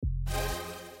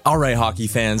All right, hockey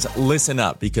fans, listen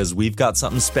up because we've got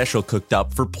something special cooked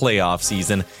up for playoff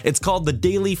season. It's called the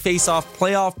Daily Face-Off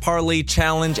Playoff Parlay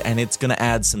Challenge, and it's going to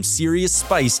add some serious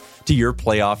spice to your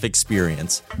playoff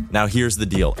experience. Now, here's the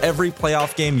deal. Every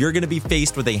playoff game, you're going to be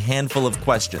faced with a handful of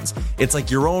questions. It's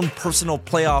like your own personal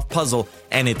playoff puzzle,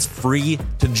 and it's free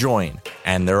to join.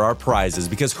 And there are prizes,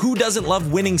 because who doesn't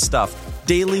love winning stuff?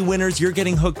 Daily winners, you're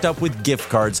getting hooked up with gift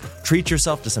cards. Treat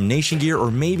yourself to some Nation gear or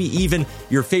maybe even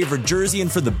your favorite jersey.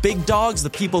 And for the big dogs, the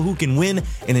people who can win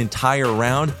an entire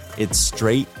round, it's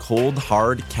straight, cold,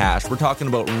 hard cash. We're talking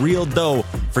about real dough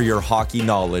for your hockey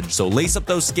knowledge. So lace up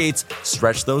those skates,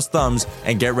 stretch those thumbs,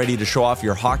 and get ready to show off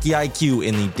your hockey IQ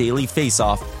in the Daily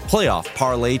Face-Off Playoff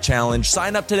Parlay Challenge.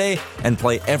 Sign up today and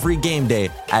play every game day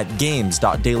at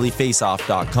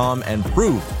games.dailyfaceoff.com and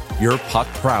prove your puck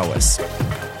prowess.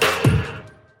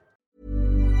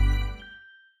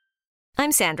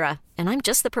 I'm Sandra, and I'm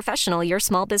just the professional your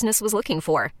small business was looking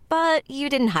for. But you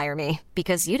didn't hire me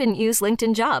because you didn't use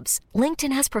LinkedIn Jobs.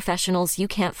 LinkedIn has professionals you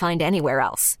can't find anywhere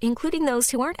else, including those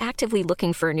who aren't actively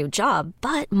looking for a new job,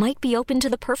 but might be open to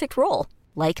the perfect role,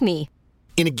 like me.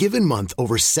 In a given month,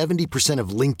 over 70% of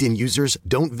LinkedIn users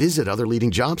don't visit other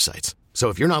leading job sites. So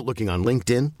if you're not looking on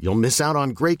LinkedIn, you'll miss out on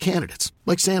great candidates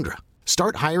like Sandra.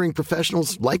 Start hiring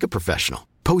professionals like a professional.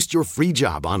 Post your free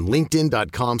job on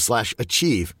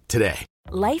linkedin.com/achieve today.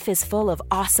 Life is full of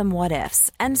awesome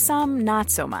what-ifs, and some not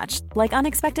so much, like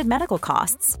unexpected medical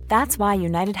costs. That's why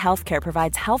United Healthcare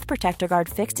provides Health Protector Guard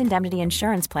fixed indemnity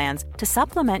insurance plans to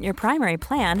supplement your primary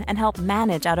plan and help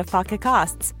manage out-of-pocket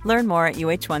costs. Learn more at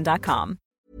uh1.com.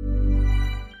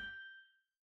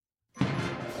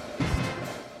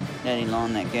 Daddy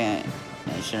long that guy,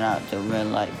 and shout out to Real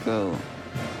Life Crew.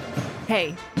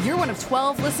 Hey, you're one of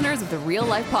 12 listeners of the Real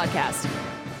Life Podcast.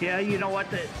 Yeah, you know what?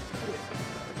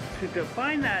 To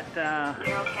find that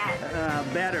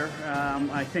better,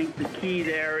 I think the key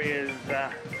there is...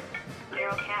 Cat.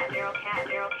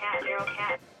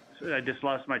 I just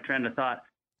lost my train of thought.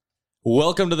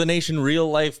 Welcome to the Nation Real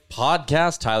Life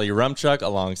Podcast. Tyler Rumchuk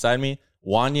alongside me,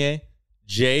 Wanye,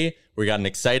 Jay. We got an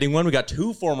exciting one. We got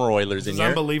two former Oilers in here.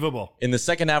 Unbelievable. In the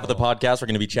second half of the podcast, we're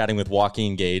going to be chatting with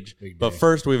Joaquin Gage. But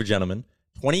first, we have a gentleman.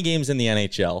 20 games in the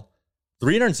NHL.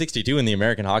 362 in the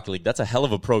American Hockey League. That's a hell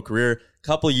of a pro career.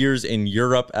 Couple years in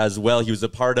Europe as well. He was a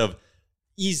part of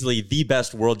easily the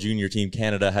best World Junior team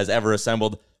Canada has ever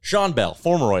assembled. Sean Bell,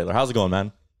 former Oiler. How's it going,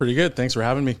 man? Pretty good. Thanks for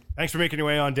having me. Thanks for making your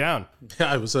way on down.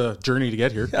 Yeah, it was a journey to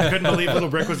get here. I couldn't believe Little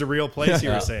Brick was a real place, you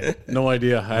were saying. No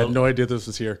idea. I had no idea this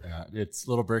was here. Yeah, it's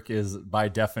Little Brick is by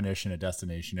definition a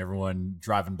destination. Everyone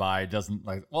driving by doesn't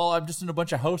like, well, I'm just in a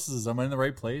bunch of houses. I'm in the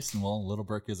right place. And well, Little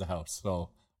Brick is a house. So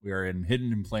we are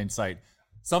hidden in plain sight.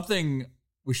 Something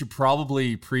we should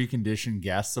probably precondition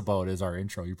guests about is our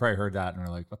intro. You probably heard that and are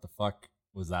like, what the fuck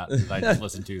was that I just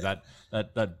listened to?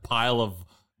 That pile of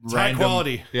it's random, high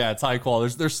quality. Yeah, it's high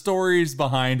quality. There's stories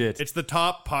behind it. It's the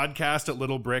top podcast at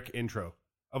Little Brick intro.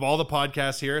 Of all the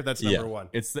podcasts here, that's number one.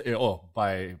 It's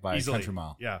by Easily. Country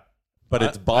Mile. Yeah. But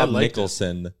it's Bob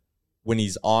Nicholson. When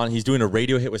he's doing a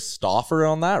radio hit with Stauffer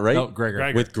on that, right? No,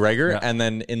 Gregor. With Gregor. Yeah. And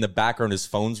then in the background, his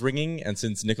phone's ringing. And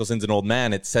since Nicholson's an old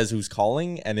man, it says who's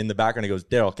calling. And in the background, it goes,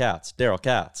 Daryl Katz.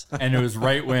 And it was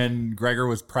right when Gregor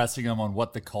was pressing him on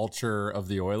what the culture of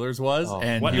the Oilers was. Oh.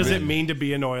 And what does it mean to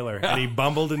be an Oiler? And he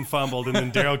bumbled and fumbled. And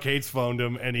then Daryl Cates phoned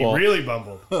him. And he really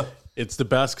bumbled. It's the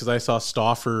best because I saw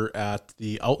Stauffer at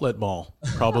the Outlet Mall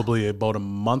probably about a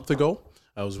month ago.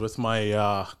 I was with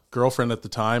my girlfriend at the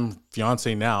time,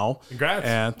 fiance now. Congrats.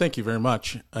 And thank you very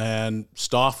much. And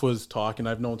Staff was talking.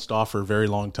 I've known Staff for a very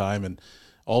long time. And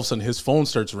all of a sudden his phone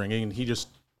starts ringing and he just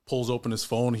pulls open his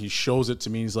phone. He shows it to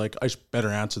me. He's like, I better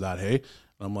answer that, hey?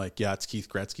 And I'm like, yeah, it's Keith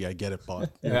Gretzky. I get it, bud.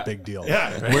 You're a big deal.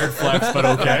 Yeah. Right? Weird flex, but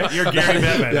okay. You're Gary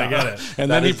Bettman. I get it. And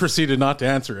then he proceeded not to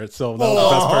answer it. So that was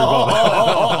the best part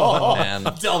about it.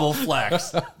 Man, Double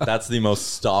flex. that's the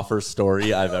most Stauffer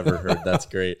story I've ever heard. That's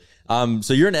great.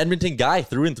 So you're an Edmonton guy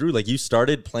through and through. Like, you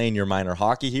started playing your minor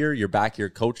hockey here. You're back here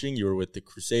coaching. You were with the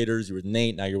Crusaders. You were with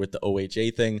Nate. Now you're with the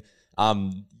OHA thing.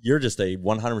 You're just a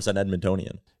 100%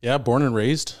 Edmontonian. Yeah, born and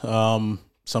raised.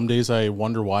 Some days I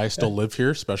wonder why I still live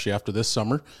here, especially after this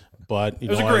summer. But it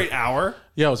was a great hour.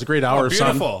 Yeah, it was a great hour.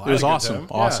 Beautiful. It was awesome.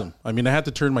 Awesome. I mean, I had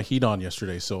to turn my heat on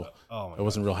yesterday, so I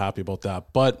wasn't real happy about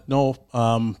that. But no,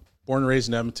 born and raised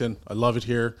in Edmonton. I love it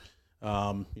here.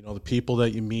 The people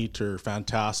that you meet are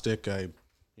fantastic.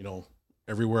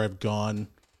 Everywhere I've gone,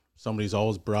 somebody's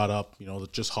always brought up,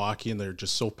 just hockey, and they're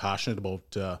just so passionate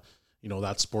about,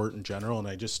 that sport in general. And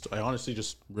I honestly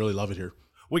just really love it here.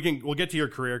 We'll get to your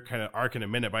career kind of arc in a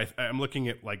minute, but I'm looking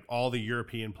at like all the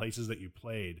European places that you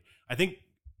played. I think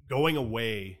going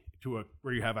away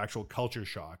where you have actual culture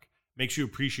shock makes you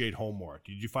appreciate home more.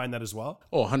 Did you find that as well?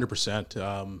 Oh,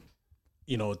 100%.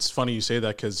 You know, it's funny you say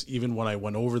that because even when I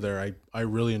went over there, I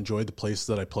really enjoyed the places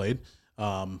that I played.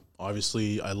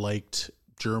 Obviously, I liked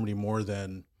Germany more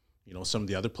than, you know, some of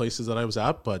the other places that I was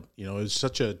at, but, you know, it was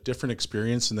such a different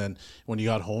experience. And then when you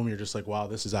got home, you're just like, wow,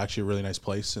 this is actually a really nice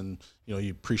place. And, you know,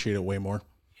 you appreciate it way more.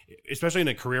 Especially in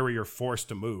a career where you're forced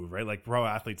to move, right? Like pro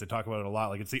athletes, they talk about it a lot.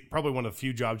 Like it's probably one of the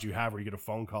few jobs you have where you get a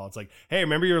phone call. It's like, hey,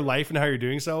 remember your life and how you're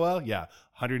doing so well? Yeah.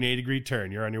 180-degree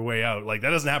turn. You're on your way out. Like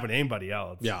that doesn't happen to anybody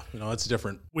else. Yeah. You know, it's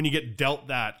different. When you get dealt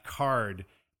that card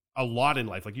a lot in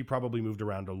life, like you probably moved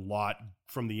around a lot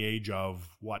from the age of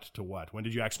what to what? When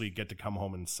did you actually get to come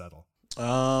home and settle?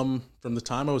 From the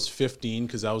time I was 15,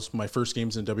 because that was my first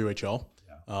games in WHL,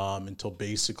 until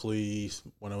basically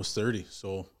when I was 30.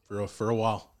 So for a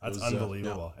while. That's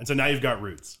unbelievable. And so now you've got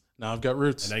roots. Now I've got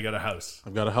roots. And now you got a house.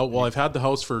 I've got a house. Well, I've had the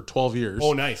house for 12 years.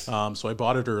 Oh, nice. So I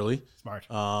bought it early. Smart.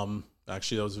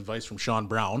 Actually, that was advice from Sean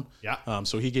Brown. Yeah.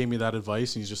 So he gave me that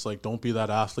advice, and he's just like, don't be that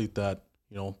athlete that,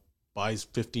 you know, buys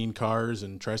 15 cars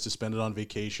and tries to spend it on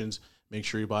vacations. Make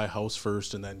sure you buy a house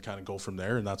first and then kind of go from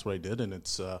there. And that's what I did. And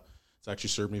it's actually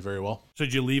served me very well. So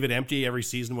did you leave it empty every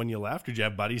season when you left? Or did you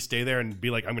have buddies stay there and be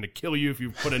like, I'm going to kill you if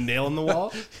you put a nail in the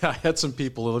wall? Yeah, I had some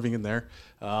people living in there.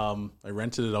 I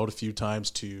rented it out a few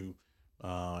times to,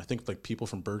 I think like people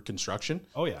from Bird Construction.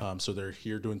 Oh, yeah. So they're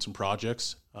here doing some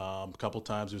projects. A couple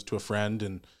times it was to a friend,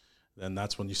 and then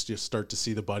that's when you just start to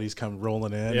see the buddies come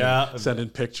rolling in, and sending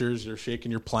pictures. You're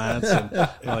shaking your plants, and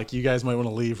you're like, you guys might want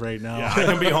to leave right now. Yeah, I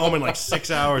can be home in like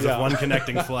 6 hours with one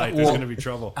connecting flight. There's going to be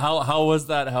trouble. How was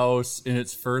that house in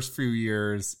its first few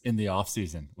years in the off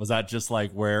season? Was that just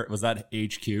like was that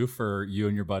HQ for you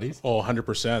and your buddies? Oh,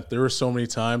 100%. There were so many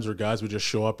times where guys would just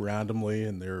show up randomly,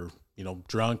 and they're, you know,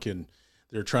 drunk, and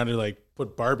they're trying to like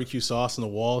put barbecue sauce on the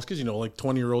walls because, you know, like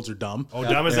 20-year-olds are dumb. Oh,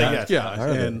 dumb as they get. Yeah,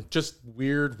 and just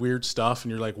weird stuff.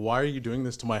 And you're like, why are you doing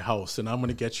this to my house? And I'm going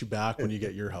to get you back when you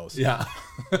get your house. Yeah.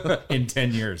 In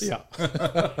 10 years. Yeah.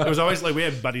 It was always like, we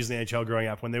had buddies in the NHL growing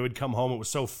up. When they would come home, it was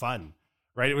so fun.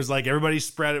 Right? It was like everybody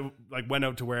spread it, like went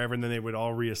out to wherever, and then they would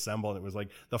all reassemble. And it was like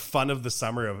the fun of the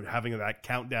summer of having that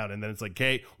countdown. And then it's like,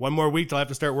 okay, one more week till I have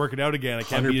to start working out again. I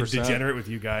can't 100%. Be a degenerate with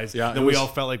you guys. Yeah. Then we all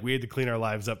felt like we had to clean our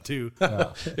lives up too.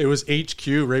 Yeah. It was HQ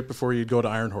right before you'd go to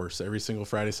Iron Horse every single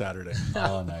Friday, Saturday.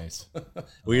 Oh, nice.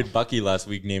 We had Bucky last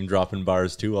week name dropping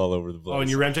bars too all over the place. Oh, and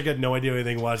your Remchuk had no idea what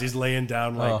anything was. He's laying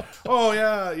down like, oh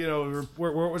yeah, you know,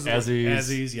 where was it?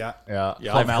 Azzies, yeah.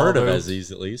 I've heard of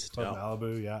Azzies at least. Club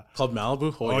Malibu, yeah. Club Malibu?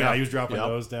 Oh yeah, he was dropping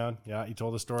those down. Yeah, he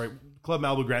told the story. Club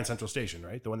Malibu Grand Central Station,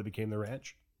 right? The one that became the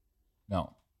ranch?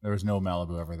 No, there was no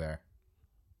Malibu ever there.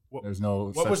 There's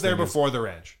no. What was there before the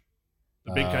ranch?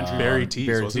 The big country. Barry Tees.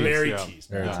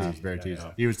 Barry Tees.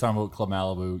 He was talking about Club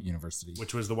Malibu University,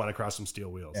 which was the one across from Steel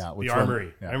Wheels. Yeah, the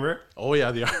Armory. Yeah. Remember? Oh yeah,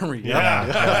 the Armory.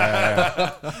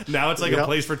 Yeah. Now it's like a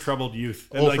place for troubled youth.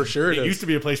 And for sure. It used to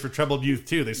be a place for troubled youth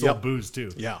too. They sold booze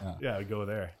too. Yeah. We go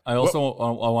there. I also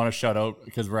I want to shout out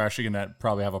because we're actually going to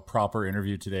probably have a proper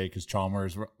interview today because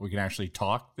Chalmers, we can actually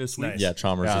talk this week. Nice. Yeah,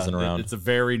 Chalmers isn't around. It's a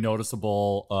very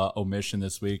noticeable omission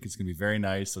this week. It's going to be very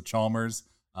nice. So Chalmers,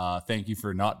 thank you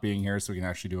for not being here, so we can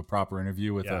actually do a proper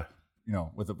interview with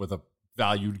a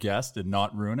valued guest and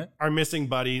not ruin it. Our missing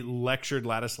buddy lectured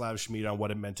Ladislav Schmid on what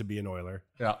it meant to be an Oiler.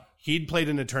 Yeah. He'd played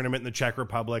in a tournament in the Czech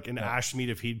Republic and asked Schmid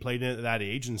if he'd played in it at that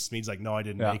age, and Schmid's like, no, I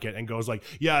didn't make it, and goes like,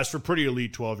 yeah, it's for pretty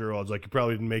elite 12-year-olds. Like, you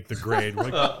probably didn't make the grade. We're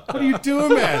like, what are you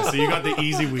doing, man? So you got the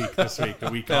easy week this week,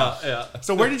 the week off. Yeah.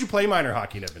 So where did you play minor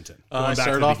hockey in Edmonton? I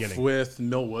started off with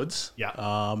Millwoods. Yeah.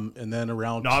 And then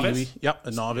around novice? Pee-wee. Yep,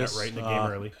 a novice. Yeah, right in the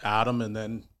game early. Adam, and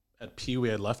then at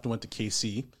Pee-wee I left and went to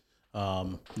KC.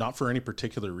 Not for any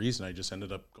particular reason. I just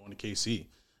ended up going to KC.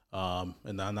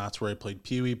 And then that's where I played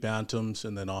Pee-wee, Bantams,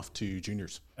 and then off to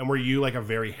juniors. And were you like a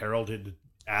very heralded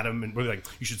Adam? And were they like,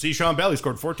 you should see Sean Bell. He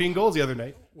scored 14 goals the other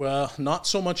night. Well, not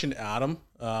so much in Adam.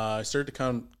 I started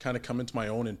to kind of come into my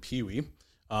own in Pee-wee.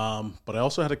 But I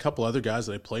also had a couple other guys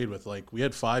that I played with. Like, we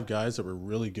had 5 guys that were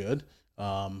really good.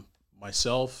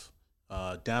 Myself,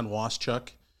 Dan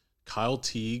Waschuk, Kyle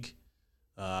Teague,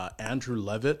 Andrew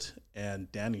Levitt,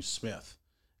 and Danny Smith.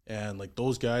 And like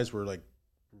those guys were like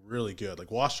really good. Like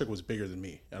Waschuk was bigger than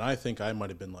me, and I think I might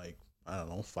have been like, I don't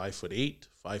know, 5'8",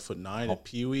 5'9" at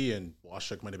Pee-wee, and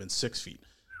Waschuk might have been 6 feet.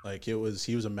 Like he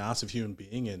was a massive human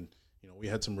being, and you know, we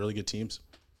had some really good teams.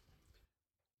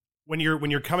 When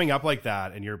you're coming up like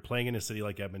that and you're playing in a city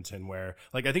like Edmonton, where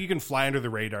like I think you can fly under the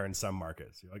radar in some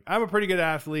markets. You're like, I'm a pretty good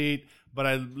athlete, but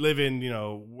I live in, you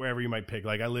know, wherever you might pick.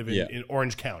 Like I live in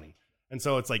Orange County. And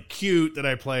so it's like cute that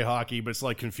I play hockey, but it's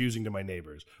like confusing to my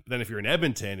neighbors. But then if you're in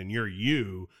Edmonton and you're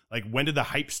like, when did the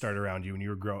hype start around you when you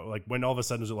were growing? Like, when all of a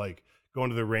sudden is it like going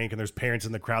to the rink and there's parents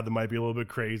in the crowd that might be a little bit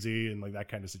crazy and like that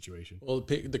kind of situation? Well,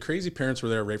 the crazy parents were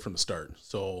there right from the start.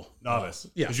 So novice.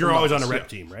 Yeah. Because you're always on a rep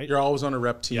team, right? You're always on a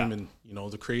rep team, and, you know,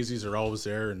 the crazies are always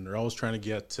there, and they're always trying to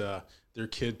get their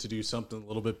kid to do something a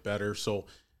little bit better. So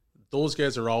those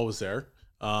guys are always there.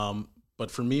 But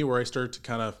for me, where I started to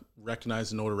kind of recognize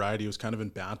the notoriety was kind of in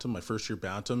Bantam, my first year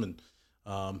Bantam.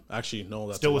 And actually, no,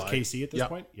 that's still a with lie. KC at this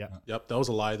point? Yeah. Yep, that was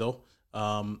a lie, though.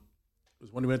 It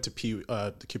was when we went to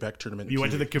the Quebec tournament. You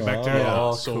went to the Quebec tournament?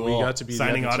 Yeah, so cool. we got to be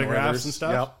signing the Edmonton autographs Oilers. and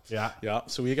stuff? Yep. Yeah.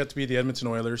 So we got to be the Edmonton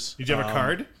Oilers. Did you have a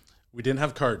card? We didn't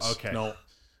have cards. Okay. No.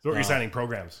 So what were you signing?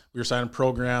 Programs? We were signing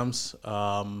programs.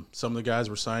 Some of the guys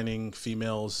were signing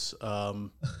females.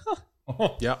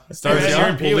 Yeah, Starts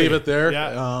young. We'll leave it there.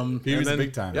 Yeah. Pee-wee's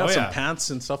big time. Yeah, Oh, some yeah.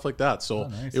 pants and stuff like that. So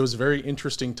nice. it was a very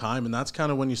interesting time, and that's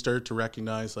kind of when you start to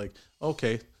recognize, like,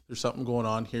 okay, there's something going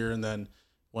on here. And then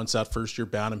once that first year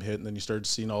Bantam hit, and then you started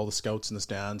seeing all the scouts in the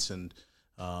stands, and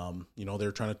you know, they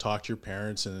were trying to talk to your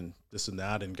parents and this and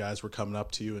that, and guys were coming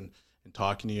up to you and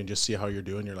talking to you and just see how you're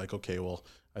doing. You're like, okay, well,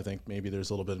 I think maybe there's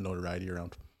a little bit of notoriety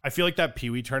around. I feel like that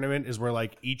Pee Wee tournament is where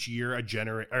like each year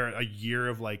a year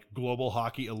of like global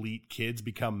hockey elite kids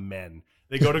become men.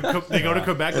 They go to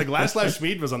Quebec. Like Ladislav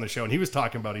Schmid was on the show and he was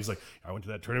talking about, he's like, I went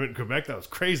to that tournament in Quebec. That was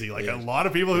crazy. Like a lot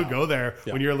of people who go there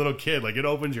when you're a little kid, like it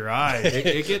opens your eyes.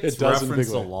 It gets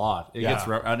referenced a lot. It gets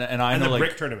and I know, the like,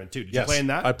 brick tournament too. Did you play in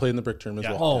that? I played in the brick tournament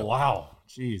as well. Oh wow,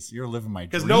 jeez, you're living my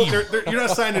dream. Because you're not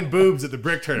signing boobs at the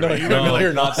brick tournament. You're No, like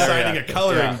you're not there signing yet. a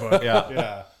coloring book.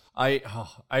 Yeah.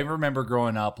 I remember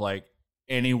growing up, like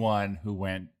anyone who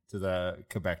went to the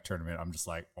Quebec tournament, I'm just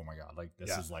like, oh my God, like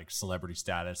this is like celebrity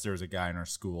status. There was a guy in our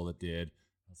school that did.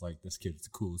 I was like, this kid's the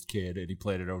coolest kid, and he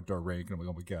played at outdoor rink, and I'm like,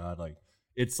 oh my God, like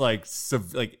it's like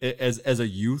as a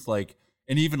youth, like,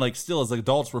 and even like still as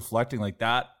adults reflecting, like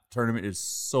that tournament is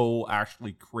so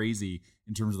actually crazy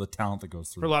in terms of the talent that goes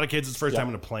through. For a lot of kids, it's first time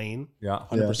in a plane. Yeah.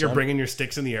 100%. You're bringing your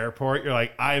sticks in the airport. You're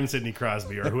like, I am Sidney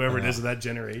Crosby or whoever it is of that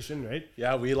generation, right?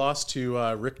 Yeah, we lost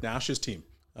to Rick Nash's team.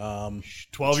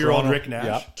 12-year-old Rick Nash.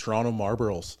 Yeah, Toronto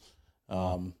Marlboros.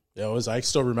 I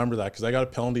still remember that because I got a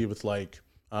penalty with like,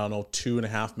 I don't know,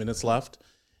 2.5 minutes left.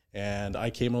 And I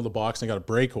came out of the box and I got a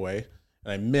breakaway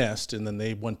and I missed. And then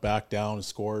they went back down and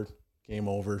scored. Game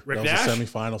over. Rick that Nash? was the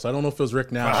semifinals. I don't know if it was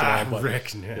Rick Nash at all. But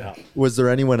Rick Nash. Yeah. Was there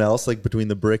anyone else like between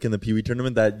the brick and the Pee Wee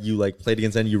tournament that you like played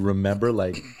against and you remember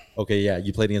like, okay, yeah,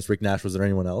 you played against Rick Nash. Was there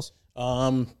anyone else?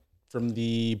 From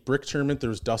the brick tournament, there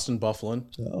was Dustin Bufflin.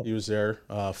 Oh. He was there.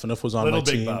 Fanouf was on Little my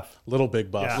Big team. Buff. Little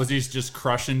Big Buff. Yeah. Was he just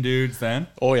crushing dudes then?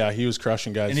 Oh, yeah, he was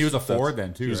crushing guys. And he was a forward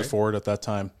then, too, He was a right? forward at that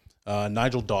time.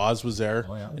 Nigel Dawes was there,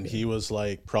 Oh, yeah. and he was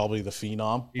like probably the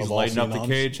phenom. He's of all lighting up the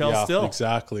phenoms. KHL Yeah, still.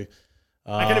 Exactly.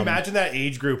 I can imagine that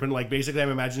age group, and like basically, I'm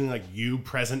imagining like you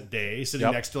present day sitting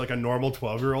Yep. next to like a normal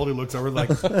 12-year-old who looks over like,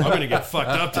 I'm gonna get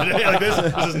fucked up today. Like this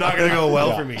is not gonna go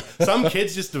well for me. Some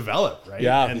kids just develop, right?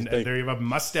 Yeah, and they have a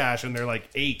mustache and they're like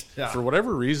 8. For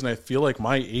whatever reason, I feel like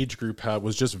my age group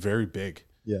was just very big.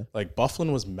 Yeah. Like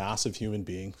Bufflin was massive human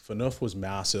being. Fanouf was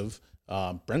massive.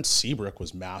 Brent Seabrook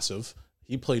was massive.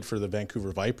 He played for the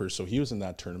Vancouver Vipers, so he was in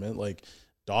that tournament. Like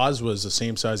Dawes was the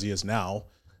same size he is now.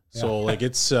 So like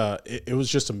it's it was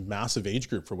just a massive age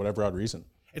group for whatever odd reason.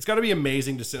 It's got to be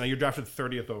amazing to see. Now you're drafted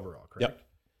 30th overall, correct? Yep.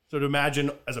 So to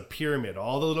imagine as a pyramid,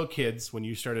 all the little kids when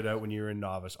you started out, when you were a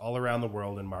novice, all around the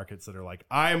world in markets that are like,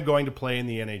 I am going to play in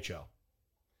the NHL,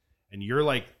 and you're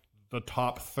like the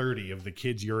top 30 of the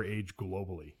kids your age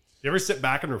globally. You ever sit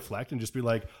back and reflect and just be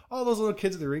like, oh, those little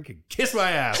kids at the rink can kiss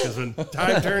my ass because when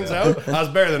time turns out, I was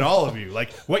better than all of you.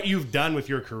 Like what you've done with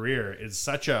your career is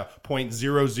such a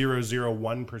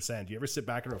 0.0001%. Do you ever sit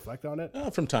back and reflect on it?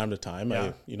 From time to time,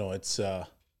 Yeah.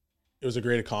 It was a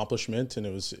great accomplishment, and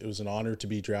it was an honor to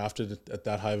be drafted at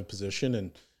that high of a position,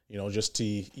 and just to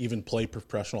even play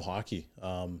professional hockey.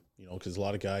 Because a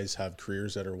lot of guys have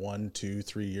careers that are 1, 2,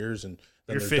 3 years, and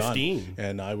then You're they're 15. done.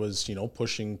 And I was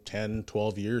pushing 10,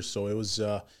 12 years, so it was.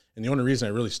 And the only reason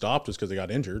I really stopped was because I got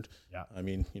injured. Yeah. I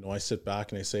mean, I sit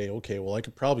back and I say, okay, well, I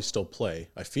could probably still play.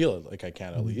 I feel like I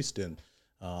can at least, and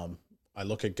I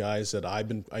look at guys that I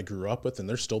grew up with, and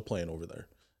they're still playing over there.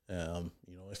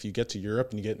 If you get to Europe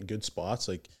and you get in good spots,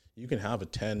 like you can have a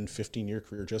 10, 15-year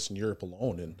career just in Europe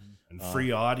alone. And free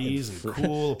Audis and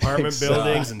cool apartment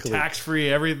buildings and tax-free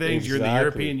everything. You're in the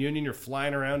European Union. You're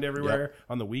flying around everywhere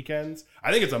on the weekends.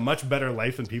 I think it's a much better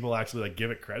life than people actually like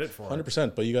give it credit for.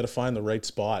 100%, but you got to find the right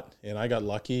spot. And I got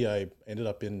lucky. I ended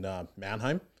up in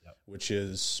Mannheim, which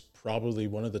is probably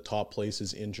one of the top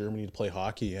places in Germany to play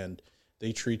hockey. And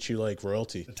they treat you like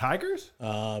royalty. The Tigers?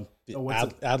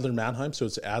 Adler Mannheim. So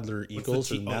it's Adler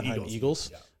Eagles or Mannheim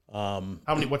Eagles. Yeah.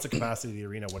 What's the capacity of the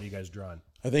arena? What are you guys drawing?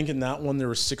 I think in that one there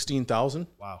was 16,000.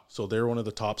 Wow. So they're one of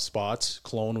the top spots.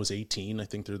 Cologne was 18. I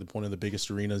think they're one of the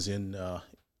biggest arenas in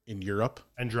Europe.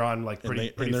 And drawn like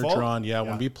pretty they're full? drawn, yeah.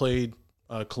 When we played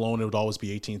Cologne, it would always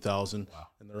be 18,000. Wow.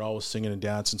 And they're always singing and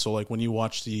dancing. So like when you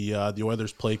watch the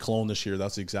Oilers play Cologne this year,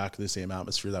 that's exactly the same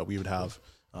atmosphere that we would have.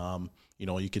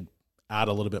 You could add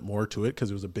a little bit more to it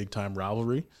because it was a big time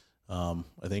rivalry. I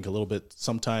think a little bit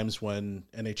sometimes when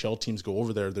NHL teams go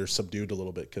over there, they're subdued a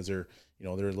little bit because they're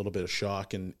a little bit of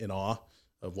shock and in awe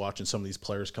of watching some of these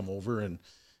players come over and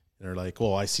they're like,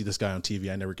 well, I see this guy on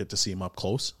TV. I never get to see him up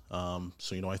close.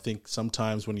 I think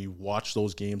sometimes when you watch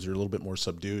those games, they're a little bit more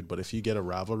subdued. But if you get a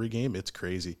rivalry game, it's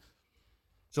crazy.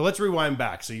 So let's rewind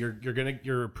back. So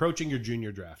you're approaching your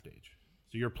junior draft age.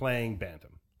 So you're playing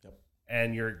Bantam. Yep.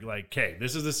 And you're like, okay,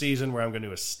 this is the season where I'm going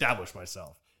to establish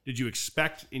myself. Did you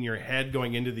expect in your head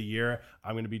going into the year,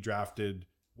 I'm going to be drafted?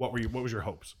 What was your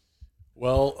hopes?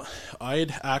 Well,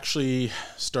 I'd actually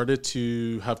started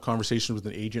to have conversations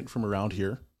with an agent from around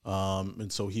here.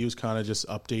 And so he was kind of just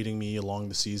updating me along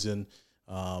the season.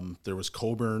 There was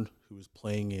Coburn, who was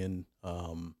playing in,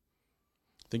 I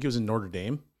think he was in Notre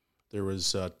Dame. There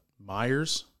was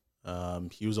Myers.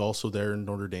 He was also there in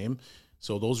Notre Dame.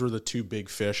 So those were the two big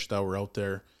fish that were out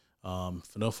there.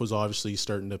 Phaneuf was obviously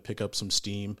starting to pick up some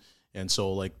steam. And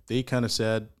so like they kind of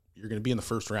said, you're going to be in the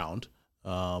first round.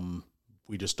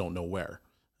 We just don't know where.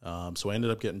 So I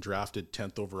ended up getting drafted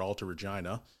 10th overall to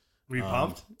Regina. Were you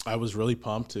pumped? I was really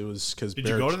pumped. It was because Did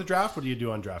you go to the draft? What do you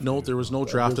do on draft? No, there was no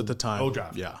draft at the time. No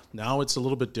draft. Yeah. Now it's a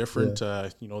little bit different. Yeah.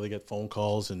 They get phone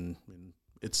calls and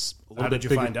it's a little How bit did you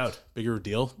bigger, find out? Bigger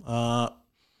deal.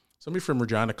 Somebody from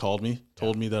Regina called me,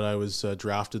 told me that I was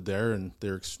drafted there, and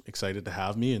they're excited to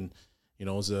have me. And it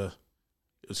was an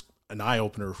eye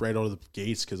opener right out of the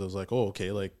gates because I was like, oh,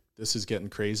 okay, like this is getting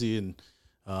crazy. And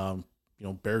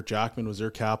Barrett Jackman was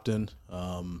their captain.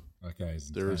 That guy's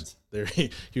intense.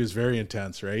 He was very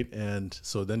intense, right? And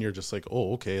so then you're just like,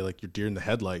 oh, okay, like you're deer in the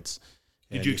headlights.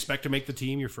 Did you expect to make the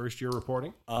team your first year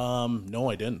reporting? No,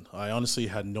 I didn't. I honestly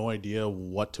had no idea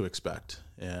what to expect.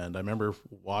 And I remember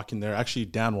walking there. Actually,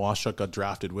 Dan Waschuk got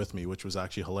drafted with me, which was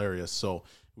actually hilarious. So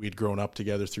we'd grown up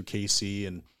together through KC,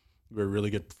 and we were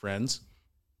really good friends.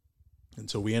 And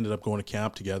so we ended up going to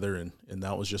camp together, and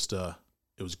that was just it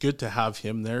was good to have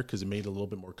him there because it made it a little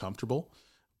bit more comfortable.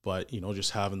 But,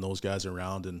 just having those guys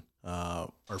around, and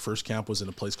our first camp was in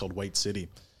a place called White City.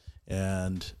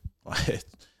 And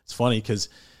it's funny because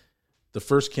the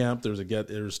first camp, there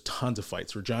was tons of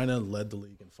fights. Regina led the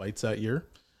league in fights that year.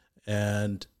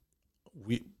 And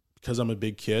because I'm a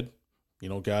big kid,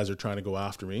 guys are trying to go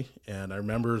after me. And I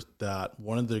remember that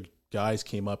one of the guys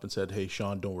came up and said, hey,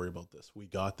 Sean, don't worry about this. We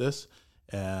got this.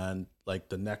 And like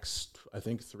the next, I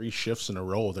think 3 shifts in a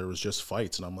row, there was just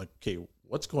fights. And I'm like, okay,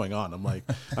 what's going on? I'm like,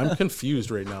 I'm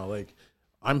confused right now. Like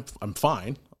I'm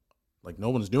fine. Like no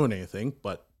one's doing anything,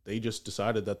 but they just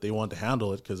decided that they wanted to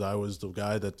handle it because I was the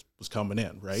guy that was coming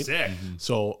in, right? Sick.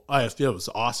 So it was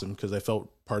awesome because I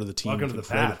felt part of the team. Welcome to the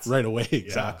Pats. Right away,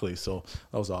 exactly. Yeah. So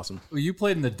that was awesome. Well, you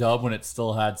played in the Dub when it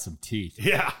still had some teeth.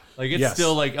 Yeah. Like it's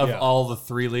still like of all the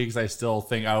 3 leagues, I still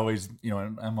think I always,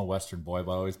 I'm a Western boy,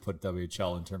 but I always put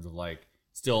WHL in terms of like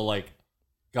still like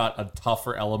got a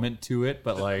tougher element to it,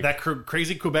 but like that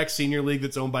crazy Quebec Senior League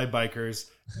that's owned by bikers,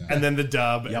 and then the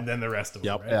Dub, and then the rest of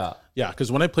them. Right? Yeah.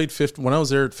 Because when I played when I was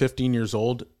there at 15 years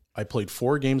old, I played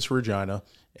 4 games for Regina,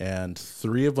 and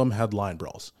 3 of them had line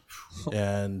brawls.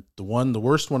 And the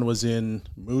worst one was in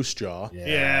Moose Jaw.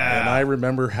 Yeah. And I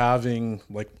remember having,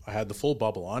 I had the full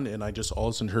bubble on, and I just all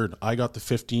of a sudden heard, I got the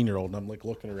 15-year-old, and I'm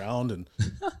looking around, and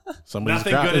somebody's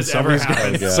nothing good has ever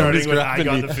happened starting with I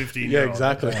got the 15-year-old. Yeah,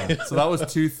 exactly. Yeah. So that was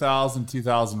 2000,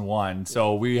 2001.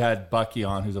 So we had Bucky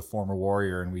on, who's a former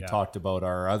Warrior, and we talked about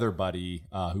our other buddy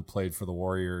who played for the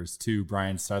Warriors too,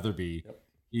 Brian Sotheby. Yep.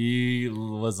 He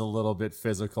was a little bit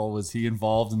physical. Was he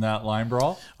involved in that line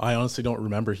brawl? I honestly don't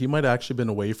remember. He might have actually been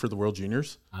away for the World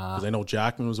Juniors because I know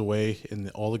Jackman was away, and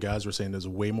all the guys were saying there's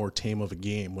way more tame of a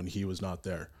game when he was not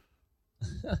there.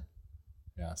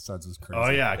 Yeah, Suds was crazy.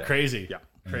 Oh yeah, crazy. Yeah,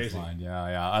 crazy.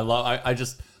 I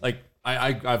just like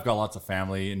I've got lots of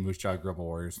family in Moose Jaw. I grew up a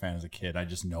Warriors fan as a kid. I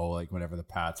just know whenever the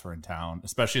Pats were in town,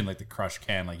 especially in the Crush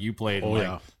Can, you played.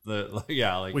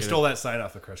 We stole that sign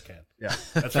off the Crush Can. Yeah,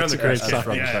 that's from the Crush Can.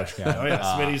 From the Crush Can. Oh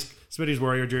yeah, Smitty's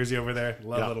Warrior jersey over there.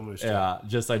 Love little Moose Jaw.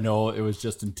 Yeah, I know it was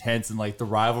just intense, and the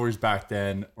rivalries back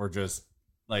then were just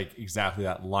exactly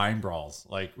that, line brawls.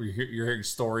 You're hearing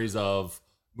stories of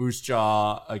Moose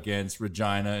Jaw against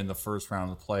Regina in the first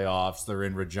round of the playoffs. They're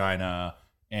in Regina.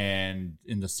 and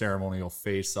in the ceremonial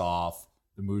face-off,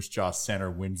 the Moose Jaw center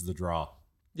wins the draw.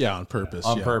 Yeah, on purpose.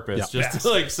 On purpose, just to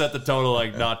like set the total.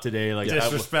 Like not today. Like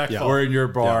disrespectful. We're in your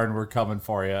barn. We're coming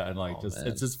for you, and like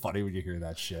it's just funny when you hear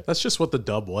that shit. That's just what the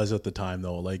dub was at the time,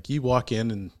 though. Like you walk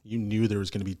in and you knew there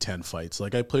was going to be 10 fights.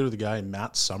 Like I played with a guy,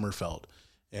 Matt Sommerfeld,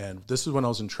 and this is when I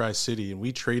was in Tri-City, and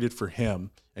we traded for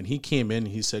him. And he came in. And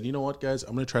he said, "You know what, guys?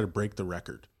 I'm going to try to break the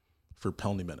record for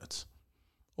penalty minutes."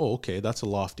 Oh, okay, that's a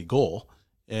lofty goal.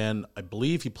 And I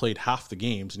believe he played half the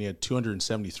games, and he had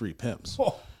 273 PIMs.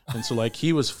 Oh. And so, like,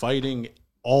 he was fighting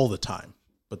all the time.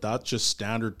 But that's just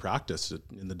standard practice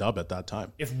in the dub at that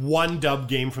time. If one dub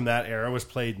game from that era was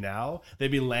played now, they'd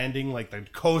be landing like the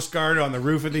Coast Guard on the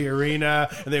roof of the arena,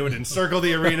 and they would encircle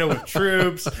the arena with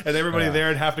troops, and everybody there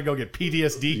would have to go get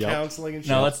PTSD counseling and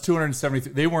shit. No, that's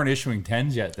 273. They weren't issuing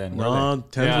 10s yet then, were they?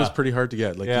 10s was pretty hard to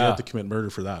get. Like, you had to commit murder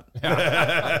for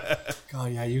that. Oh,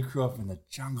 yeah, you grew up in the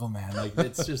jungle, man. Like,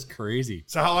 it's just crazy.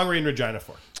 So how long were you in Regina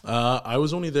for? I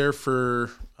was only there for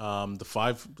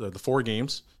the 4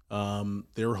 games.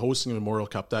 They were hosting a Memorial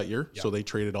Cup that year, so they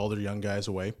traded all their young guys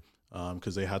away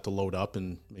because they had to load up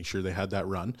and make sure they had that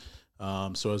run.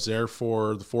 So I was there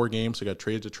for the 4 games. I got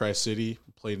traded to Tri-City,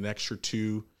 played an extra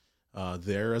 2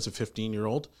 there as a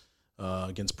 15-year-old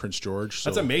against Prince George. So,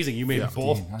 that's amazing. You made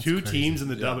both 2 teams in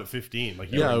the dub at 15.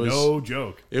 Like, you were no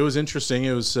joke. It was interesting.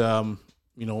 It was,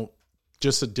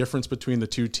 just a difference between the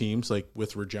 2 teams. Like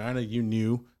with Regina, you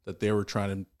knew that they were trying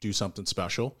to do something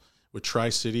special. With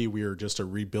Tri-City, we were just a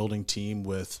rebuilding team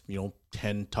with,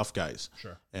 10 tough guys.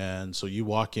 Sure. And so you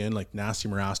walk in, like Nasty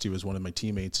Morasti was one of my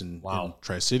teammates in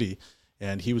Tri-City,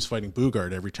 and he was fighting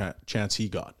Bugard every chance he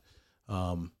got.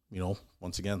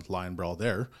 Once again, lion brawl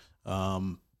there.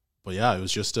 But yeah, it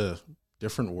was just a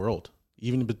different world.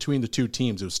 Even between the 2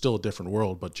 teams, it was still a different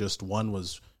world, but just one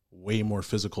was way more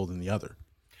physical than the other.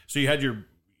 So you had you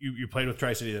played with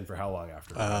Tri-City then for how long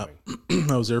after?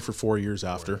 I was there for 4 years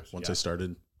after, once I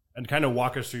started. And kind of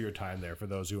walk us through your time there for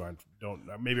those who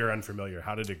maybe are unfamiliar.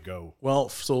 How did it go? Well,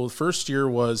 so the first year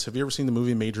was, have you ever seen the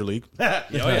movie Major League?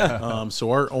 Yeah.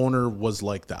 So our owner was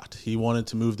like that. He wanted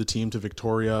to move the team to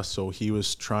Victoria, so he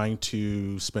was trying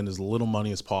to spend as little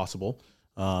money as possible.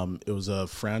 It was a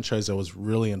franchise that was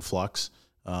really in flux,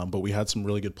 but we had some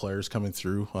really good players coming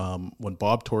through. When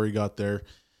Bob Torrey got there,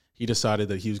 he decided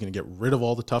that he was going to get rid of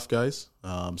all the tough guys.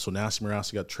 So Nasty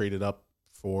Morasti got traded up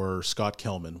for Scott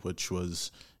Kelman, which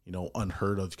was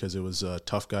unheard of because it was a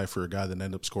tough guy for a guy that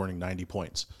ended up scoring 90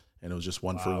 points, and it was just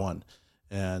 1 for 1.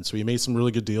 And so he made some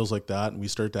really good deals like that, and we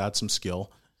started to add some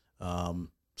skill.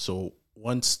 So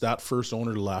once that first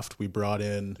owner left, we brought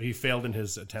in... He failed in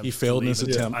his attempt. He failed in his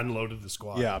attempt. Unloaded the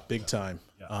squad. Yeah, big time.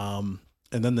 Yeah.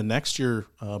 And then the next year,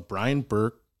 Brian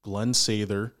Burke, Glenn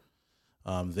Sather,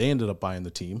 they ended up buying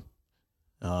the team.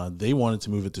 They wanted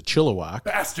to move it to Chilliwack.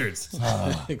 Bastards.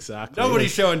 Exactly.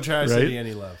 Nobody's showing Tri-City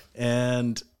any love.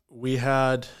 And we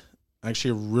had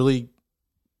actually a really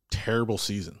terrible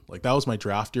season. Like, that was my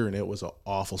draft year, and it was an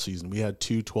awful season. We had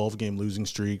 2 12-game losing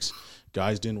streaks.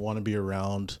 Guys didn't want to be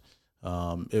around.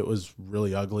 It was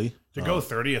really ugly. To go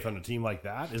 30th on a team like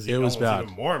that is bad.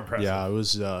 Even more impressive. Yeah,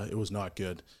 it was not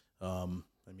good.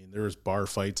 There was bar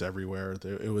fights everywhere.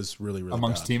 It was really, really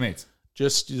amongst bad. Teammates.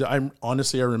 I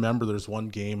remember there's one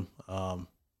game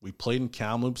we played in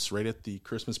Kamloops right at the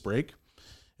Christmas break,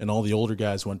 and all the older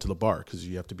guys went to the bar because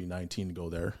you have to be 19 to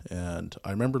go there. And I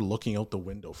remember looking out the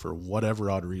window for whatever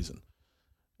odd reason,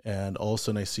 and all of a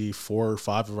sudden I see 4 or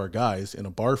 5 of our guys in a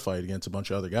bar fight against a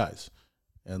bunch of other guys,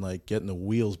 and like getting the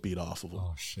wheels beat off of them.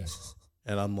 Oh shit!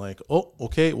 And I'm like, oh,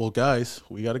 okay, well, guys,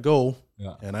 we got to go.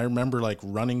 Yeah. And I remember like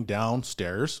running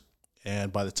downstairs,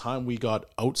 and by the time we got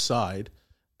outside,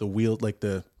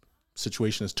 the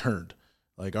situation has turned.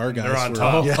 Like, our guys were on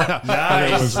top. Yeah.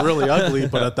 Nice. It was really ugly,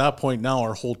 but at that point now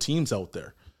our whole team's out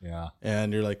there. Yeah.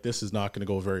 And you're like, this is not going to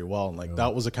go very well. And like,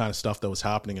 that was the kind of stuff that was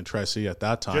happening in Tri-City at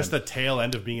that time. Just the tail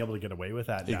end of being able to get away with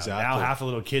that. Now. Exactly. Now half the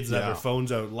little kids have their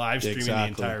phones out live streaming the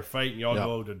entire fight, and you all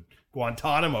go to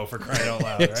Guantanamo for crying out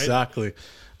loud, right? Exactly.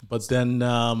 But then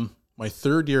my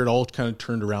third year, it all kind of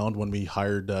turned around when we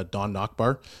hired Don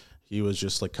Knockbar. He was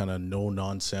just like kind of no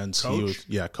nonsense. Coach?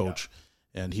 He was, coach.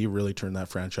 Yeah. And he really turned that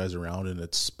franchise around, and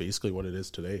it's basically what it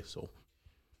is today. So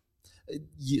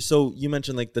you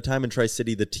mentioned like the time in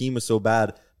Tri-City, the team was so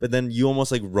bad, but then you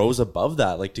almost like rose above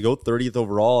that, like to go 30th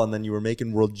overall, and then you were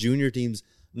making World Junior teams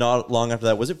not long after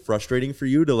that. Was it frustrating for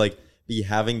you to like be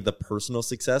having the personal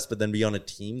success, but then be on a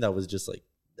team that was just like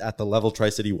at the level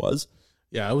Tri-City was?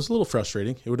 Yeah, it was a little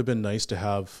frustrating. It would have been nice to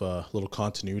have a little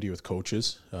continuity with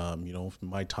coaches.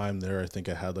 My time there, I think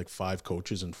I had like 5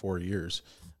 coaches in 4 years.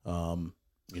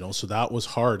 So that was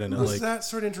hard. And Who does that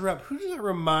sort of interrupt? Who does that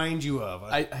remind you of?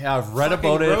 I've read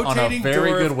about it on a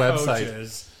very good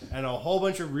website. And a whole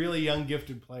bunch of really young,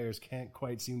 gifted players can't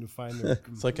quite seem to find their...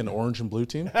 It's like an orange and blue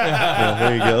team.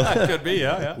 There you go. Could be,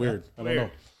 yeah. Weird. I don't know.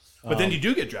 But then you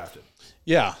do get drafted.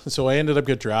 Yeah, so I ended up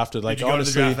getting drafted. Like, did you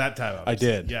honestly, go to the draft that time? Obviously?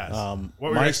 I did. Yes.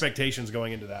 What were your expectations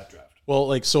going into that draft?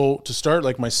 Well, so to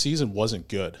start, my season wasn't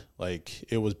good.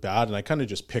 It was bad, and I kind of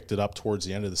just picked it up towards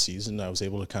the end of the season. I was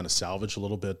able to kind of salvage a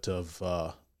little bit of,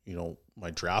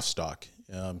 my draft stock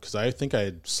because I think I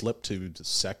had slipped to the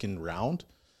second round.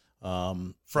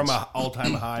 From an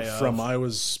all-time high I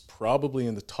was probably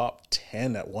in the top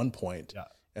 10 at one point. Yeah.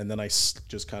 And then I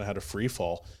just kind of had a free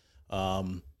fall.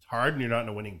 It's hard and you're not in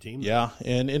a winning team. Yeah,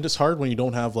 and it's hard when you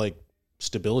don't have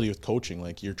stability with coaching.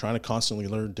 You're trying to constantly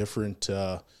learn different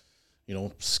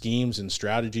schemes and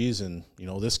strategies, and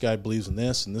this guy believes in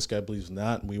this and this guy believes in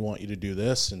that, and we want you to do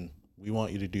this and we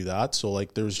want you to do that. So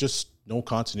there was just no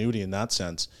continuity in that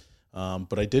sense.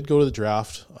 But I did go to the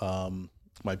draft.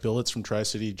 My billets from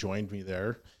Tri-City joined me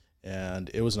there, and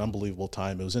it was an unbelievable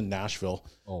time. It was in Nashville.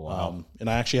 Oh, wow. And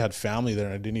I actually had family there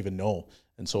and I didn't even know.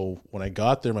 And so when I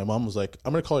got there, my mom was like,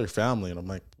 I'm going to call your family. And I'm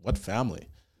like, what family?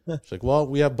 She's like, well,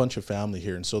 we have a bunch of family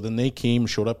here. And so then they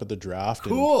showed up at the draft.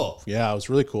 Cool. And, yeah, it was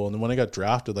really cool. And then when I got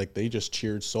drafted, they just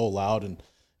cheered so loud, and,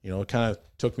 it kind of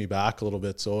took me back a little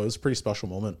bit. So it was a pretty special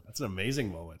moment. That's an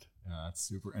amazing moment. Yeah, that's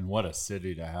super. And what a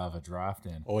city to have a draft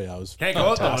in. Oh, yeah. It was Can't fantastic. go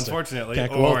out, though, unfortunately.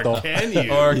 Can't go out, though. Can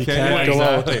you? Or You can can't you? go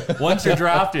out. Exactly. Once you're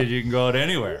drafted, you can go out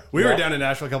anywhere. We were down in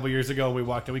Nashville a couple of years ago. We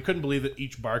walked in. We couldn't believe that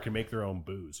each bar can make their own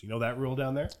booze. You know that rule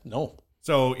down there? No.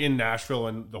 So in Nashville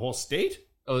and the whole state?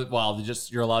 Oh, well,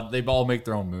 you're allowed. They all make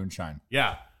their own moonshine.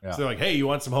 Yeah. So they're like, hey, you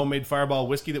want some homemade Fireball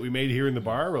whiskey that we made here in the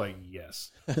bar? We're like,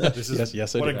 yes. This is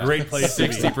yes, I what do. a great place to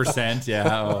be. 60%,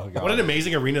 yeah. Oh, God. What an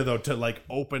amazing arena, though, to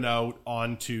open out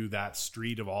onto that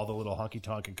street of all the little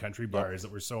honky-tonk and country bars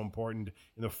that were so important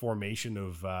in the formation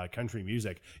of country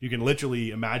music. You can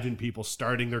literally imagine people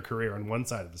starting their career on one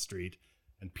side of the street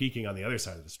and peaking on the other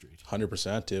side of the street.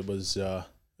 100%. It was...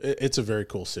 It's a very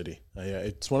cool city.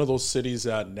 It's one of those cities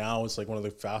that now is one of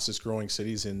the fastest growing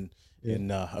cities in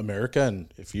America.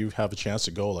 And if you have a chance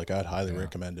to go, I'd highly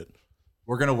recommend it.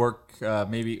 We're going to work,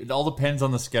 maybe, it all depends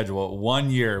on the schedule.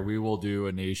 1 year, we will do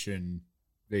a nation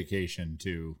vacation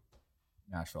to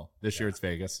Nashville. This year it's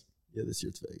Vegas. Yeah, this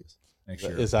year it's Vegas. Next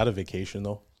year. Is that a vacation,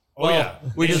 though? Oh, yeah.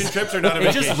 Nation trips are not a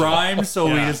vacation. It just rhymed, so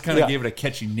we just kind of gave it a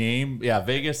catchy name. Yeah,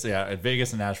 Vegas. Yeah,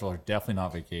 Vegas and Nashville are definitely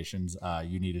not vacations.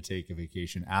 You need to take a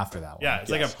vacation after that one. Yeah,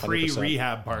 it's like a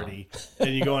pre-rehab party. Then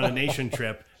you go on a nation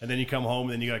trip, and then you come home,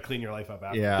 and then you got to clean your life up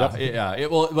after. Yeah,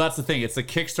 well, that's the thing. It's a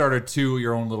Kickstarter to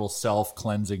your own little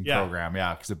self-cleansing program.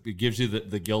 Yeah, because it gives you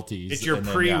the guilties. It's your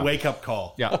pre-wake-up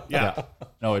call. Yeah.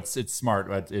 No, it's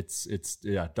smart. It's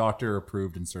doctor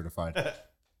approved and certified.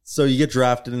 So you get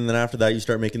drafted, and then after that, you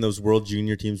start making those World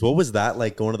Junior teams. What was that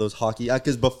like, going to those hockey?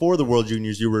 Because before the World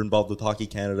Juniors, you were involved with Hockey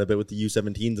Canada a bit with the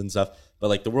U17s and stuff.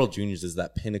 But the World Juniors is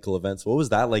that pinnacle event. So what was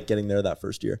that like getting there that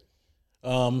first year?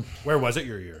 Where was it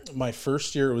your year? My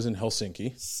first year, it was in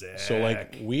Helsinki. Sick.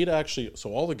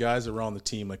 So all the guys that were on the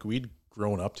team, we'd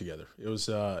grown up together. It was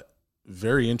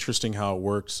very interesting how it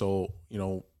worked. So,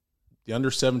 the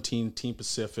under 17, Team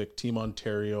Pacific, Team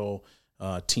Ontario,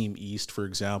 Team East, for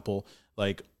example,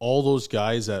 all those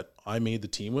guys that I made the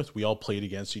team with, we all played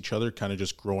against each other, kind of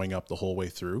just growing up the whole way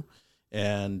through.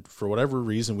 And for whatever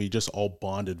reason, we just all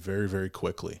bonded very, very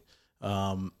quickly.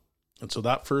 And so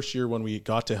that first year when we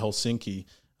got to Helsinki,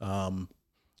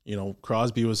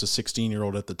 Crosby was a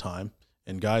 16-year-old at the time,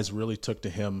 and guys really took to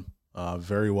him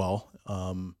very well.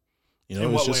 In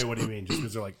what way? What do you mean? Just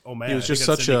because they're like, oh man, he was just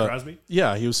such Crosby?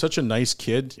 Yeah, he was such a nice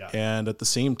kid, and at the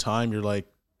same time, you're like,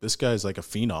 this guy's like a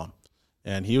phenom.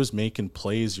 And he was making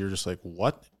plays. You're just like,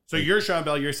 what? So you're Sean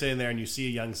Bell. You're sitting there and you see a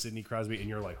young Sidney Crosby and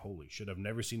you're like, holy shit, I've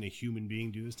never seen a human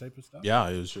being do this type of stuff. Yeah,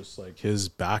 it was just his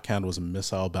backhand was a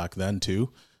missile back then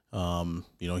too.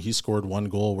 He scored one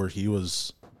goal where he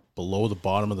was below the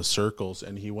bottom of the circles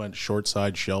and he went short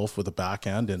side shelf with a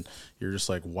backhand. And you're just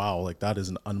like, wow, that is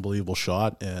an unbelievable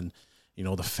shot. And,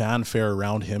 the fanfare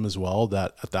around him as well,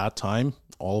 that at that time,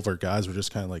 all of our guys were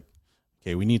just kind of like,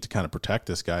 okay, we need to kind of protect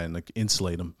this guy and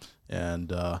insulate him. And,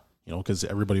 because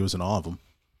everybody was in awe of him.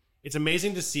 It's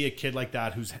amazing to see a kid like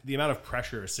that who's the amount of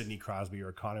pressure Sidney Crosby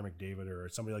or Connor McDavid or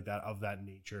somebody like that of that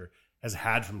nature has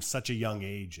had from such a young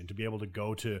age, and to be able to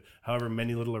go to however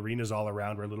many little arenas all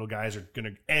around where little guys are going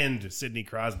to end Sidney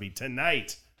Crosby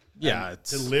tonight. Yeah.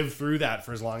 To live through that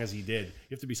for as long as he did.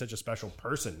 You have to be such a special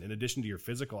person in addition to your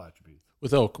physical attributes.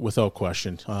 Without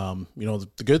question.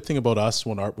 The good thing about us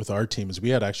with our team is we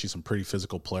had actually some pretty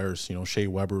physical players. Shea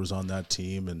Weber was on that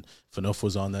team, and Phaneuf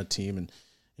was on that team, and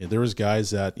there was guys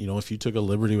that, if you took a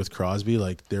liberty with Crosby,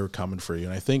 like, they were coming for you.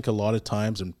 And I think a lot of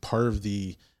times, and part of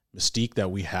the mystique that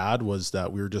we had was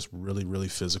that we were just really, really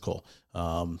physical.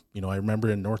 I remember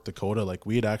in North Dakota, like,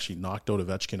 we had actually knocked out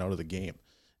Ovechkin out of the game.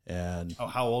 And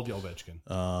how old is Ovechkin?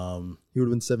 He would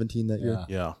have been 17 that year.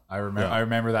 Yeah. I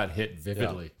remember that hit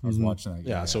vividly. Yeah. I was watching that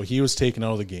game. Yeah, so he was taken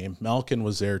out of the game. Malkin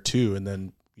was there too, and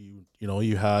then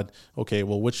you had, okay,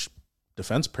 well, which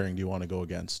defense pairing do you want to go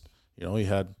against? You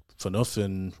had Phaneuf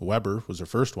and Weber was their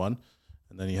first one,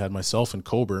 and then you had myself and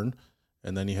Coburn,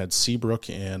 and then you had Seabrook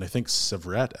and I think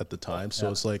Severette at the time.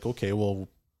 So it's like, okay, well,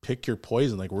 pick your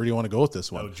poison. Like, where do you want to go with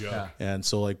this one? No joke. Yeah. And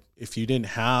so, like, if you didn't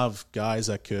have guys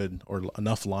that could, or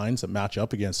enough lines that match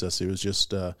up against us, it was just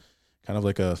kind of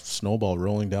like a snowball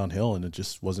rolling downhill, and it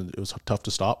was tough to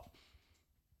stop.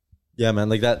 Yeah, man,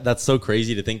 like that's so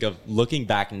crazy to think of, looking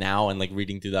back now and like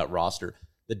reading through that roster.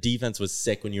 The defense was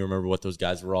sick when you remember what those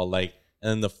guys were all like. And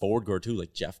then the forward core too,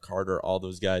 like Jeff Carter, all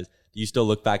those guys. Do you still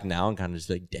look back now and kind of just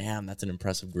like, damn, that's an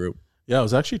impressive group? Yeah, I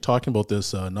was actually talking about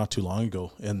this not too long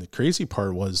ago. And the crazy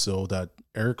part was, though, that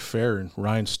Eric Fair and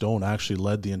Ryan Stone actually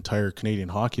led the entire Canadian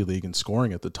Hockey League in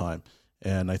scoring at the time.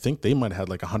 And I think they might have had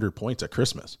like 100 points at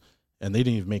Christmas, and they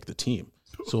didn't even make the team.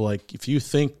 So, like, if you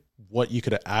think what you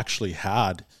could have actually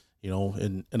had,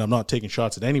 and I'm not taking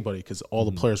shots at anybody because all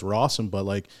the players were awesome, but,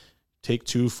 like, take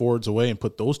two forwards away and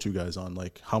put those two guys on,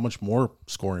 like, how much more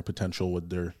scoring potential would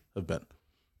there have been?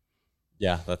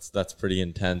 Yeah, that's pretty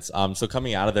intense. So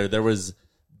coming out of there was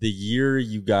the year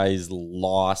you guys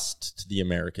lost to the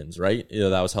Americans, right?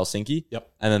 That was Helsinki. Yep.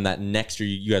 And then that next year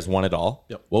you guys won it all.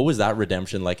 Yep. What was that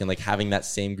redemption like, and like having that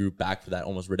same group back for that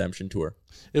almost redemption tour?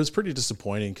 It was pretty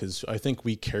disappointing because I think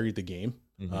we carried the game.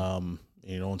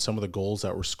 And some of the goals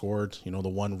that were scored, the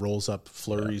one rolls up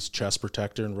Fleury's chest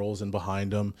protector and rolls in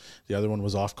behind him. The other one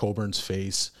was off Coburn's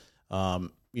face.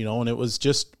 And it was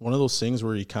just one of those things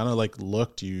where you kind of like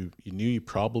looked, you knew you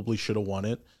probably should have won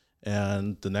it.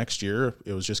 And the next year,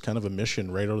 it was just kind of a mission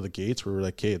right out of the gates where we're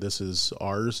like, hey, this is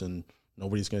ours and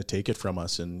nobody's going to take it from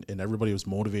us. And everybody was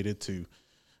motivated to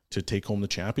take home the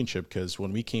championship, because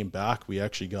when we came back, we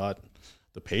actually got,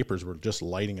 the papers were just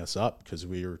lighting us up because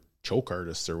we were choke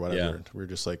artists or whatever. Yeah. And we were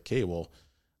just like, okay, well,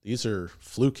 these are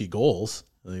fluky goals.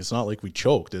 And it's not like we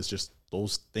choked. It's just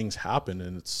those things happen,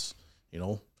 and it's,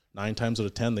 9 times out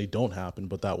of 10 they don't happen,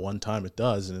 but that one time it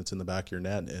does, and it's in the back of your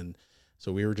net. And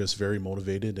so we were just very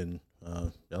motivated, and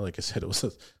like I said, it was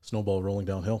a snowball rolling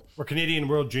downhill. We're Canadian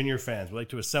World Junior fans. We like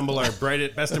to assemble our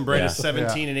best and brightest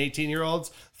 17 and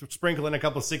 18-year-olds, sprinkle in a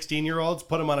couple 16-year-olds,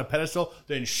 put them on a pedestal,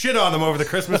 then shit on them over the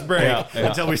Christmas break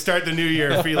until we start the new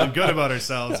year feeling good about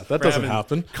ourselves. Yeah, that doesn't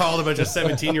happen. Called a bunch of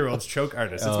 17-year-olds choke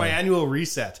artists. It's my annual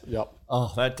reset. Yep.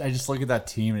 Oh, I just look at that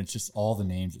team, and it's just all the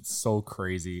names. It's so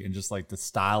crazy, and just like the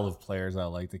style of players I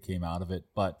like that came out of it.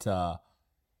 But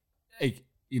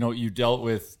you dealt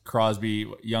with Crosby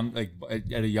young, like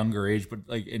at a younger age, but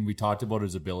like, and we talked about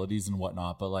his abilities and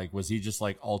whatnot. But like, was he just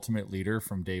like ultimate leader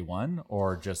from day one,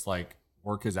 or just like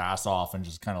work his ass off and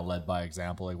just kind of led by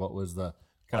example? Like, what was the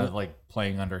kind of like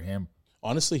playing under him?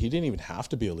 Honestly, he didn't even have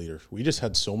to be a leader. We just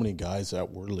had so many guys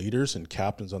that were leaders and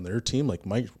captains on their team. Like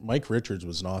Mike Richards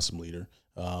was an awesome leader.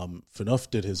 Phaneuf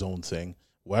did his own thing.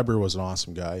 Weber was an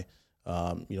awesome guy.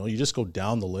 You just go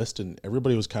down the list, and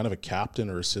everybody was kind of a captain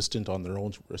or assistant on their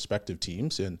own respective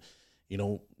teams. And,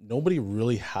 nobody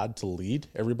really had to lead.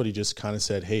 Everybody just kind of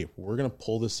said, hey, we're going to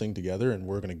pull this thing together and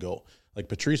we're going to go. Like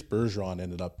Patrice Bergeron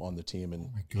ended up on the team, and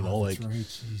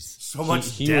so much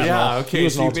he depth. Yeah, okay.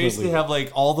 So you basically leader. have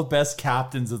like all the best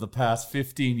captains of the past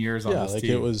 15 years on this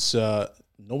team. It was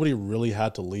nobody really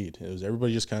had to lead. It was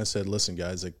everybody just kind of said, listen,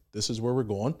 guys, like, this is where we're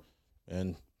going,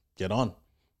 and get on.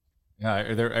 Yeah,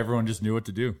 everyone just knew what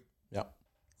to do. Yeah.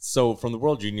 So from the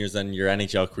World Juniors, then your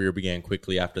NHL career began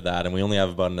quickly after that, and we only have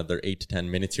about another 8 to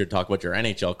 10 minutes here to talk about your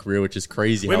NHL career, which is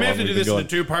crazy. We may have to do this in a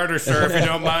two-parter, sir, if you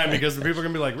don't mind, because the people are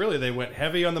going to be like, really, they went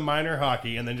heavy on the minor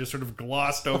hockey and then just sort of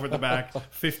glossed over the back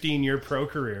 15-year pro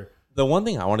career. The one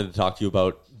thing I wanted to talk to you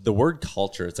about, the word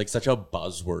culture, it's like such a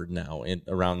buzzword now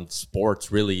around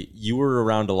sports, really. You were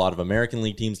around a lot of American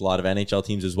League teams, a lot of NHL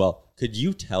teams as well. Could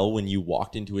you tell when you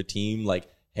walked into a team, like,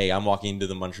 hey, I'm walking into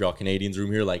the Montreal Canadiens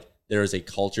room here, like, there is a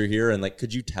culture here, and like,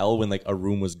 could you tell when like a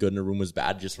room was good and a room was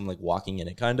bad just from like walking in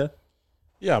it, kind of?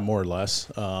 Yeah, more or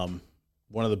less. One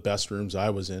of the best rooms I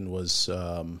was in was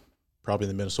probably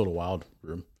the Minnesota Wild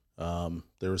room.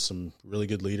 There were some really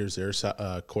good leaders there.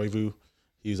 Koivu,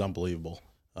 he was unbelievable.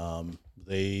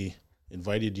 They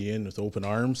invited you in with open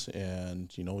arms,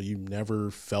 and you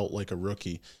never felt like a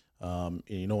rookie.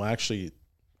 Actually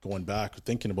going back,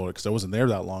 thinking about it, because I wasn't there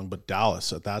that long, but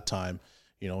Dallas at that time,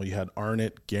 you had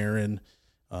Arnott, Guerin,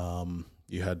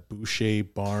 you had Boucher,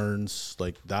 Barnes,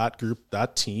 like that group,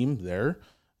 that team there.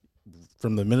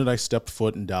 From the minute I stepped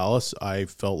foot in Dallas, I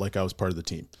felt like I was part of the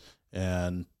team.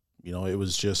 And, it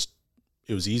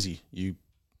was easy. You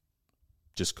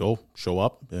just go, show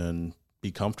up and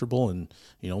be comfortable and,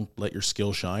 let your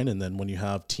skill shine. And then when you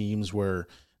have teams where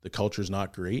the culture is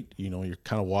not great, you're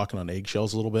kind of walking on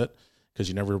eggshells a little bit, because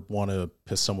you never want to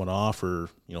piss someone off or,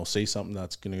 say something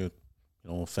that's going to,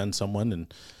 offend someone.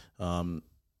 And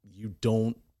you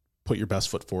don't put your best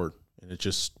foot forward. And it's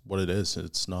just what it is.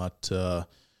 It's not, I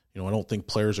don't think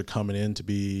players are coming in to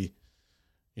be,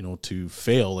 to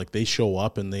fail. Like, they show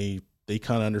up and they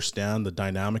kind of understand the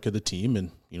dynamic of the team,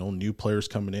 and, new players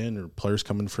coming in or players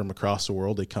coming from across the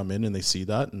world, they come in and they see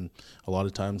that. And a lot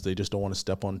of times they just don't want to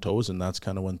step on toes. And that's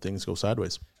kind of when things go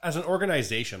sideways. As an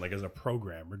organization, like as a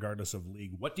program, regardless of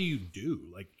league, what do you do?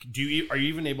 Like, are you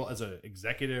even able, as an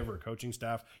executive or coaching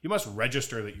staff, you must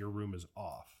register that your room is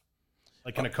off.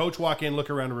 Like, can a coach walk in, look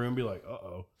around a room, be like,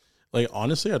 uh-oh? Like,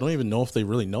 honestly, I don't even know if they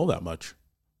really know that much.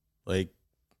 Like,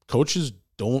 coaches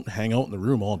don't hang out in the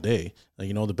room all day.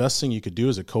 Like, the best thing you could do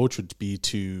as a coach would be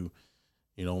to,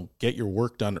 get your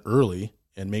work done early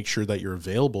and make sure that you're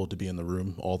available to be in the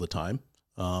room all the time.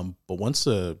 But once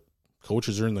the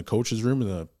coaches are in the coaches' room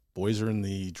and the boys are in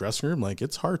the dressing room, like,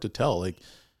 it's hard to tell. Like,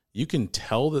 you can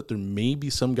tell that there may be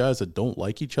some guys that don't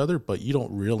like each other, but you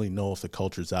don't really know if the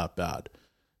culture's that bad.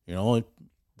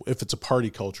 If it's a party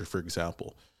culture, for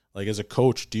example, like, as a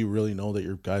coach, do you really know that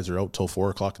your guys are out till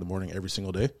 4:00 in the morning every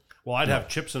single day? Well, I'd have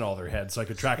chips in all their heads so I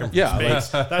could track them from space.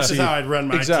 That's just how I'd run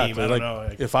my team. I don't know.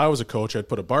 If I was a coach, I'd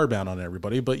put a bar ban on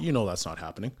everybody, but that's not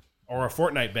happening. Or a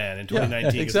Fortnite ban in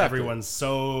 2019 because everyone's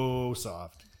so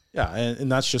soft. Yeah,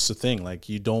 and that's just the thing. Like,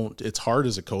 it's hard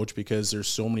as a coach because there's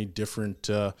so many different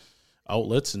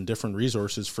outlets and different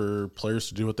resources for players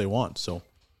to do what they want. So,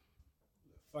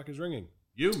 the fuck is ringing?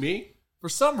 You, me? For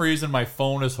some reason, my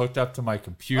phone is hooked up to my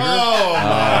computer.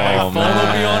 My phone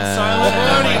will be on silent.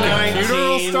 My computer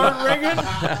will start ringing.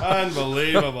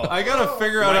 Unbelievable. I got to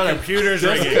figure out how to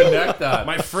connect that.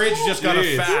 My fridge just got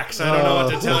a fax. I don't know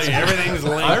what to tell you. Everything's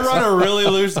linked. I run a really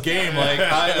loose game. Like,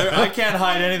 I can't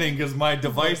hide anything because my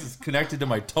device is connected to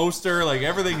my toaster. Like,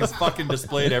 everything is fucking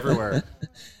displayed everywhere.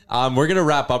 We're going to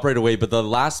wrap up right away, but the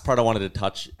last part I wanted to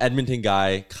touch, Edmonton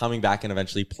guy coming back and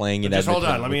eventually playing in Edmonton. Just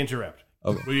hold on. Let me interrupt.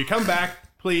 Okay. Will you come back,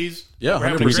 please? Yeah, 100%. We're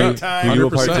having a great time. Can we do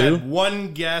a part two?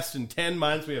 One guest in 10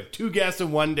 months. We have 2 guests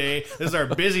in 1 day. This is our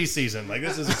busy season. Like,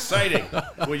 this is exciting.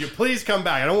 Will you please come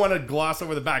back? I don't want to gloss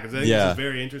over the back because I think this is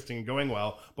very interesting and going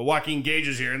well. But Joaquin Gage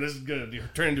is here, and this is going to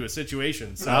turn into a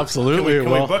situation. So absolutely.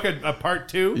 Can we book a part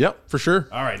 2? Yep, for sure.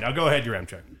 All right, now go ahead, your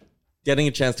Ramchek. Getting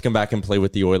a chance to come back and play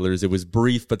with the Oilers, it was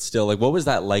brief, but still, like, what was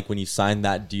that like when you signed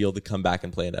that deal to come back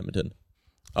and play in Edmonton?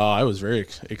 I was very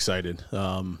excited.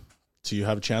 To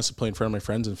have a chance to play in front of my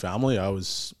friends and family, I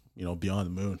was, beyond the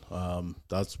moon.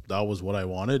 That was what I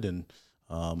wanted, and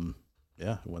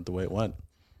it went the way it went.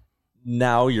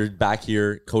 Now you're back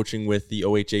here coaching with the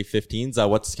OHA 15s.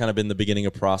 What's kind of been the beginning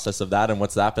of process of that, and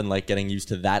what's that been like getting used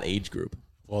to that age group?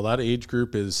 Well, that age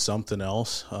group is something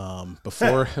else.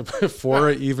 Before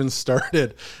I even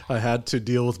started, I had to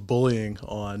deal with bullying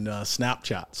on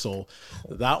Snapchat. So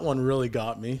that one really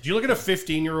got me. Do you look at a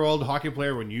 15-year-old hockey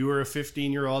player when you were a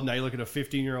 15-year-old? Now you look at a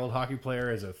 15-year-old hockey player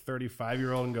as a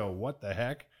 35-year-old and go, what the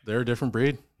heck? They're a different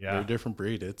breed. Yeah. They're a different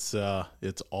breed. It's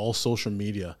all social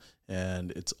media,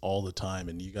 and it's all the time.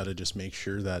 And you got to just make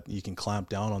sure that you can clamp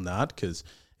down on that, because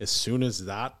as soon as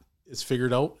that is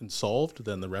figured out and solved,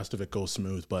 then the rest of it goes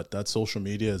smooth. But that social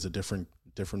media is a different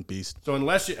beast. So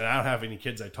unless you, and I don't have any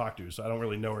kids I talk to, so I don't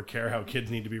really know or care how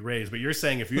kids need to be raised, but you're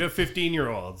saying if you have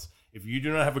 15-year-olds, if you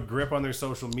do not have a grip on their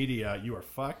social media, you are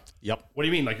fucked? Yep. What do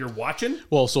you mean? Like, you're watching?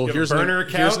 Well, so here's an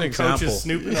example. Coaches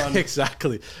snooping on.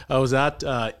 Exactly. I was at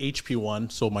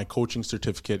HP1, so my coaching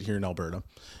certificate here in Alberta,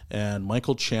 and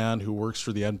Michael Chan, who works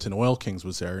for the Edmonton Oil Kings,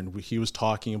 was there, and he was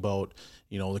talking about,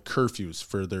 the curfews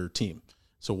for their team.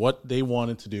 So what they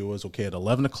wanted to do was, okay, at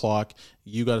 11 o'clock,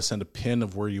 you got to send a pin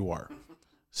of where you are.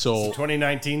 So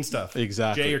 2019 stuff.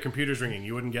 Exactly. Jay, your computer's ringing.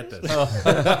 You wouldn't get this.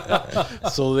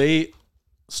 So they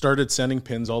started sending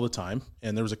pins all the time.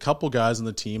 And there was a couple guys on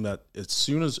the team that as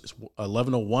soon as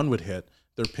 11:01 would hit,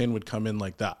 their pin would come in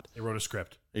like that. They wrote a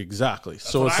script. Exactly. That's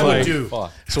so it's like,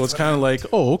 so it's kind of like,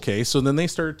 oh, okay. So then they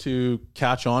started to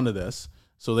catch on to this.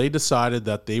 So they decided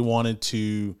that they wanted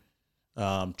to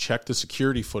check the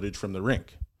security footage from the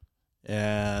rink.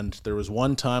 And there was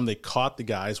one time they caught the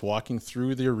guys walking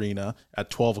through the arena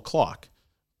at 12 o'clock,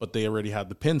 but they already had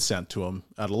the pin sent to them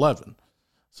at 11.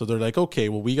 So they're like, okay,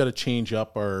 well, we got to change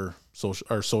up our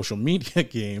social media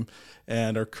game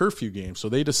and our curfew game. So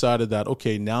they decided that,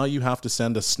 okay, now you have to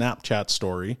send a Snapchat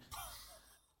story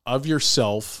of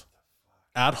yourself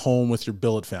at home with your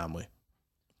billet family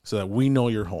so that we know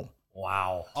you're home.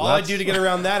 Wow. All I do to get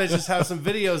around that is just have some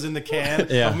videos in the can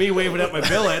of me waving up my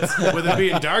billets with it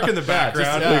being dark in the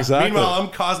background. Exactly. Meanwhile, I'm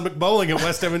cosmic bowling at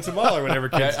West Edmonton Mall or whatever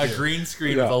kids A do. green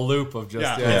screen with a loop of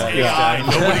just AI.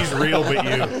 Nobody's real but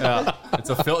you. Yeah. It's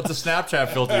a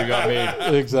Snapchat filter you got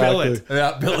made. Exactly. Billet.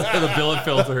 Yeah, the billet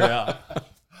filter,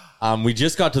 yeah. We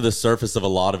just got to the surface of a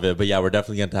lot of it, but yeah, we're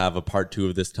definitely going to have a part 2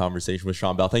 of this conversation with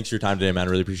Sean Bell. Thanks for your time today, man.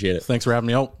 Really appreciate it. Thanks for having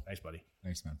me out. Thanks, buddy.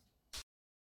 Thanks, man.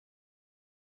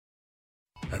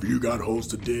 Have you got holes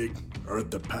to dig,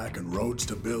 earth to pack, and roads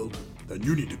to build? Then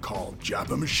you need to call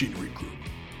Japa Machinery Group.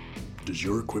 Does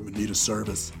your equipment need a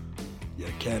service? You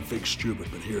can't fix stupid,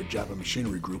 but here at Japa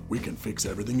Machinery Group, we can fix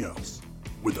everything else.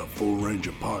 With a full range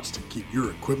of parts to keep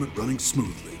your equipment running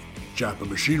smoothly. Japa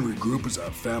Machinery Group is a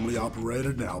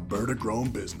family-operated and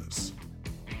Alberta-grown business.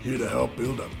 Here to help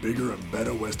build a bigger and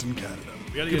better Western Canada.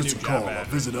 Give us a call or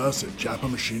visit us at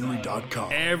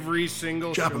japamachinery.com. Every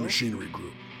single Japa Machinery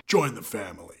Group. Join the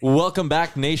family. Welcome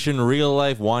back, Nation Real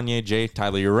Life. Wanye J,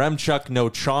 Tyler Yaremchuk, no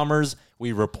Chalmers.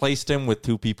 We replaced him with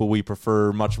 2 people we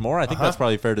prefer much more. I think that's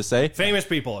probably fair to say. Famous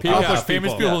people. Famous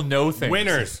people know things.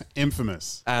 Winners.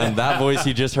 Infamous. And that voice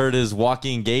you just heard is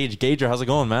Joaquin Gage. Gager, how's it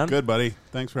going, man? Good, buddy.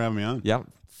 Thanks for having me on. Yeah.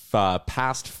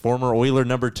 Past former Oiler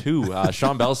number 2.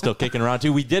 Sean Bell's still kicking around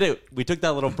too. We did it. We took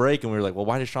that little break and we were like, well,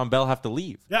 why does Sean Bell have to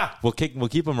leave? Yeah. We'll keep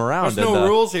him around. There's no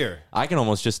rules here. I can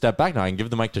almost just step back now. I can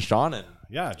give the mic to Sean and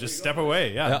just step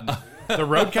away. Yeah. The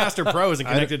Roadcaster Pro isn't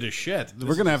connected to shit.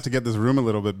 We're going to have to get this room a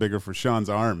little bit bigger for Sean's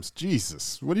arms.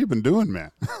 Jesus. What have you been doing,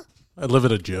 man? I live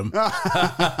at a gym.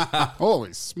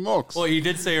 Holy smokes. Well, he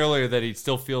did say earlier that he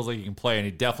still feels like he can play, and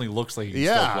he definitely looks like he can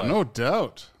still play. Yeah, no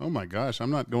doubt. Oh, my gosh.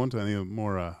 I'm not going to any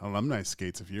more alumni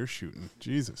skates if you're shooting.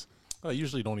 Jesus. I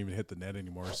usually don't even hit the net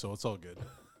anymore, so it's all good.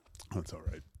 That's all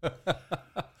right.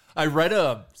 I read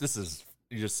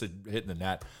you just said hitting the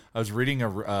net. I was reading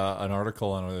an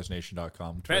article on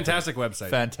OilersNation.com. Fantastic website.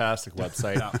 Fantastic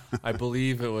website. I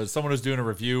believe it was someone was doing a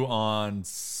review on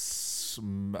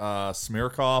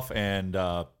Smirkov and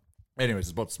anyways,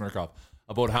 it's about Smirkov,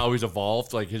 about how he's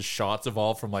evolved, like his shots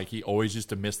evolved from like he always used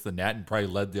to miss the net and probably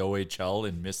led the OHL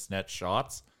in missed net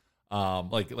shots.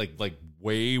 Like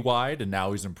way wide, and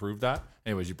now he's improved that.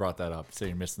 Anyways, you brought that up,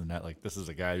 saying missing the net. Like this is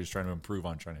a guy who's trying to improve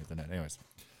on trying to hit the net. Anyways.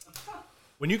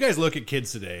 When you guys look at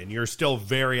kids today and you're still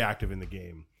very active in the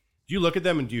game, do you look at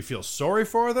them and do you feel sorry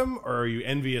for them, or are you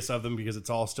envious of them because it's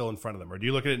all still in front of them? Or do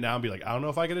you look at it now and be like, I don't know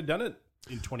if I could have done it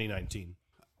in 2019?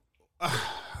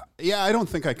 Yeah, I don't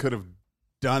think I could have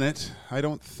done it. I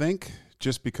don't think,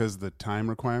 just because the time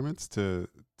requirements to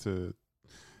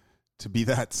be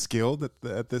that skilled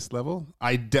at this level.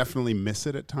 I definitely miss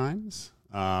it at times.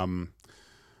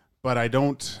 But I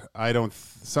don't,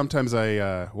 sometimes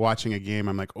watching a game,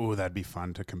 I'm like, oh, that'd be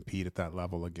fun to compete at that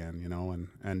level again,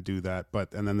 and do that.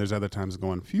 And then there's other times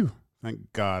going, phew,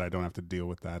 thank God I don't have to deal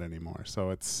with that anymore.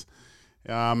 So it's,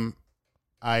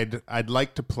 I'd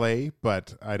like to play,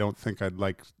 but I don't think I'd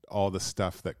like all the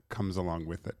stuff that comes along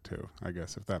with it too, I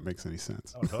guess, if that makes any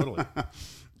sense. Oh, totally.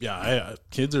 Yeah,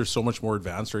 kids are so much more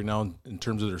advanced right now in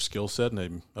terms of their skill set.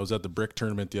 And I was at the brick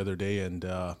tournament the other day, and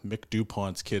Mick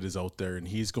DuPont's kid is out there, and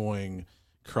he's going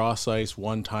cross ice,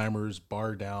 one-timers,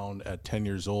 bar down at 10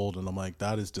 years old. And I'm like,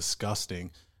 that is disgusting.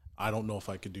 I don't know if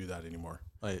I could do that anymore.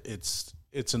 It's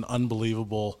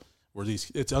unbelievable where these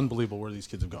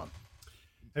kids have gone.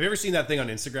 Have you ever seen that thing on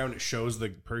Instagram? It shows the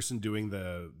person doing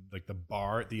the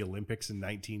bar at the Olympics in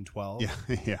 1912.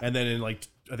 Yeah. And then in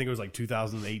I think it was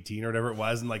 2018 or whatever it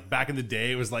was. And back in the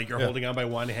day, it was you're holding on by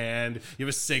one hand. You have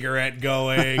a cigarette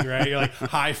going, right? You're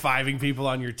high-fiving people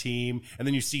on your team. And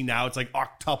then you see now it's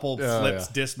octuple flips,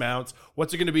 dismounts.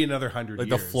 What's it going to be in another 100 years?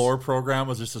 The floor program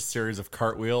was just a series of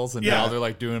cartwheels. And now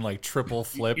they're doing triple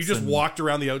flips. You just walked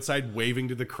around the outside waving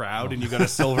to the crowd and you got a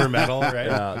silver medal, right?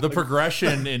 Yeah. The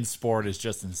progression in sport is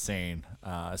just insane.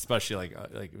 Especially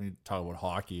when you talk about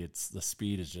hockey, the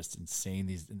speed is just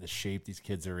insane. The shape these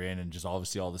kids are in, and just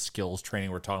obviously all the skills training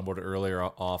we were talking about earlier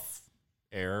off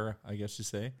air, I guess you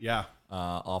say. Yeah.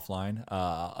 Offline.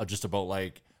 Just about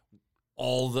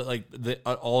all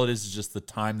all it is just the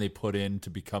time they put in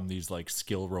to become these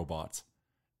skill robots,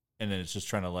 and then it's just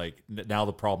trying to now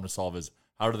the problem to solve is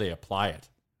how do they apply it.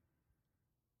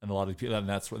 And a lot of people, and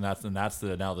that's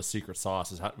the secret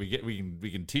sauce is how we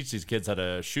can teach these kids how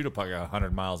to shoot a puck at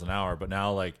 100 miles an hour, but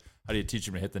now how do you teach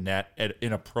them to hit the net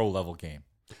in a pro level game?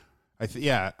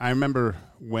 I remember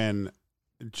when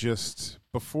just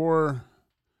before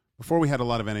before we had a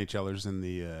lot of NHLers in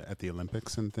the at the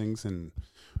Olympics and things, and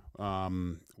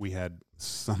we had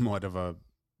somewhat of a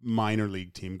minor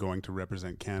league team going to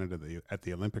represent Canada at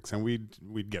the Olympics, and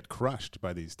we'd get crushed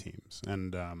by these teams.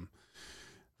 And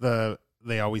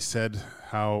they always said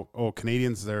how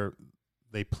Canadians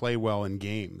they play well in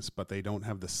games, but they don't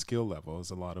have the skill level as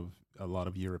a lot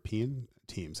of European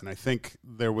teams. And I think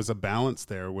there was a balance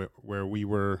there where we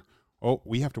were,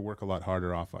 we have to work a lot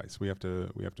harder off ice. We have to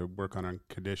work on our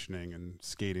conditioning and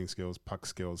skating skills, puck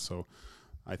skills. So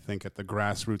I think at the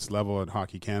grassroots level at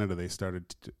Hockey Canada, they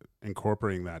started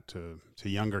incorporating that to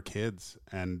younger kids.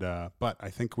 And but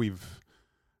I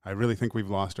really think we've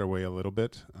lost our way a little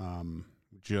bit,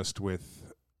 just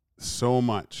with so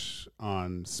much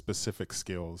on specific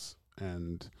skills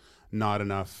and not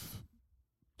enough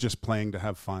just playing to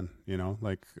have fun.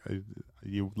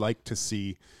 You like to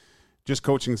see, just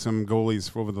coaching some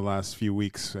goalies over the last few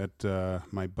weeks at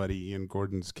my buddy Ian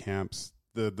Gordon's camps,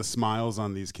 the smiles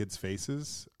on these kids'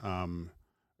 faces,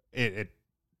 it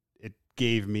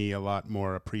gave me a lot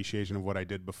more appreciation of what I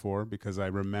did before, because I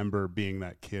remember being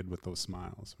that kid with those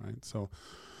smiles, right? So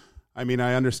I mean,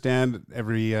 I understand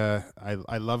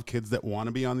I love kids that want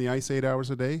to be on the ice 8 hours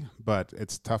a day, but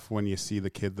it's tough when you see the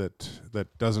kid that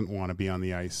doesn't want to be on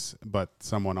the ice, but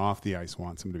someone off the ice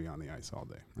wants him to be on the ice all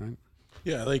day, right?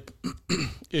 Yeah, like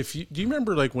do you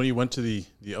remember like when you went to the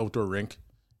outdoor rink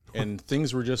and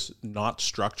things were just not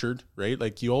structured, right?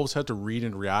 Like you always had to read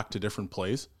and react to different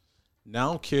plays.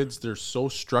 Now kids, they're so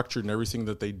structured in everything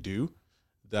that they do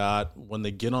that when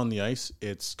they get on the ice,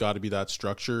 it's got to be that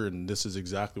structure, and this is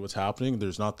exactly what's happening.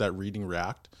 There's not that reading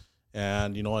react.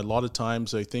 And, a lot of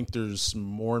times I think there's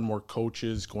more and more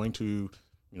coaches going to,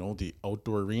 the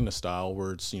outdoor arena style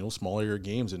where it's, smaller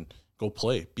games and go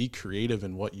play. Be creative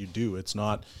in what you do. It's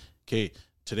not, okay,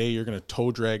 today you're going to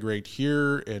toe drag right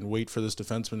here and wait for this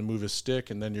defenseman to move his stick,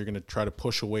 and then you're going to try to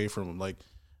push away from him. Like,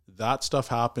 that stuff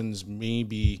happens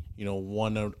maybe,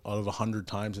 1 out of 100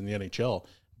 times in the NHL.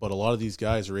 But a lot of these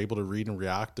guys are able to read and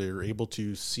react. They're able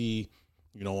to see,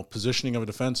 positioning of a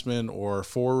defenseman or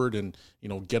forward and,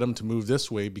 get them to move this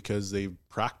way because they've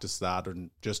practiced that, and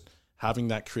just having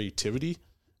that creativity.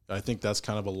 I think that's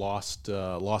kind of a lost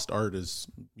art is,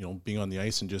 being on the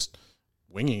ice and just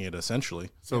winging it essentially.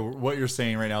 So what you're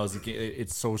saying right now is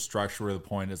it's so structured where the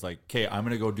point is like, okay, I'm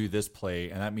going to go do this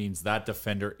play, and that means that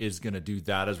defender is going to do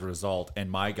that as a result, and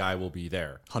my guy will be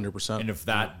there. 100%. And if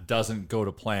that doesn't go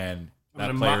to plan,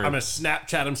 I'm going to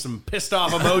Snapchat him some pissed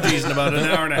off emojis in about an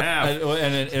hour and a half.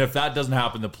 And if that doesn't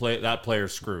happen, that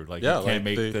player's screwed. Like, you can't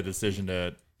make the decision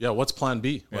to... Yeah, what's plan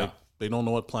B? Yeah. Like, they don't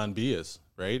know what plan B is,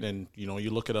 right? And, you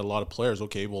look at a lot of players,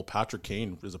 okay, well, Patrick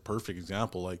Kane is a perfect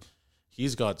example. Like,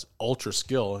 he's got ultra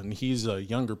skill, and he's a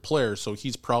younger player, so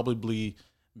he's probably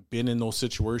been in those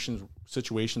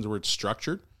situations where it's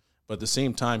structured. But at the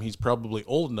same time, he's probably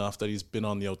old enough that he's been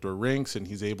on the outdoor rinks and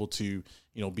he's able to,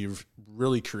 be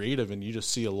really creative. And you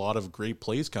just see a lot of great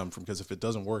plays come from, because if it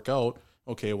doesn't work out,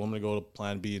 okay, well, I'm going to go to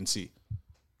plan B and C.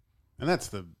 And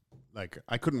that's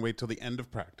I couldn't wait till the end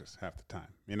of practice half the time,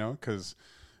 because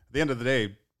at the end of the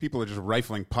day, people are just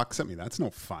rifling pucks at me. That's no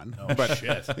fun. Oh, but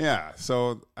shit. Yeah.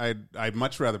 So I'd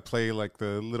much rather play like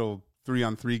the little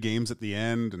 3-on-3 games at the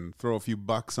end and throw a few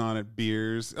bucks on it,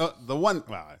 beers.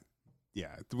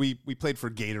 Yeah, we played for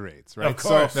Gatorades, right? Of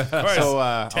course. So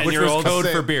 10-year-old code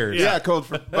for beers. Yeah, code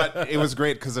for. But it was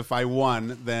great because if I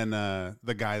won, then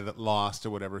the guy that lost or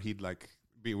whatever,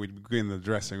 we'd be in the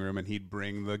dressing room and he'd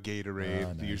bring the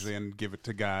Gatorade usually and give it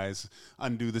to guys,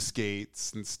 undo the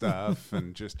skates and stuff,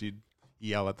 and just you'd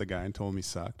yell at the guy and told him he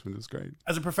sucked, and it was great.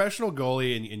 As a professional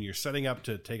goalie and you're setting up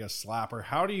to take a slapper,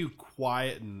 how do you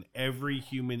quieten every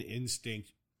human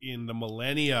instinct in the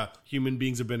millennia human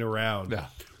beings have been around? Yeah.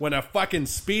 When a fucking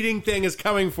speeding thing is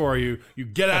coming for you, you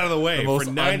get out of the way. The most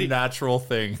unnatural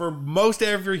thing. For most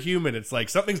every human, it's like,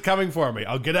 something's coming for me,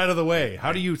 I'll get out of the way.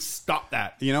 How do you stop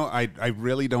that? I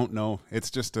really don't know.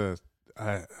 It's just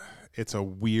it's a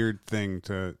weird thing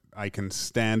I can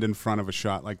stand in front of a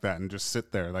shot like that and just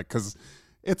sit there, like, because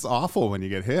it's awful when you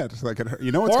get hit. Like, it's going to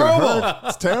hurt.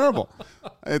 It's terrible.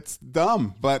 It's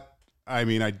dumb, but I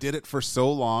mean, I did it for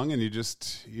so long, and you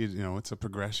just, it's a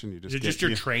progression. Is it just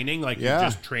your training? Like, you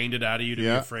just trained it out of you to be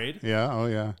afraid? Yeah. Oh,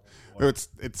 yeah.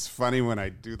 It's funny when I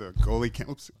do the goalie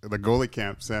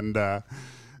camps, and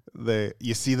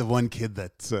you see the one kid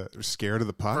that's scared of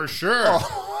the puck. For sure.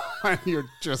 And you're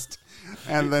just,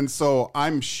 and then so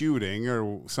I'm shooting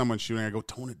or someone's shooting. I go,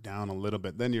 tone it down a little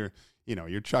bit. Then you're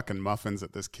you're chucking muffins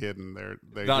at this kid and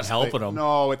they're not helping them.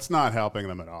 No, it's not helping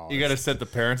them at all. You got to set the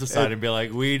parents aside and be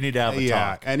like, we need to have a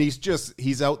talk. And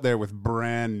he's out there with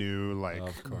brand new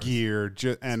gear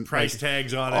and price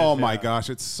tags on it. Oh my gosh,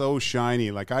 it's so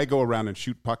shiny. Like I go around and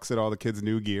shoot pucks at all the kids'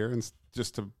 new gear and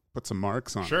just to put some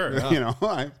marks on. Sure, it.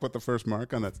 I put the first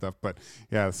mark on that stuff. But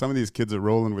yeah, some of these kids are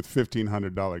rolling with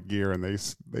 $1,500 gear and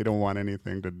they don't want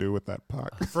anything to do with that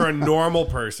puck. For a normal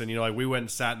person, we went and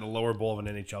sat in the lower bowl of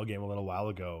an NHL game a little while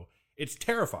ago. It's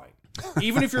terrifying.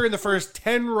 Even if you're in the first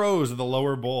 10 rows of the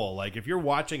lower bowl, like if you're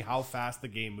watching how fast the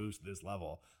game moves to this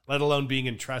level, let alone being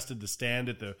entrusted to stand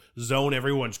at the zone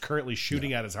everyone's currently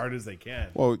shooting at as hard as they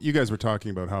can. Well, you guys were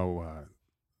talking about how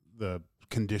the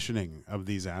conditioning of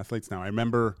these athletes. Now, I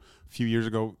remember a few years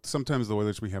ago, sometimes the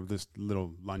Oilers, we have this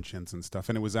little luncheons and stuff,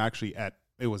 and it was actually at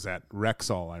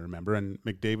Rexall, I remember, and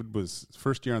McDavid was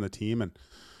first year on the team, and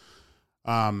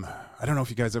I don't know if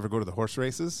you guys ever go to the horse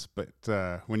races,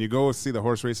 but when you go see the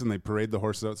horse races and they parade the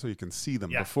horses out so you can see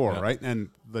them before, right?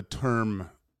 And the term,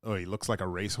 he looks like a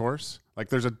racehorse. Like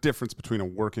there's a difference between a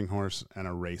working horse and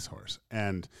a racehorse.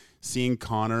 And seeing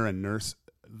Connor and Nurse,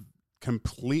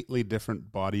 completely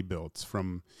different body builds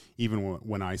from even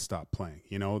when I stopped playing.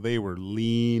 They were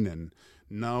lean and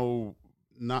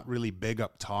not really big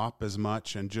up top as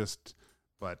much, and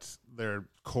but their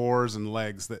cores and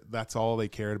legs, that's all they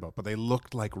cared about. But they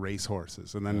looked like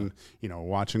racehorses. And then,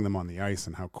 watching them on the ice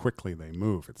and how quickly they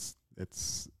move,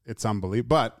 it's unbelievable.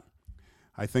 But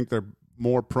I think they're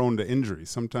more prone to injury.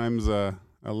 Sometimes a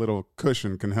little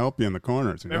cushion can help you in the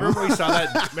corners. Remember when we saw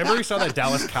that? Remember we saw that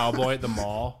Dallas Cowboy at the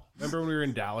mall? Remember when we were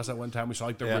in Dallas at one time? We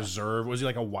saw the reserve. Was he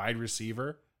like a wide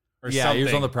receiver? Something? He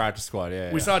was on the practice squad.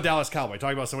 We saw Dallas Cowboy.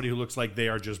 Talking about somebody who looks like they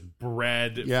are just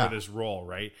bred for this role,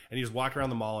 right? And he was walking around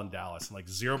the mall in Dallas and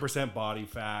 0% body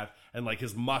fat and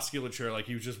his musculature,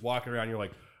 he was just walking around. You're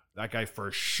like, that guy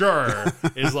for sure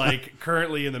is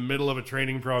currently in the middle of a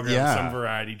training program, some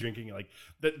variety, drinking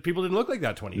that. People didn't look like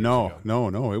that 20 years ago.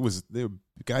 No. The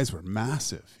guys were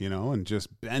massive, and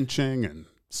just benching and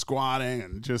squatting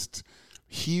and just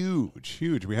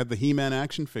huge. We had the He-Man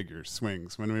action figure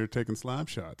swings when we were taking slap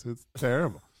shots. It's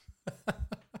terrible.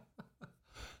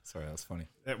 Sorry, that was funny.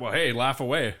 Well, hey, laugh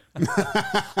away.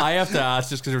 I have to ask,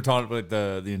 just because we're talking about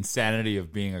the insanity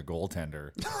of being a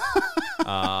goaltender.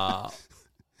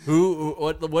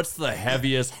 What's the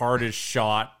heaviest, hardest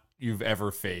shot you've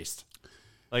ever faced?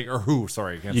 Or who?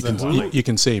 Sorry, you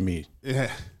can say me.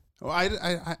 Yeah. Well,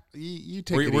 you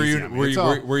take it easy.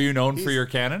 Were you known for your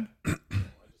cannon?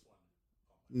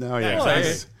 No, yeah.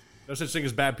 No such thing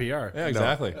as bad PR. Yeah,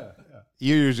 exactly. No.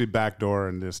 You usually backdoor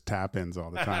and just tap ins all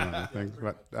the time. I think.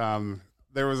 But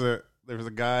there was a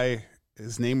guy.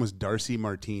 His name was Darcy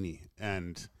Martini,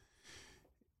 and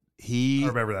I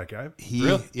remember that guy.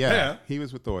 Really? Yeah, he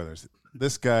was with the Oilers.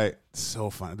 This guy, so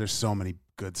fun. There's so many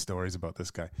good stories about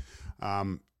this guy.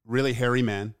 Really hairy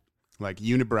man,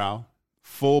 unibrow,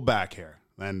 full back hair,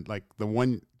 and the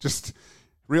one just.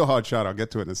 Real hard shot. I'll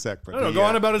get to it in a sec. But go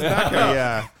on about his back.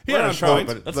 Yeah.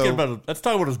 Let's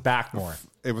talk about his back more.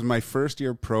 It was my first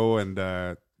year pro, and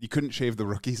you couldn't shave the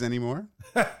rookies anymore.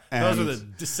 Those are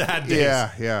the sad days.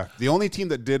 Yeah. The only team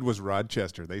that did was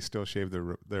Rochester. They still shaved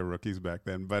their rookies back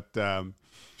then. But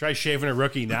try shaving a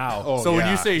rookie now. When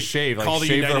you say shave,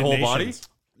 shave their whole body?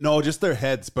 No, just their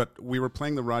heads. But we were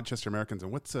playing the Rochester Americans,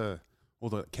 and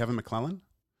the Kevin McClellan?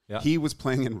 Yeah. He was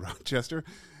playing in Rochester.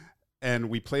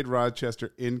 And we played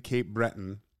Rochester in Cape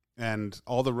Breton, and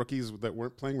all the rookies that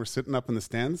weren't playing were sitting up in the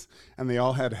stands, and they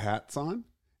all had hats on.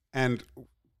 And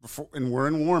we're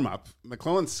in warm-up.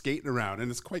 McClellan's skating around, and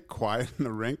it's quite quiet in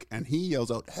the rink, and he yells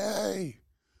out, "Hey,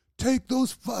 take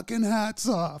those fucking hats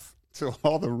off." To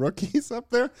all the rookies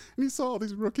up there, and he saw all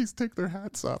these rookies take their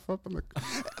hats off up in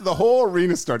the whole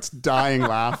arena starts dying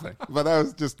laughing. But that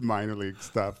was just minor league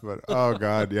stuff. But oh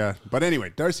god, yeah. But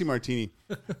anyway, Darcy Martini,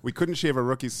 we couldn't shave our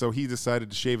rookies, so he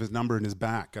decided to shave his number in his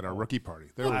back at our rookie party.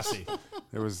 There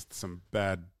was some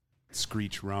bad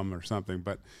screech rum or something,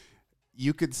 but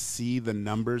you could see the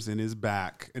numbers in his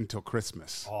back until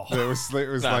Christmas. It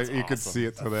was you could see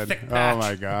it till then. Oh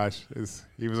my gosh,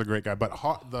 he was a great guy. But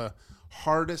the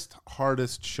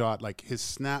hardest shot, his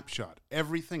snapshot,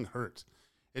 everything hurt.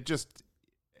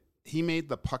 He made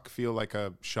the puck feel like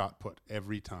a shot put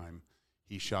every time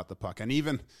he shot the puck. And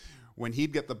even when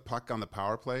he'd get the puck on the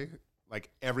power play,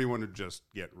 everyone would just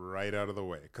get right out of the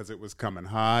way because it was coming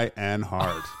high and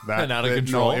hard. And out of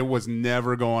control. No, it was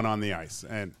never going on the ice.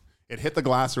 And it hit the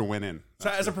glass or went in. So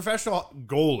as a professional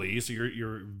goalie, so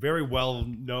you're very well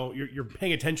known, you're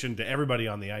paying attention to everybody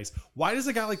on the ice. Why does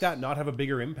a guy like that not have a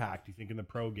bigger impact, you think, in the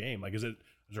pro game? Is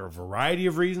there a variety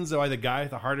of reasons why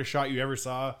the hardest shot you ever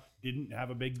saw didn't have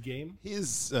a big game?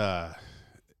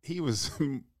 He was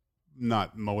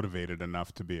not motivated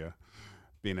enough to be an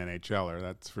NHLer,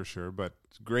 that's for sure. But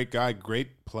great guy,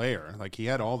 great player. Like, he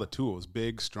had all the tools,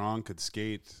 big, strong, could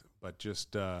skate, but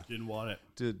just didn't want it.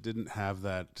 Didn't have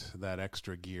that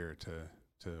extra gear to.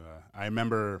 I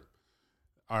remember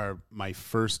my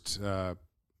first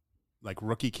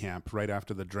rookie camp right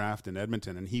after the draft in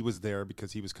Edmonton, and he was there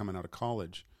because he was coming out of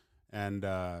college, and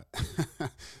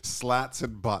Slats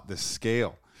had bought this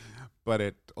scale, but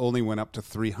it only went up to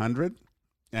 300,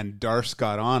 and Darce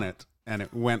got on it, and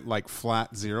it went like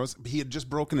flat zeros. He had just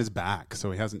broken his back,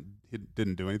 so he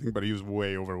didn't do anything, but he was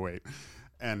way overweight,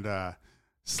 and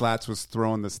Slats was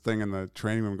throwing this thing in the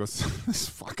training room and goes, this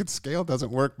fucking scale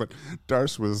doesn't work. But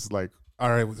Darce was like, all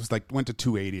right, it was like, went to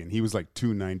 280 and he was like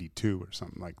 292 or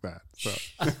something like that. So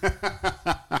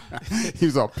he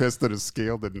was all pissed that his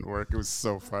scale didn't work. It was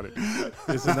so funny.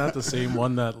 Isn't that the same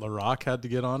one that Larocque had to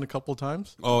get on a couple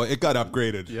times? Oh, it got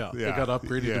upgraded. Yeah. It got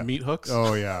upgraded to meat hooks.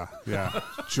 Oh, yeah.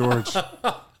 George.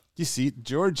 You see,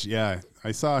 George, yeah.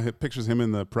 I saw pictures of him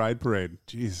in the Pride Parade.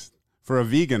 Jeez. For a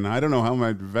vegan, I don't know how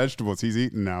many vegetables he's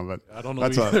eating now, but I don't know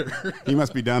either. He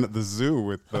must be down at the zoo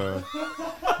with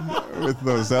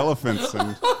those elephants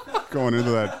and going into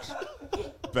that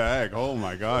bag. Oh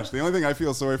my gosh! The only thing I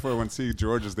feel sorry for when see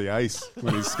George is the ice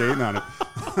when he's skating on it.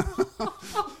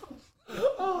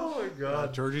 Oh my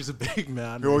God, Georgie's a big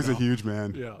man. He's always a huge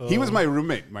man. Yeah. He was my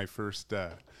roommate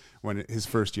his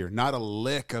first year. Not a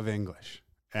lick of English.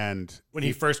 And when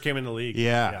he first came in the league,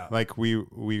 like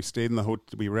we stayed in the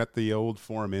hotel. We were at the old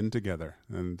Forum Inn together,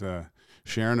 and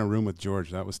sharing a room with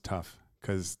George, that was tough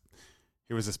because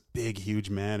he was this big, huge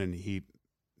man, and he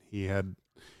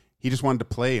just wanted to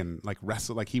play and like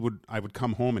wrestle. Like I would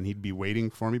come home and he'd be waiting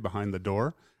for me behind the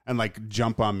door and like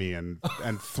jump on me and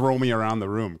throw me around the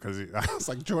room because I was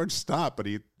like, George, stop! But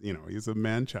he's a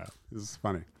man child. It was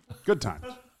funny, good times.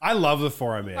 I love the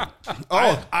Forum Inn.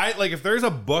 I like, if there's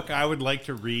a book I would like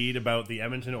to read about the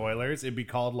Edmonton Oilers, it'd be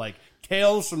called like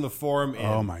Tales from the Forum Inn.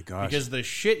 Oh my gosh. Because the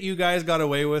shit you guys got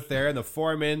away with there in the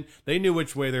Forum Inn, they knew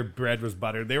which way their bread was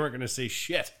buttered. They weren't going to say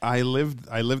shit. I lived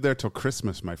there till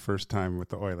Christmas, my first time with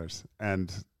the Oilers,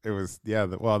 and it was they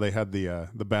had the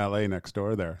ballet next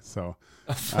door there, so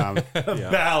ballet.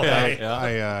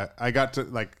 Yeah. I got to,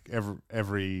 like,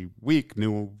 every week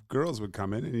new girls would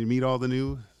come in and you meet all the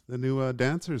new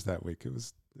dancers that week. It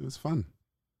was fun.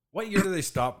 What year did they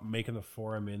stop making the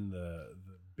Forum Inn the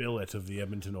billet of the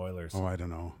Edmonton Oilers? Oh, I don't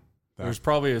know. It was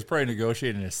probably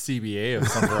negotiating a CBA of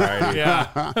some variety. Yeah.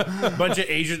 A bunch of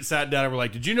agents sat down and were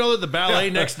like, did you know that the ballet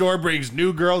next door brings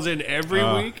new girls in every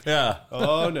week? Yeah.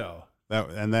 Oh, no.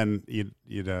 And then you'd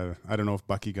I don't know if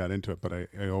Bucky got into it, but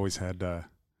I always had,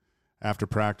 after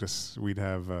practice, we'd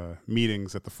have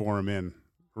meetings at the Forum Inn,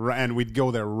 and we'd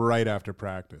go there right after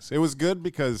practice. It was good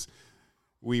because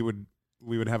we would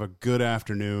have a good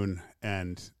afternoon,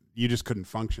 and you just couldn't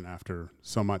function after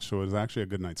so much. So it was actually a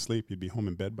good night's sleep. You'd be home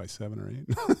in bed by 7 or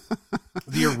 8.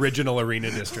 The original Arena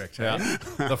District. Yeah.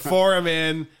 The Forum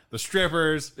Inn, the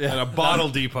strippers, and a bottle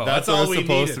depot. That's all we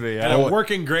needed. To be, yeah. And a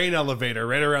working grain elevator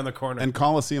right around the corner. And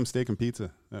Coliseum Steak and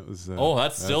Pizza. That was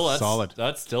that's solid.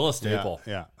 That's still a staple.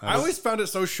 Yeah. I always found it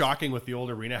so shocking with the old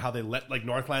arena how they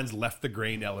Northlands left the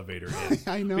grain elevator in.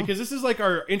 I know. Because this is like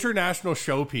our international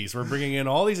showpiece. We're bringing in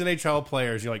all these NHL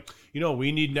players. You're like,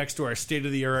 we need next to our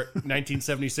state-of-the-art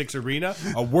 1976 arena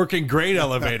a working grain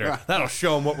elevator. That'll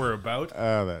show them what we're about.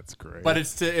 Oh, that's great. But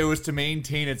it was to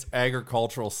maintain its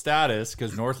agricultural status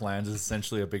because Northlands is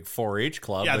essentially a big 4-H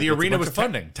club. Yeah, the arena was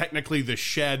technically the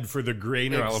shed for the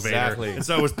grain elevator. And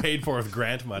so it was paid for with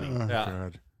grant money. Oh,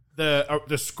 God.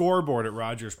 The scoreboard at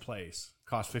Rogers Place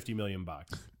cost $50 million,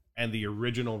 and the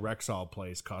original Rexall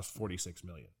Place cost $46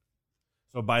 million.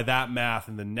 So by that math,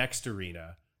 in the next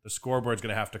arena, the scoreboard's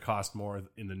going to have to cost more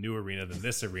in the new arena than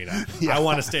this arena. I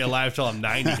want to stay alive till I'm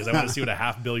 90 because I want to see what a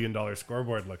 $500 million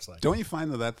scoreboard looks like. Don't you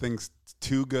find that thing's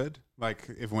too good? Like,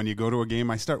 when you go to a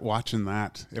game, I start watching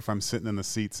that. If I'm sitting in the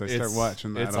seats, I start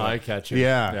watching that. It's eye-catching.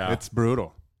 Yeah, it's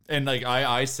brutal. And like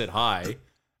I sit high.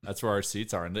 That's where our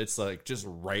seats are, and it's like just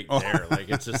right there. Like,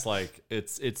 it's just like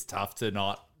it's tough to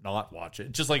not watch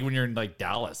it. Just like when you're in like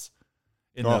Dallas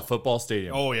in the football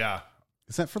stadium. Oh yeah.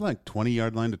 Is that for like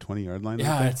 20-yard line to 20-yard line?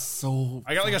 Yeah, it's so.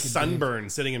 I got like a sunburn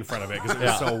sitting in front of it because it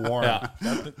was so warm. Yeah.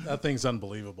 That thing's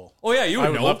unbelievable. Oh yeah, I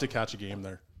would love to catch a game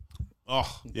there.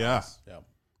 Oh yeah.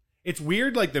 It's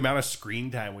weird, like the amount of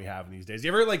screen time we have in these days. You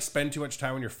ever like spend too much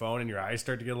time on your phone and your eyes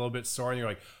start to get a little bit sore, and you're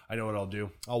like, I know what I'll do.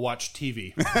 I'll watch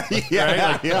TV.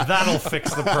 That'll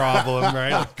fix the problem,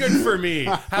 right? Like, good for me.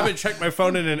 Haven't checked my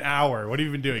phone in an hour. What have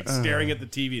you been doing? Staring at the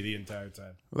TV the entire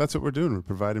time. Well, that's what we're doing. We're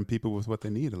providing people with what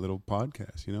they need, a little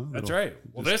podcast, That's right.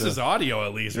 Well, this is audio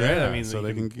at least, right? I mean, so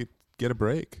they can get a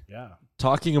break. Yeah.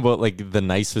 Talking about like the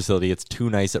nice facility, it's too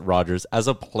nice at Rogers. As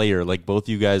a player, like both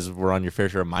you guys were on your fair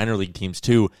share of minor league teams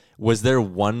too. Was there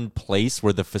one place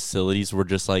where the facilities were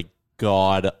just like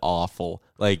god awful?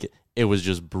 Like it was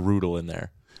just brutal in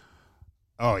there.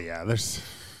 Oh yeah, there's.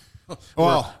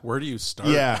 Well, where do you start?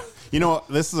 Yeah,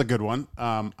 this is a good one.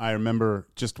 I remember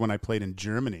just when I played in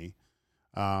Germany,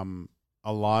 a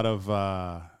lot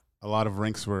of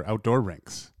rinks were outdoor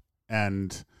rinks,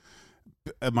 and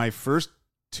my first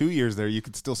 2 years there, you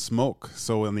could still smoke.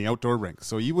 So in the outdoor rink,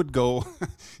 so you would go,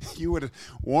 you would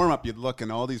warm up. You'd look, and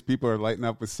all these people are lighting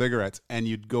up with cigarettes, and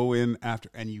you'd go in after,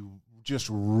 and you just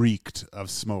reeked of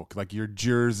smoke, like your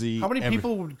jersey. How many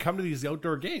people would come to these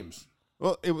outdoor games?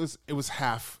 Well, it was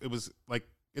half. It was like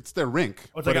it's their rink.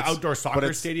 Oh, it's like an outdoor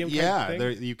soccer stadium. Yeah, kind of thing?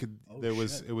 there you could. It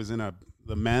was in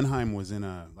the Mannheim was in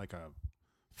a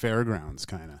fairgrounds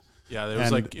kind of. Yeah,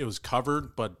 it was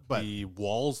covered, but the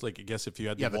walls, like I guess if you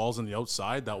had the walls on the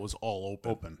outside, that was all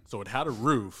open. So it had a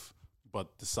roof,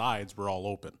 but the sides were all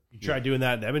open. You tried doing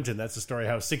that in Edmonton. That's the story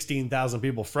how 16,000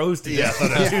 people froze to death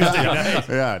on a Tuesday night.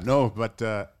 Yeah, no, but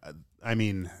I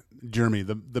mean, Jeremy,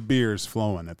 the beer's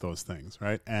flowing at those things,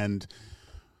 right? And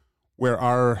where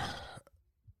our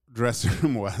dressing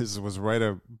room was right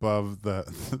above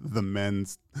the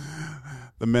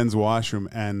men's washroom,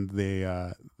 and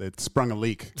it sprung a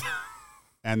leak.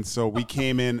 And so we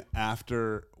came in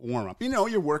after warm up.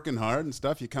 You're working hard and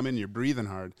stuff. You come in, you're breathing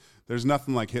hard. There's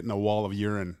nothing like hitting a wall of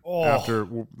urine after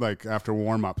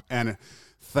warm up. And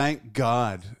thank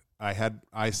God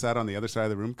I sat on the other side of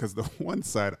the room, because the one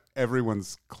side,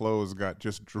 everyone's clothes got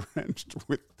just drenched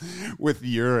with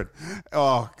urine.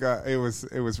 Oh God, it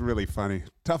was really funny.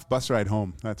 Tough bus ride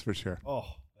home, that's for sure. Oh,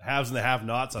 the haves and the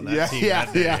have-nots on that team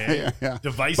that day. Yeah.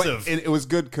 Divisive. But it was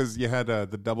good because you had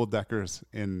the double-deckers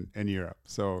in Europe.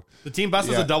 So the team bus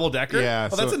was a double-decker? Yeah.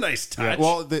 Oh, that's a nice touch. Yeah,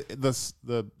 well,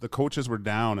 the coaches were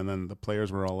down, and then the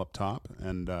players were all up top,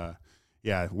 and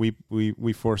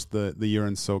we forced the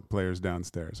urine-soaked players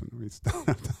downstairs, and we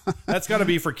That's got to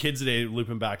be for kids today.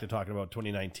 Looping back to talking about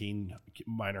 2019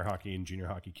 minor hockey and junior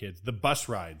hockey kids, the bus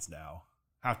rides now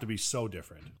have to be so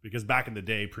different, because back in the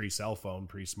day, pre-cell phone,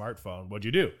 pre-smartphone, what'd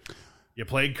you do? You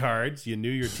played cards, you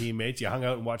knew your teammates, you hung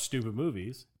out and watched stupid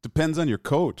movies. Depends on your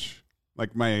coach.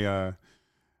 Like my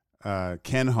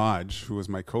Ken Hodge, who was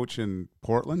my coach in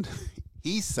Portland,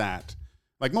 he sat.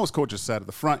 Like most coaches sat at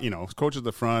the front, coaches at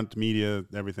the front, media,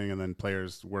 everything, and then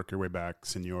players work your way back,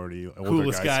 seniority, older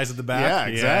coolest guys at the back. Yeah,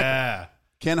 exactly. Yeah.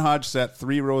 Ken Hodge sat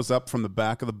 3 rows up from the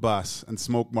back of the bus and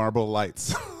smoked Marlboro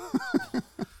Lights.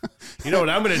 You know what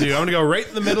I'm going to do? I'm going to go right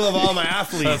in the middle of all my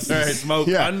athletes and smoke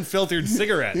unfiltered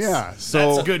cigarettes. Yeah,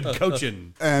 so that's good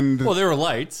coaching. And they were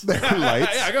lights. They were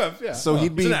lights. Yeah. So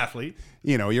he'd be an athlete.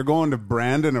 You're going to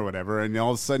Brandon or whatever, and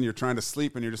all of a sudden you're trying to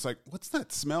sleep, and you're just like, "What's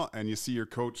that smell?" And you see your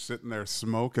coach sitting there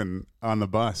smoking on the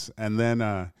bus. And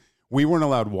then we weren't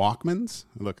allowed Walkmans.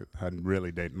 Look, I'm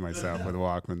really dating myself with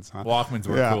Walkmans. Huh? Walkmans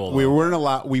were cool. We weren't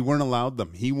allowed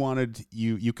them. He wanted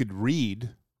you could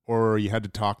read, or you had to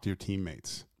talk to your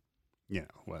teammates.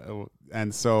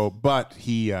 And so, but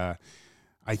he, I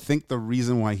think the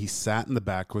reason why he sat in the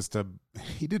back was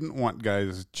he didn't want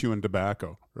guys chewing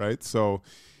tobacco, right? So,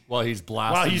 well, he's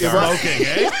blasting. While he's smoking,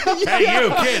 eh? Hey,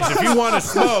 you kids, if you want to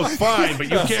smoke, fine, but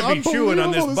you can't be chewing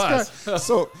on this bus.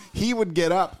 So he would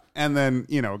get up, and then,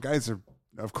 guys are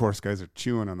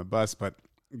chewing on the bus, but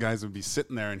guys would be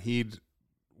sitting there, and he'd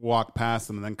walk past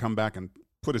them and then come back and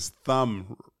put his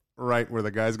thumb right where the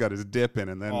guy's got his dip in,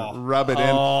 and then rub it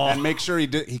in and make sure he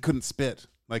couldn't spit.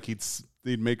 Like he'd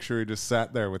make sure he just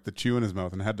sat there with the chew in his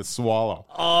mouth and had to swallow.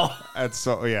 And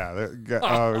so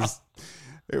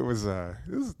it was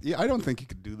I don't think you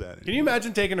could do that anymore. Can you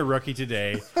imagine taking a rookie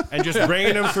today and just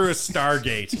bringing him through a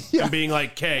Stargate and being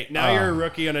like, "Okay, now you're a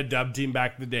rookie on a dub team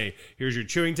back in the day. Here's your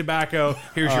chewing tobacco.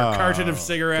 Here's your carton of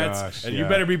cigarettes, and you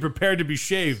better be prepared to be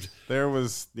shaved." There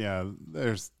was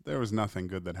nothing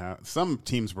good that happened. Some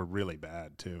teams were really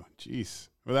bad too. Jeez,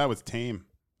 well, that was tame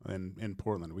in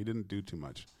Portland. We didn't do too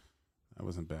much. That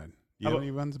wasn't bad. You have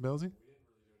any runs, Belsey?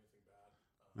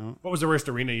 No. What was the worst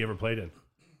arena you ever played in?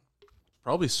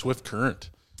 Probably Swift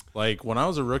Current. Like when I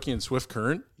was a rookie in Swift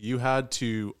Current, you had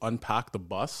to unpack the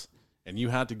bus and you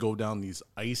had to go down these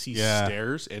icy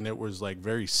stairs, and it was like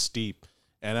very steep.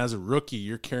 And as a rookie,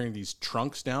 you're carrying these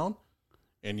trunks down.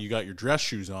 and you got your dress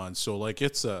shoes on. So like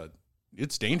it's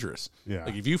dangerous. Yeah.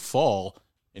 Like if you fall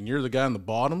and you're the guy on the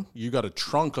bottom, you got a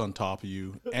trunk on top of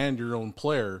you and your own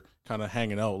player kind of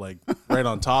hanging out like right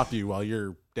on top of you while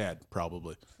you're dead,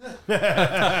 probably.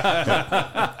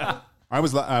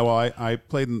 I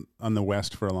played on the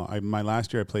West for a long. My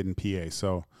last year I played in PA.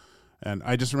 So, and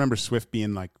I just remember Swift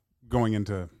being like going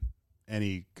into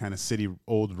any kind of city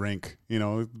old rink. You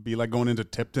know, it'd be like going into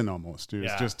Tipton almost. It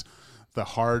was just the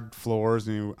hard floors,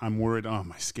 and I'm worried. Oh,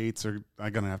 my skates are.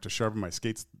 I'm gonna have to sharpen my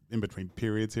skates in between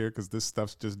periods here because this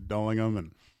stuff's just dulling them.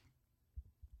 And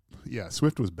yeah,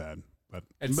 Swift was bad. But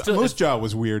Moose Jaw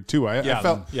was weird too. I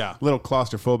felt a little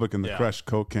claustrophobic in the crushed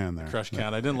Coke can there. Crush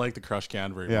can. I didn't like the crush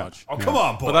can very much. Oh, come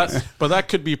on, boys. But that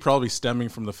could be probably stemming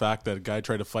from the fact that a guy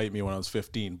tried to fight me when I was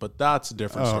 15. But that's a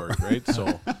different story, right?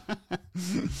 So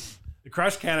the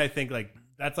crush can, I think, like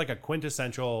that's like a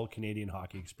quintessential Canadian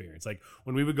hockey experience. Like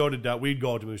when we would go to we'd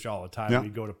go to Moose Jaw all the time. Yeah.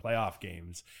 We'd go to playoff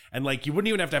games, and like you wouldn't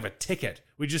even have to have a ticket.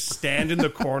 We'd just stand in the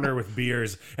corner with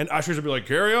beers, and ushers would be like,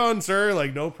 "Carry on, sir,"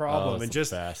 like no problem. And just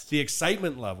the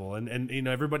excitement level, and you know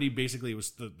everybody basically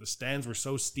was the stands were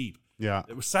so steep. Yeah,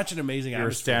 it was such an amazing atmosphere.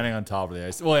 You're standing on top of the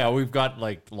ice. Well, yeah, we've got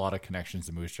like a lot of connections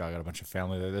to Moose Jaw. I got a bunch of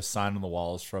family there. This sign on the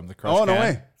walls from the crush can. No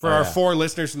way. For our 4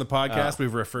 listeners from the podcast,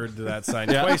 we've referred to that sign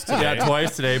twice today. Yeah,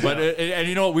 twice today. But and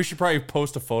you know what? We should probably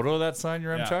post a photo of that sign.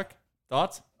 Your Chuck.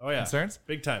 Thoughts? Oh yeah, concerns?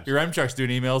 Big time. Your Chuck's doing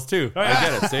emails too. Oh, yeah. I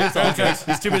get it. See, it's all good.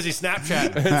 He's too busy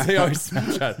Snapchatting. They always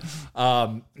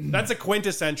Snapchat. That's a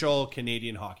quintessential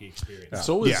Canadian hockey experience. Yeah.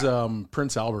 So was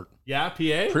Prince Albert. Yeah,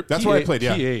 PA. That's where I played.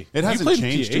 Yeah, PA. It hasn't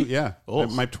changed. PA? Too. Yeah, Oh.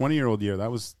 my 20-year-old year. That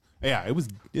was. Yeah,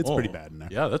 it's pretty bad in there.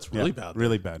 Yeah, that's really bad.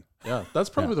 Really bad. Yeah, that's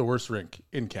probably the worst rink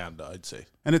in Canada, I'd say.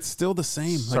 And it's still the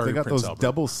same. Sorry, like they got Prince those Albert.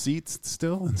 double seats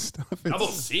still and stuff. Double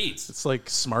seats. It's like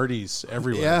Smarties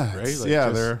everywhere, Yeah, right? Like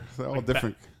yeah, just- they're all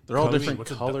different. They're all Colours. different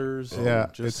What's a colors. Yeah,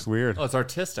 just, it's weird. Oh, it's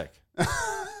artistic.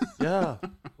 yeah.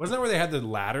 Wasn't that where they had the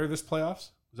ladder this playoffs?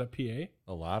 Was that PA?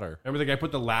 The ladder. Remember the guy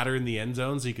put the ladder in the end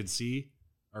zone so you could see?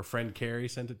 Our friend Carey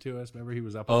sent it to us. Remember he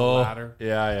was up on the ladder?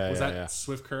 Yeah. Was that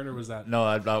Swift Kern or was that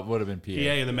No, that would have been PA.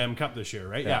 PA in the Mem Cup this year,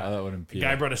 right? Yeah, that would have been The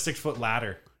PA. guy brought a 6-foot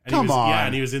ladder. And Come he was, on. Yeah,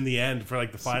 and he was in the end for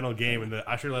like the final game, and the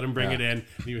usher let him bring it in,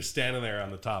 and he was standing there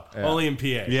on the top. Yeah. Only in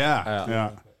PA.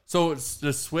 Yeah. So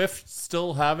does Swift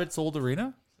still have its old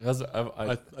arena?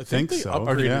 I think they so.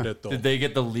 upgraded Yeah. it though. Did they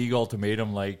get the league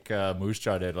ultimatum like Moose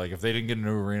Jaw did? Like if they didn't get a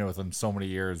new arena within so many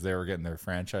years, they were getting their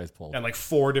franchise pulled. And like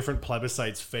 4 different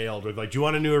plebiscites failed. With like, do you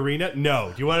want a new arena?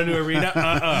 No. Do you want a new arena?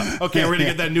 Okay, we're gonna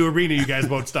get that new arena. You guys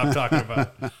won't stop talking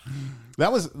about.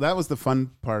 That was the fun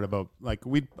part about like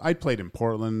I played in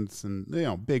Portland and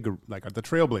big like the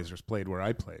Trailblazers played where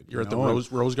I played. You're at the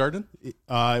Rose Garden? It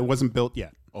wasn't built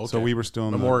yet, Okay. so we were still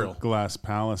in Memorial. the Glass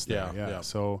Palace there. Yeah, yeah.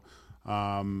 So,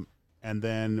 and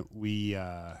then we,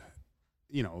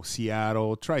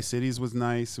 Seattle, Tri-Cities was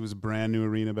nice. It was a brand new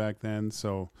arena back then.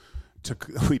 So,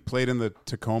 we played in the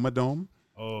Tacoma Dome.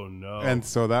 Oh no! And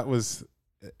so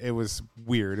it was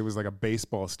weird. It was like a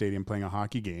baseball stadium playing a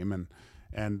hockey game,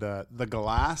 and the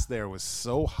glass there was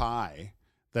so high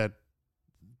that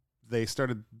they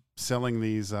started selling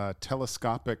these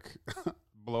telescopic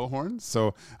blowhorns.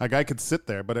 So a guy could sit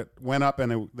there, but it went up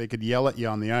and they could yell at you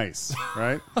on the ice,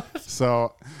 right?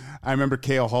 So I remember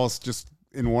Cale Hulse just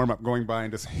in warm up going by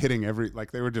and just hitting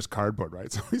they were just cardboard,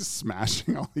 right? So he's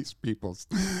smashing all these people's.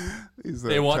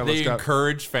 They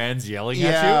encourage fans yelling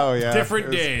at you. Oh, yeah. Different It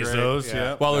was days, great. those.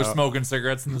 Yeah. While they're smoking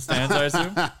cigarettes in the stands, I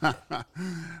assume.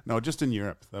 No, just in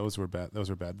Europe. Those were bad.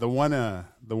 The one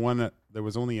there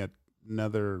was only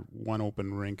another one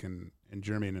open rink in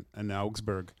Germany in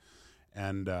Augsburg,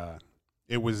 and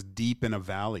it was deep in a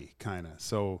valley kind of.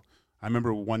 So I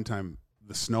remember one time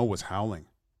the snow was howling,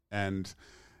 and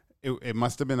it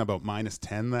must have been about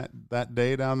 -10 that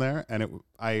day down there, and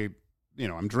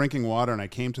I'm drinking water, and I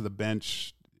came to the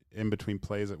bench in between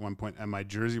plays at one point, and my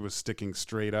jersey was sticking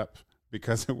straight up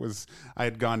because I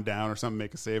had gone down or something,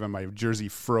 make a save, and my jersey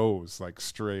froze like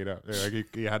straight up.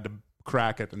 Like you had to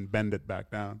crack it and bend it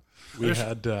back down. We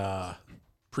had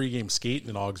pregame skating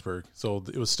in Augsburg, so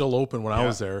it was still open when I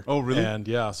was there. Oh, really? And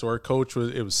so our coach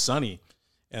it was sunny,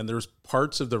 and there's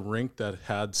parts of the rink that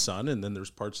had sun, and then there's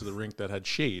parts of the rink that had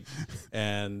shade.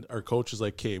 And our coach was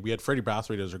like, "Okay, we had Freddie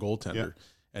Brathwaite as our goaltender,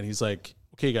 and he's like,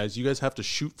 okay, guys, you guys have to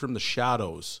shoot from the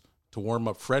shadows to warm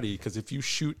up Freddie, because if you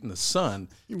shoot in the sun,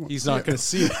 he's not going to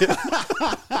see it."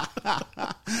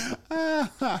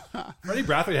 Freddie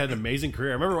Brathwaite had an amazing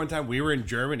career. I remember one time we were in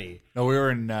Germany. No, we were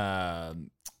in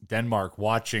Denmark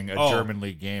watching a German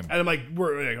league game. And I'm like,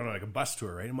 we're on like a bus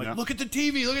tour, right? I'm like, look at the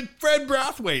TV, look at Fred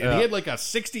Brathwaite. And he had like a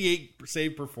 68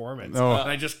 save performance.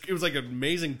 And it was like an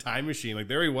amazing time machine. Like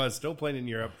there he was, still playing in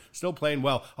Europe, still playing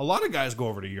well. A lot of guys go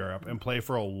over to Europe and play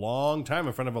for a long time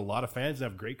in front of a lot of fans and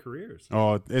have great careers.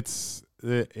 Oh, it's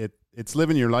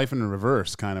living your life in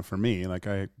reverse kind of for me. Like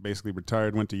I basically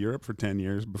retired, went to Europe for 10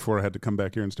 years before I had to come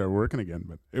back here and start working again.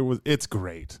 But it's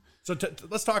great. So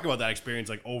let's talk about that experience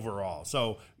like overall.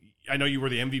 So I know you were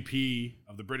the MVP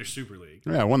of the British Super League.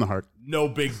 Yeah, I won the Hart. No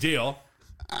big deal.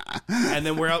 And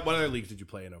then what other leagues did you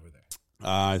play in over there?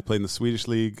 I played in the Swedish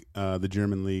League, the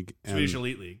German League. Swedish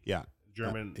Elite League. Yeah.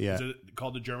 German. Yeah. Is it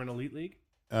called the German Elite League?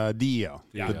 DEL.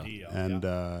 Yeah, DEL. And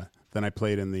then I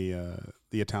played in the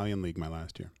Italian League my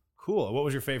last year. Cool. What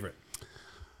was your favorite?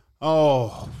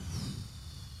 Oh,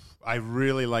 I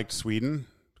really liked Sweden.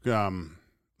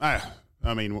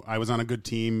 I mean, I was on a good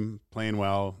team, playing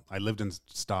well. I lived in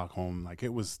Stockholm. Like,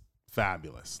 it was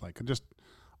fabulous. Like, just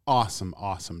awesome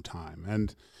time.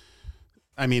 And,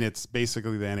 I mean, it's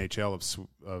basically the NHL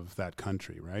of that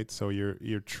country, right? So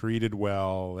you're treated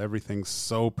well. Everything's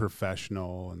so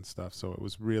professional and stuff. So it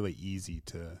was really easy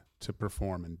to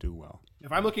perform and do well.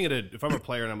 If I'm a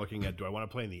player and I'm looking at, do I want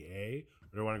to play in the A?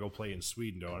 Or do I want to go play in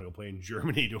Sweden? Do I want to go play in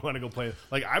Germany? Do I want to go play?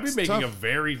 Like, I've been making a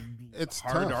very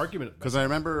hard argument. Because I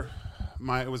remember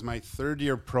it was my third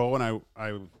year pro, and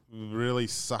I really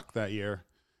sucked that year.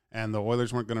 And the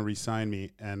Oilers weren't going to re-sign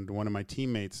me. And one of my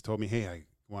teammates told me, hey, I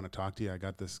want to talk to you. I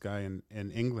got this guy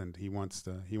in England. He wants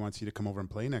you to come over and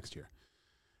play next year.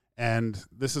 And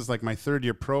this is like my third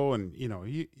year pro, and, you know,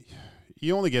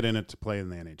 you only get in it to play in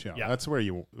the NHL. Yeah. That's where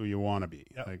you want to be.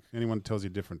 Yep. Like, anyone who tells you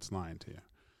different's lying to you.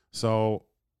 So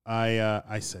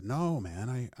I said, no,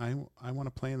 man, I want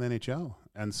to play in the NHL.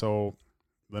 And so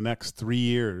the next 3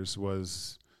 years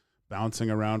was bouncing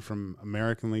around from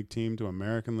American League team to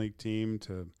American League team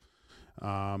to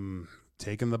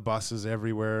taking the buses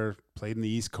everywhere, played in the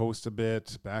East Coast a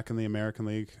bit, back in the American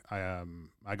League.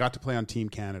 I got to play on Team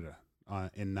Canada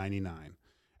in 99.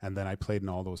 And then I played in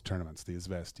all those tournaments, the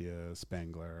Izvestia,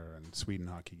 Spengler, and Sweden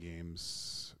Hockey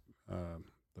Games,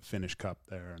 the Finnish Cup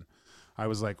there. And I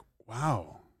was like,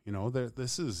 wow, you know,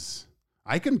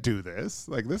 I can do this.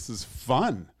 Like, this is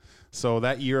fun. So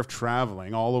that year of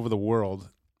traveling all over the world,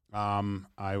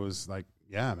 I was like,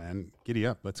 yeah, man, giddy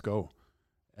up, let's go.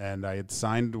 And I had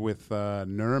signed with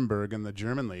Nuremberg in the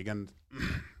German League, and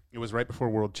it was right before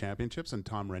World Championships, and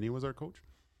Tom Renney was our coach.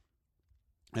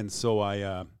 And so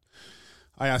I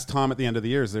asked Tom at the end of the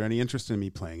year, is there any interest in me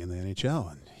playing in the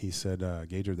NHL? And he said,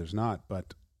 Gager, there's not,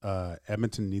 but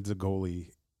Edmonton needs a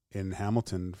goalie in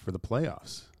Hamilton for the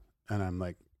playoffs. And I'm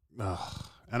like, ugh.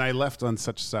 And I left on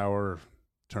such sour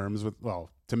terms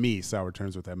sour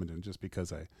terms with Edmonton, just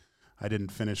because I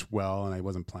didn't finish well and I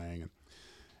wasn't playing.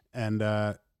 And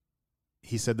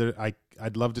he said that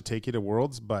I'd love to take you to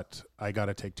Worlds, but I got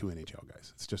to take 2 NHL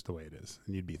guys. It's just the way it is.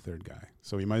 And you'd be third guy.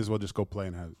 So you might as well just go play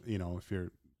and have, you know,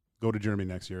 go to Germany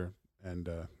next year and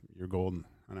you're golden.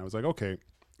 And I was like, okay.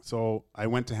 So I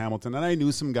went to Hamilton and I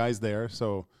knew some guys there.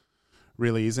 So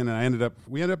really easy. And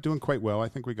we ended up doing quite well. I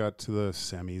think we got to the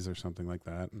semis or something like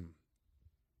that. And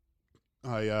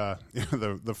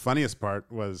the funniest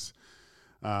part was,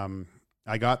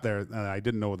 I got there and I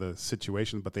didn't know the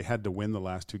situation, but they had to win the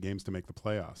last 2 games to make the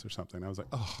playoffs or something. I was like,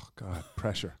 oh God,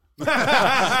 pressure.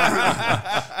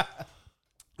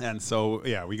 And so,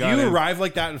 yeah, we got. Do you arrive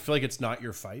like that and feel like it's not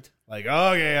your fight? Like,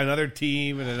 oh yeah, another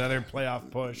team and another playoff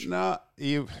push. No,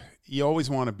 you always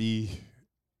want to be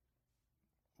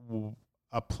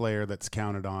a player that's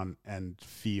counted on and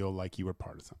feel like you were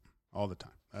part of something all the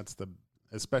time.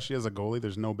 Especially as a goalie,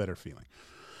 there's no better feeling.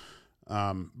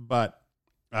 But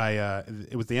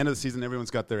it was the end of the season. Everyone's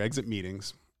got their exit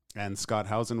meetings, and Scott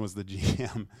Housen was the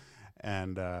GM.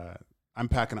 And I'm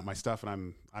packing up my stuff,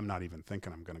 and I'm not even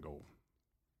thinking I'm going to go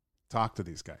talk to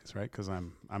these guys, right? Because I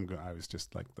was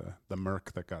just like the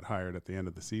merc that got hired at the end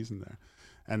of the season there.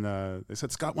 And they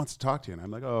said, Scott wants to talk to you. And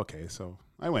I'm like, oh, okay. So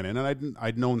I went in, and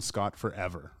I'd known Scott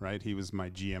forever, right? He was my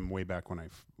GM way back when I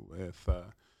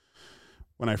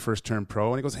first turned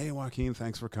pro. And he goes, hey, Joaquin,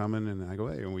 thanks for coming. And I go,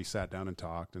 hey. And we sat down and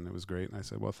talked, and it was great. And I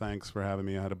said, well, thanks for having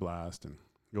me. I had a blast. And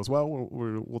he goes, well,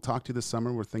 we'll talk to you this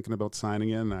summer. We're thinking about signing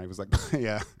you. And I was like,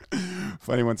 yeah.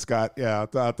 Funny one, Scott. Yeah,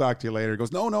 I'll talk to you later. He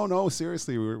goes, no,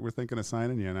 seriously, we're thinking of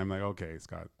signing you. And I'm like, okay,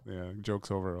 Scott, yeah,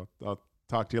 joke's over. I'll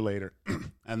talk to you later.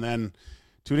 And then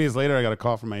 2 days later, I got a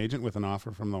call from my agent with an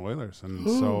offer from the Oilers. And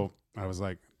so I was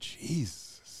like,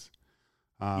 Jesus.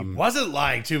 He wasn't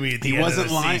lying to me at the end of the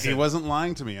season. He wasn't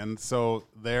lying to me. And so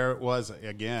there it was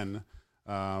again.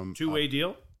 Two-way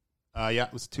deal? Yeah,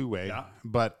 it was 2-way. Yeah.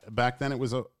 But back then it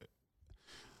was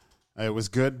It was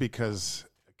good because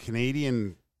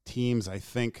Canadian teams, I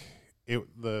think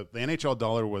the NHL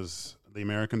dollar was the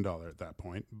American dollar at that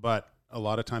point. But a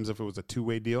lot of times if it was a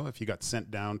two-way deal, if you got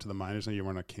sent down to the minors and you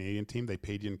weren't a Canadian team, they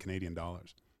paid you in Canadian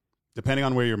dollars, depending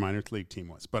on where your minor league team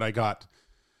was. But I got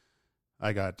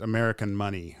American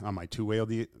money on my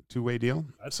two-way deal.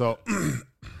 So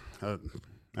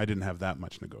I didn't have that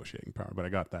much negotiating power, but I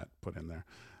got that put in there.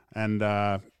 And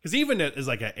because even as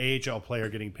like an AHL player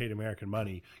getting paid American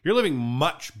money, you're living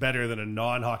much better than a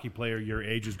non-hockey player your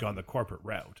age has gone the corporate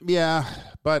route. Yeah,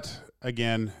 but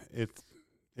again,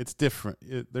 it's different.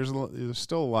 There's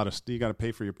still a lot of you got to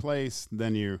pay for your place.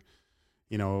 Then you're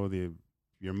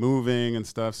moving and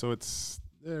stuff. So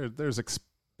there's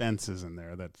expenses in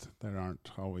there that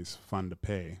aren't always fun to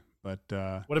pay. But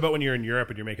what about when you're in Europe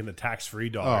and you're making the tax-free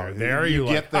dollar? You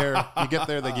get there,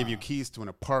 they give you keys to an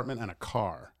apartment and a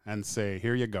car and say,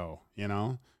 "Here you go."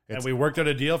 And we worked out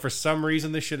a deal. For some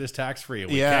reason, this shit is tax-free.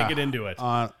 We can't get into it.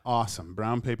 Awesome.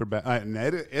 Brown paper bag. In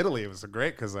Italy, it was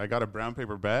great because I got a brown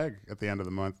paper bag at the end of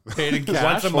the month. Paid in cash?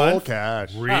 Once a Full month?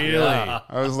 cash. Really? Yeah.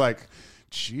 I was like,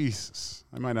 Jesus,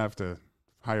 I might have to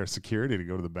hire security to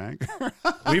go to the bank.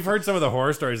 We've heard some of the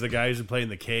horror stories. The guys who play in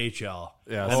the KHL,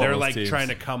 and they're like teams. trying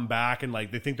to come back, and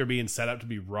like they think they're being set up to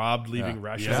be robbed, leaving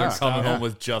Russia. They're coming home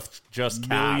with just cash.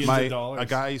 Millions of dollars. A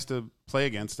guy I used to play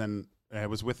against, and I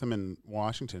was with him in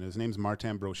Washington. His name's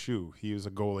Martin Brochu. He was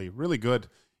a goalie, really good.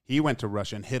 He went to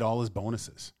Russia and hit all his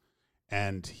bonuses.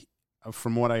 And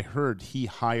from what I heard, he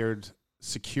hired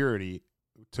security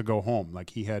to go home.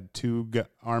 Like he had two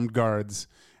armed guards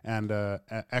and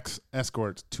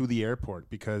escorts to the airport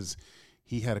because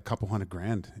he had a couple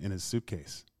 $100,000 in his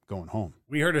suitcase going home.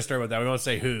 We heard a story about that. We won't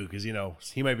say who because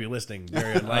he might be listening.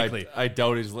 Very unlikely. I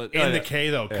doubt he's in the K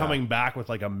though, coming back with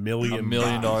like $1 million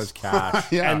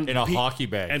cash and in a hockey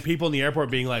bag, and people in the airport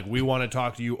being like, "We want to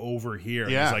talk to you over here."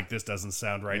 Yeah. He's like, "This doesn't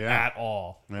sound right at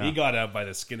all." Yeah. He got out by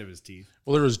the skin of his teeth.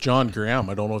 Well, there was John Graham.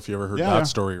 I don't know if you ever heard that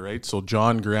story, right? So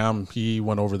John Graham, he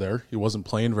went over there. He wasn't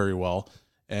playing very well,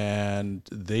 and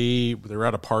they were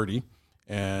at a party,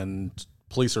 and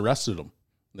police arrested him.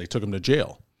 They took him to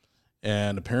jail.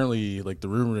 And apparently, like, the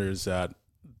rumor is that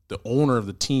the owner of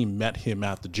the team met him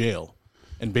at the jail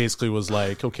and basically was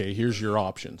like, okay, here's your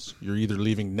options. You're either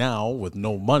leaving now with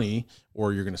no money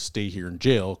or you're going to stay here in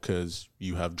jail because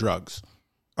you have drugs.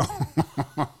 And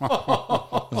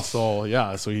so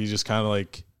he just kind of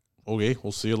like, okay,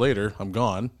 we'll see you later. I'm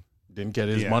gone. Didn't get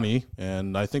his money.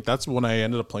 And I think that's when I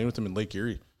ended up playing with him in Lake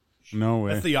Erie. No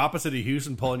way. That's the opposite of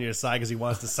Houston pulling you aside because he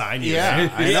wants to sign you.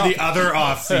 Yeah, I know. The other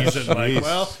off season, like,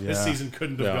 well, Yeah. this season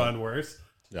couldn't have gone worse.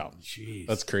 Yeah, jeez,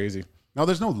 that's crazy. No,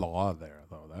 there's no law there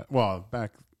though.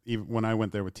 Back even when I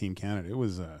went there with Team Canada, it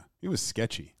was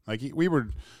sketchy. Like we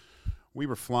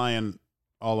were flying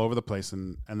all over the place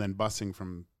and then busing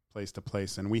from place to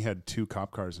place, and we had two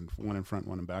cop cars, and one in front,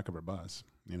 one in back of our bus.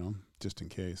 Just in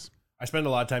case. I spent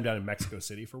a lot of time down in Mexico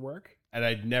City for work, and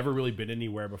I'd never really been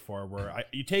anywhere before where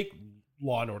you take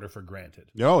law and order for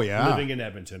granted. Oh, yeah. Living in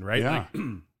Edmonton, right? Yeah. Like,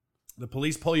 the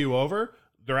police pull you over,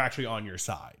 they're actually on your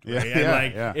side. Right?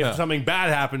 Yeah, if something bad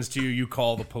happens to you, you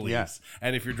call the police. Yeah.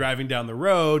 And if you're driving down the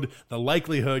road, the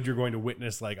likelihood you're going to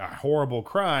witness like a horrible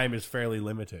crime is fairly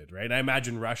limited, right? And I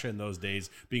imagine Russia in those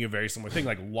days being a very similar thing,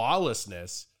 like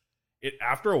lawlessness.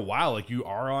 After a while, like you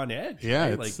are on edge.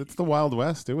 Yeah, right? it's the Wild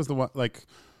West. It was like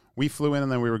we flew in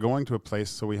and then we were going to a place,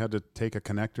 so we had to take a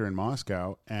connector in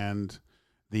Moscow, and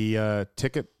the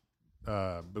ticket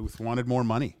booth wanted more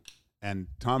money, and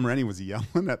Tom Rennie was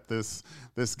yelling at this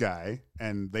guy,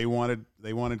 and they wanted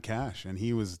cash, and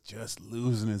he was just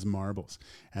losing his marbles,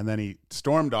 and then he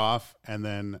stormed off, and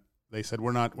then they said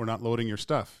we're not loading your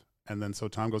stuff, and then so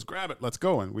Tom goes, grab it, let's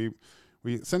go, and we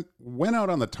went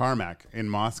out on the tarmac in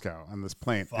Moscow on this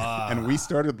plane, and we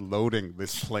started loading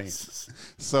this plane.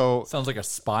 So sounds like a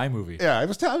spy movie. Yeah, I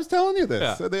was telling you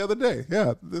this the other day.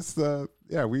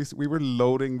 Yeah, we were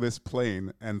loading this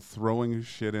plane and throwing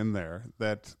shit in there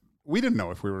that we didn't know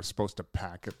if we were supposed to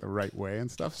pack it the right way and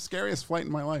stuff. Scariest flight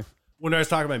in my life. When I was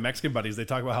talking to my Mexican buddies, they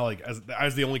talk about how like I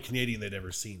was the only Canadian they'd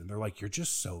ever seen, and they're like, "You're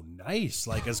just so nice."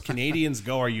 Like as Canadians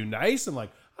go, are you nice? I'm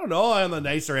like, I don't know. I'm on the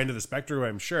nicer end of the spectrum,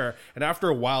 I'm sure. And after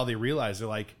a while, they realize they're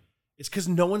like, it's because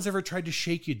no one's ever tried to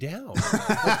shake you down.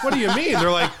 Like, what do you mean? They're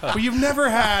like, well, you've never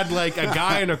had like a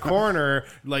guy in a corner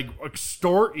like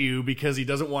extort you because he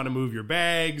doesn't want to move your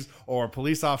bags, or a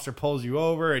police officer pulls you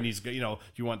over and he's, do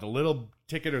you want the little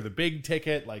ticket or the big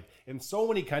ticket? Like in so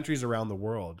many countries around the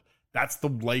world, that's the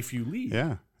life you lead.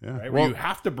 Yeah. Right? Where you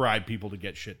have to bribe people to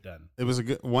get shit done. It was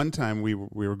one time we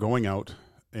were going out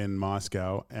in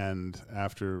Moscow, and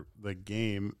after the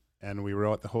game, and we were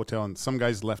at the hotel, and some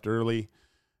guys left early,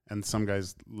 and some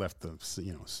guys left the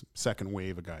second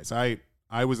wave of guys. I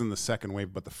was in the second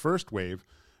wave, but the first wave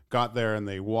got there and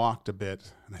they walked a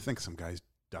bit, and I think some guys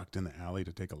ducked in the alley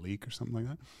to take a leak or something like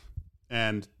that.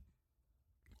 And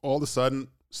all of a sudden,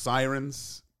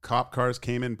 sirens, cop cars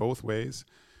came in both ways.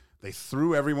 They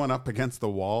threw everyone up against the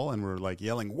wall and were like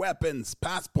yelling, "Weapons,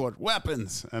 passport,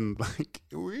 weapons!" And like,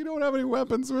 we don't have any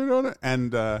weapons. We don't.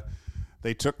 And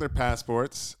they took their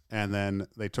passports, and then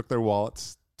they took their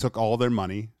wallets, took all their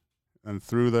money, and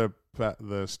threw the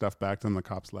stuff back to them. The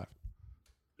cops left.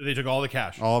 They took all the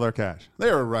cash. All their cash.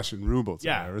 They were Russian rubles.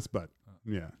 Yeah. But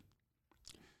yeah.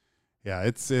 Yeah,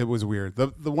 it was weird.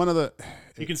 The one of the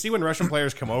you can see when Russian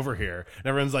players come over here and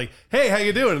everyone's like, "Hey, how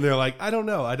you doing?" And they're like, "I don't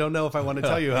know if I want to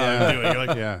tell you how I'm doing." You're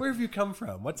like, "Where have you come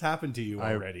from? What's happened to you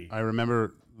already?" I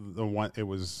remember the one. It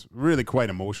was really quite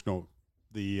emotional.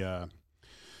 The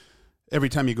every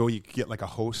time you go, you get like a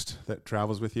host that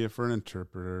travels with you for an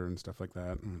interpreter and stuff like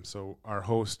that. And so our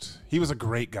host, he was a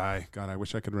great guy. God, I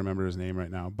wish I could remember his name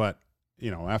right now, but.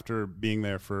 After being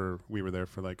there we were there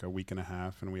for like a week and a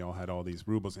half, and we all had all these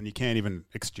rubles, and you can't even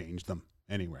exchange them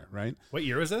anywhere, right? What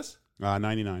year was this?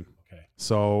 99. Okay.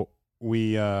 So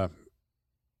we just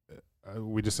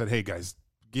said, "Hey guys,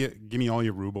 give me all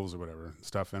your rubles or whatever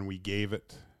stuff," and we gave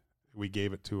it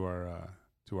to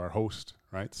our host,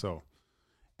 right? So,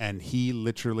 and he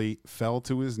literally fell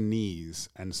to his knees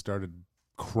and started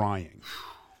crying.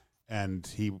 And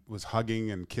he was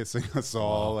hugging and kissing us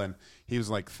all. And he was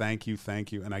like, thank you.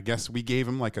 And I guess we gave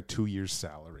him like a 2 years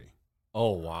salary.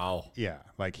 Oh, wow. Yeah.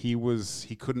 Like he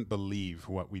couldn't believe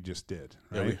what we just did.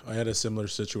 Right? Yeah, I had a similar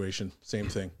situation. Same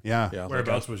thing. Yeah.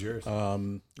 Whereabouts was yours?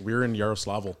 We were in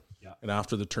Yaroslavl. Yeah. And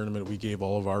after the tournament, we gave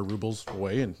all of our rubles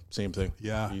away, and same thing.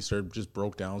 Yeah. He just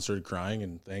broke down, started crying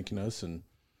and thanking us. And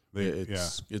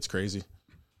it's crazy.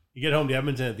 You get home to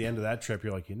Edmonton at the end of that trip,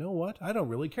 you're like, you know what? I don't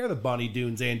really care that Bonnie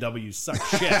Doon's A&W suck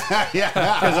shit. Yeah.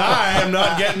 Because I am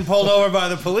not getting pulled over by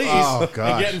the police and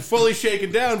getting fully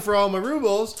shaken down for all my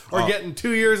rubles or getting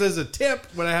 2 years as a tip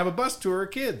when I have a bus tour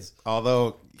of kids.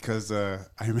 Although, because I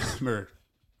remember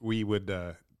we would,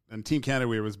 and Team Canada,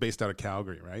 we was based out of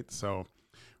Calgary, right? So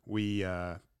we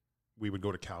would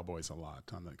go to Cowboys a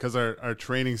lot because our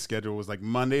training schedule was like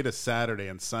Monday to Saturday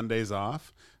and Sundays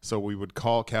off. So we would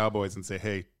call Cowboys and say,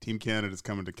 "Hey, Team Canada's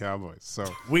coming to Cowboys."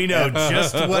 So we know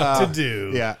just what to do.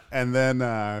 Yeah, and then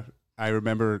I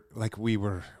remember like we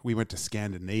went to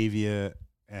Scandinavia,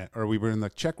 or we were in the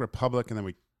Czech Republic, and then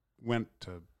we went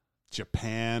to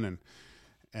Japan,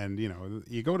 and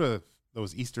you go to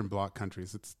those Eastern Bloc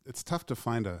countries. It's tough to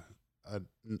find a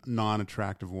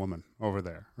non-attractive woman over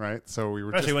there, right? So we were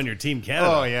especially when you're Team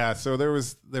Canada. Oh yeah, so there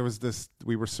was this.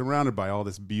 We were surrounded by all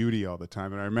this beauty all the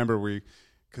time, and I remember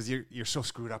because you're so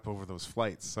screwed up over those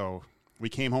flights. So we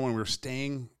came home and we were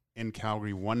staying in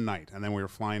Calgary one night, and then we were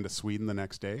flying to Sweden the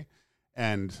next day,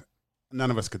 and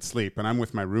none of us could sleep. And I'm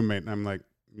with my roommate, and I'm like,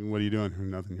 "What are you doing?"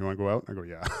 "Nothing. You want to go out?" I go,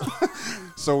 "Yeah."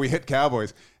 So we hit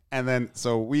Cowboys, and then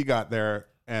so we got there,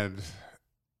 and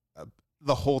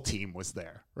the whole team was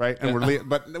there, right? And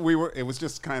it was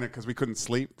just kind of because we couldn't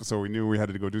sleep, so we knew we had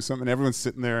to go do something. And everyone's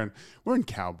sitting there, and we're in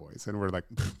Cowboys, and we're like,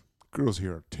 "Girls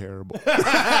here are terrible."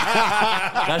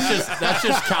 That's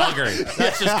just Calgary.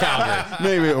 That's just Calgary.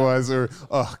 Maybe it was, or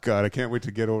oh god, I can't wait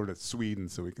to get over to Sweden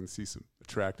so we can see some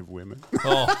attractive women.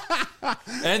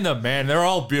 And they're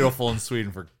all beautiful in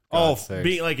Sweden for God's sakes.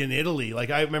 Being like in Italy, like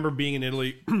I remember being in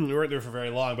Italy. We weren't there for very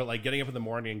long, but like getting up in the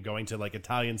morning and going to like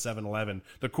Italian 7-Eleven.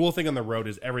 The cool thing on the road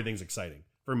is everything's exciting.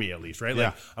 For me, at least, right?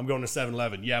 Like, I'm going to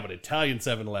 7-Eleven. Yeah, but Italian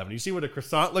 7-Eleven. You see what a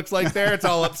croissant looks like there? It's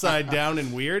all upside down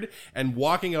and weird. And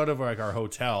walking out of like our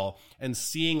hotel and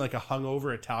seeing like a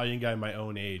hungover Italian guy my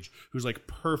own age who's like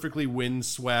perfectly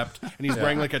windswept and he's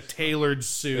wearing like a tailored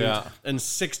suit and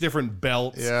 6 different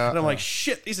belts. Yeah. And I'm like,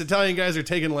 shit, these Italian guys are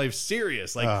taking life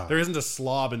serious. Like, there isn't a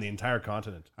slob in the entire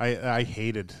continent. I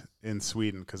hated in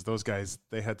Sweden because those guys,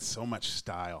 they had so much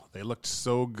style. They looked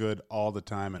so good all the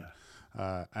time. And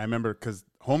I remember because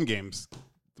home games,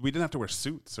 we didn't have to wear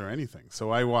suits or anything. So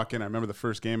I walk in, I remember the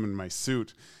first game in my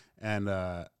suit, and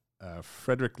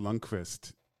Fredrik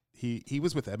Lundqvist, he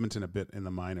was with Edmonton a bit in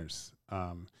the minors.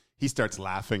 He starts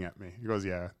laughing at me. He goes,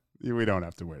 "Yeah, we don't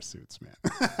have to wear suits, man."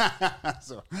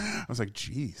 So I was like,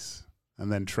 geez.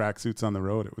 And then track suits on the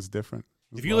road, it was different.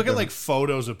 If you look at like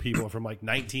photos of people from like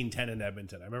 1910 in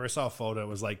Edmonton, I remember I saw a photo. It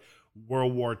was like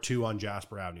World War II on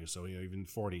Jasper Avenue, so even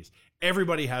 40s.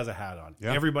 Everybody has a hat on.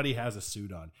 Yeah. Everybody has a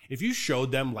suit on. If you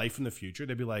showed them life in the future,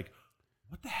 they'd be like,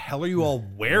 "What the hell are you all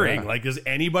wearing? Like, is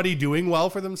anybody doing well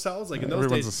for themselves?" Like in those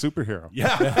everyone's days, a superhero.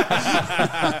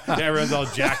 Yeah, everyone's all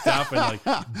jacked up and like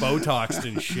Botoxed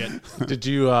and shit. Did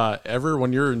you ever,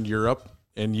 when you're in Europe,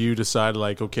 and you decide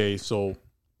like, okay, so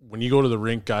when you go to the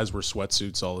rink, guys wear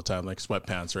sweatsuits all the time, like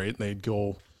sweatpants, right? And they'd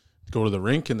go to the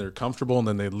rink and they're comfortable and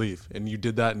then they'd leave. And you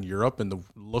did that in Europe, and the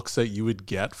looks that you would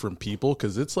get from people,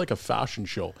 because it's like a fashion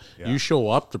show. Yeah. You show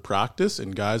up to practice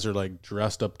and guys are like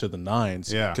dressed up to the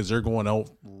nines because they're going out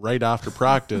right after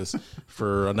practice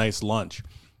for a nice lunch.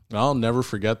 And I'll never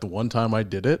forget the one time I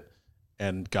did it,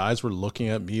 and guys were looking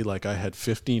at me like I had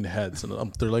 15 heads.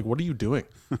 And they're like, what are you doing?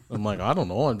 I'm like, I don't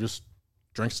know. I'm just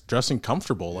dressing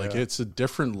comfortable. Like it's a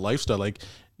different lifestyle. Like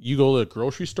you go to the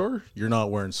grocery store, you're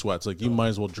not wearing sweats. Like you might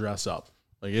as well dress up.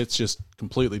 Like it's just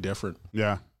completely different.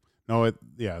 Yeah. No,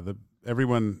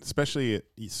 everyone, especially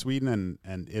Sweden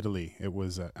and Italy, it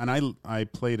was, and I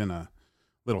played in a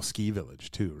little ski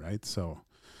village too, right? So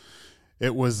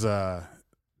it was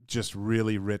just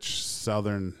really rich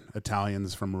Southern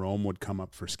Italians from Rome would come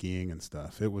up for skiing and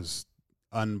stuff. It was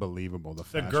unbelievable.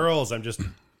 The girls, I'm just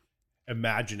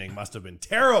imagining, must have been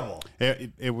terrible.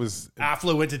 It was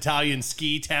affluent Italian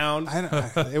ski town.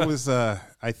 It was. I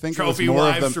think trophy it was more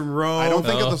wives of the, from Rome. I don't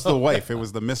think it was the wife. It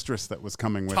was the mistress that was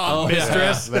coming with them.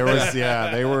 Mistress. There was.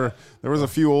 Yeah, there was a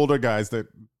few older guys that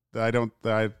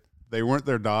they weren't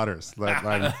their daughters.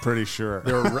 I'm pretty sure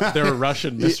they were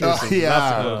Russian mistresses.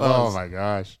 Yeah. Oh my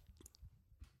gosh.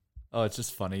 Oh, it's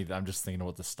just funny. I'm just thinking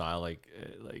about the style, like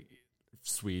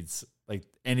Swedes, like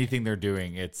anything they're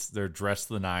doing, they're dressed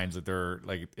to the nines. That they're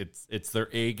like it's their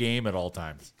A game at all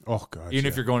times. Oh god! Even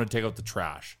if you're going to take out the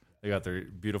trash, they got their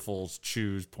beautiful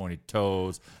shoes, pointed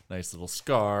toes, nice little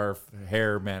scarf,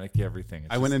 hair, manicure, everything.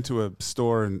 I went into a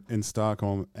store in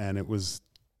Stockholm, and it was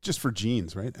just for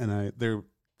jeans, right? And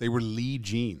they were Lee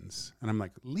jeans, and I'm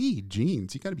like, Lee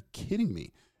jeans? You got to be kidding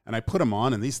me! And I put them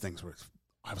on, and these things were.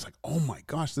 I was like, oh my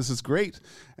gosh, this is great.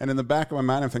 And in the back of my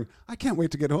mind, I'm thinking, I can't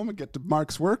wait to get home and get to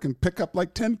Mark's work and pick up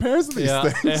like 10 pairs of these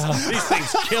things. Yeah. These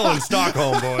things kill in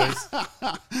Stockholm, boys.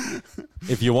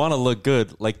 If you want to look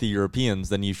good like the Europeans,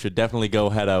 then you should definitely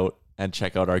go head out and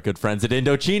check out our good friends at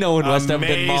Indochino in West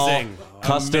Edmonton Mall.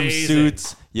 Custom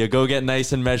suits. You go get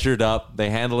nice and measured up. They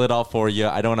handle it all for you.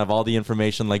 I don't have all the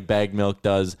information like Bag Milk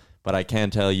does, but I can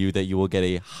tell you that you will get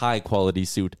a high quality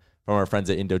suit from our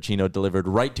friends at Indochino delivered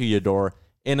right to your door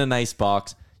in a nice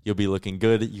box. You'll be looking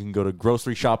good. You can go to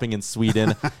grocery shopping in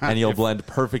Sweden and you'll blend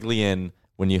perfectly in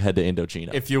when you head to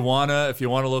Indochino. If you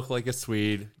wanna look like a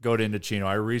Swede, go to Indochino.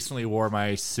 I recently wore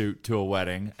my suit to a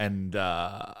wedding, and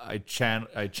I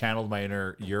channeled my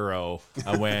inner Euro.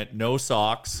 I went no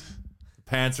socks.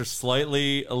 Pants are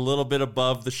slightly a little bit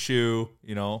above the shoe.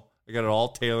 You know, I got it all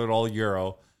tailored, all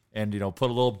Euro. And, put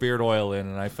a little beard oil in,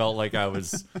 and I felt like I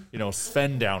was,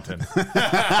 Sven Downton.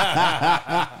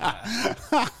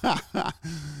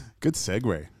 Good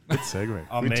segue.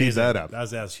 Amazing. We teed that up.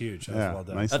 That's huge. That's well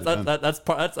done. Nicely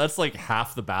That's like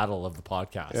half the battle of the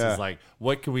podcast. Yeah. It's like,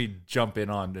 what can we jump in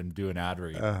on and do an ad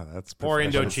read? That's Poor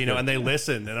Indochino, and they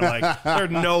listen, and I'm like,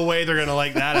 there's no way they're gonna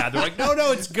like that ad. They're like, no,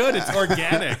 it's good, it's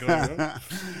organic.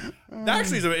 That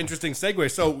actually is an interesting segue.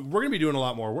 So we're gonna be doing a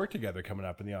lot more work together coming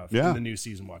up in the new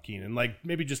season, Joaquin, and like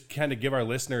maybe just kind of give our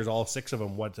listeners, all 6 of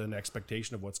them, what's an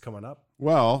expectation of what's coming up.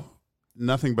 Well,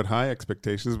 nothing but high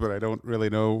expectations, but I don't really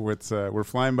know what's. We're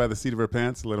flying by the seat of our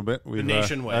pants a little bit. The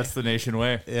nation way. That's the nation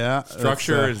way. Yeah,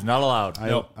 structure is not allowed.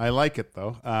 I like it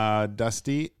though.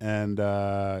 Dusty and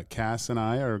Cass and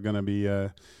I are going to be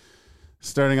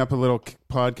starting up a little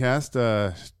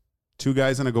podcast. 2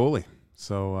 guys and a goalie.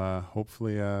 So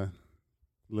hopefully.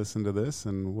 Listen to this,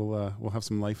 and we'll have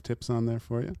some life tips on there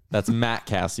for you. That's Matt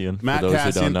Cassian. Matt for those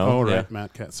Cassian. Who don't know. Oh, right, yeah.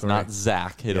 Matt Cassian. It's not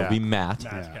Zach. It'll be Matt.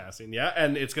 Matt Cassian. Yeah,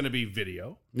 and it's going to be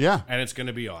video. Yeah, and it's going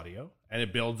to be audio, and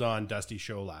it builds on Dusty's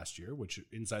show last year, which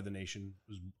Inside the Nation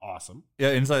was awesome.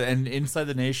 Yeah, Inside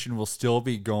the Nation will still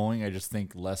be going. I just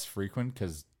think less frequent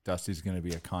because Dusty's going to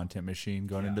be a content machine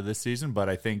going into this season. But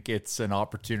I think it's an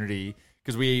opportunity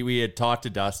because we had talked to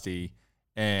Dusty,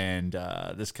 and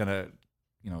this kind of.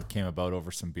 Came about over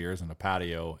some beers on a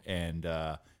patio, and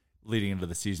leading into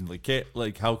the season,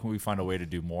 like how can we find a way to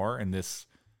do more? And this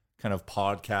kind of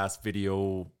podcast,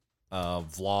 video,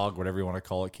 vlog, whatever you want to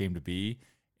call it, came to be.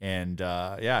 And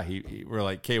we're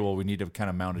like, okay, well, we need to kind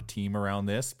of mount a team around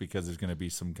this because there's going to be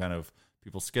some kind of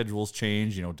people's schedules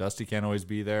change. Dusty can't always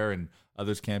be there, and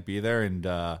others can't be there,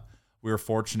 and we were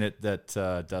fortunate that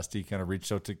Dusty kind of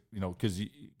reached out to, because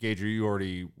Gager, you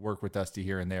already work with Dusty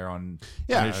here and there on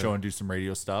his show and do some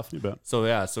radio stuff. You bet.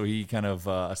 So, so he kind of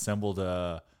assembled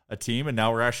a team, and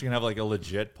now we're actually going to have like a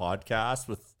legit podcast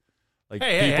with like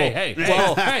people. Hey,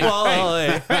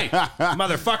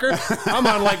 motherfucker. I'm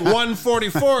on like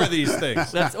 144 of these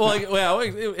things. That's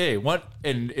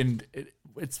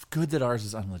it's good that ours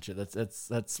is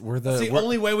unlegit. We're the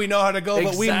only way we know how to go.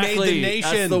 Exactly. But we made the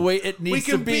nation. That's the way it needs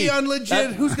to be. We can be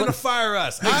unlegit. Who's going to fire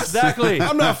us? Exactly.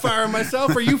 I'm not firing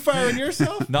myself. Are you firing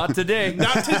yourself? Not today.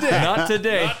 Not today. Not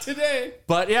today. Not today.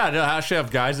 But yeah, no, I actually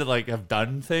have guys that like have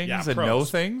done things and pros. know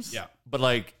things. Yeah. But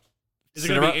like, is it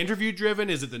going to be interview driven?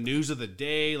 Is it the news of the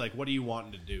day? Like, what are you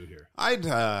wanting to do here? I'd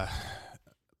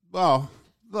well,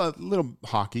 a little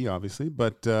hockey, obviously,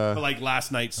 but like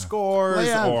last night's scores,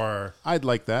 or I'd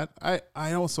like that.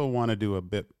 I also want to do a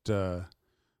bit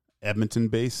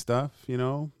Edmonton-based stuff. You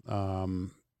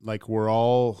know, like we're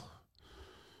all.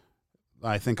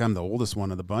 I think I'm the oldest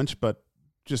one of the bunch, but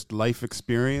just life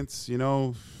experience. You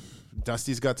know,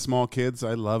 Dusty's got small kids.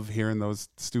 I love hearing those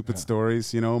stupid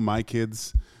stories. You know, my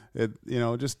kids. You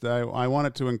know, just I want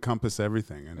it to encompass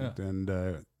everything,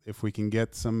 and if we can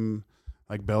get some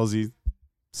like Belzy.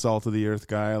 Salt of the earth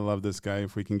guy. I love this guy.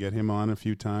 If we can get him on a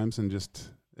few times and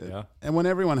just, and when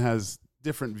everyone has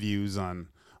different views on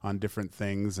different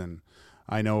things. And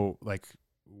I know like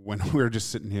when we're just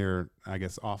sitting here, I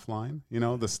guess offline, you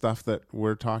know, the stuff that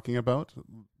we're talking about,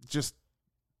 just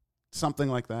something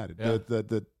like that,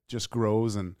 that just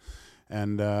grows and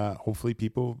hopefully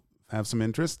people have some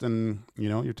interest, and you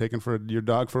know, you're taking your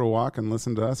dog for a walk and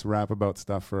listen to us rap about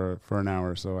stuff for an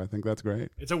hour. So I think that's great.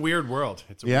 It's a weird world.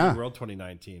 It's a weird world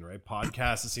 2019, right?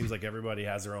 Podcasts, it seems like everybody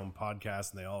has their own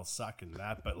podcast and they all suck and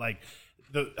that, but like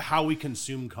how we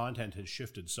consume content has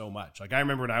shifted so much. Like I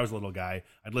remember when I was a little guy,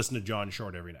 I'd listen to John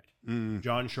Short every night.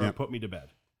 John Short put me to bed,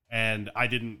 and I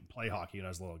didn't play hockey when I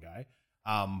was a little guy.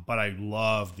 But I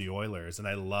loved the Oilers, and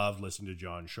I loved listening to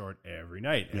John Short every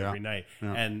night. Yeah.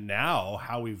 And now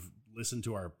how we've listened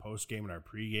to our post game and our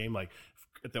pre-game, like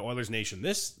at the Oilers Nation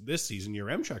this season, your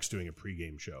Remchuck's doing a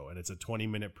pre-game show, and it's a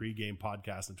 20-minute pre-game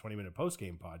podcast and 20-minute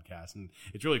post-game podcast, and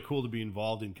it's really cool to be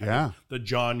involved in kind of the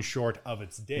John Short of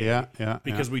its day.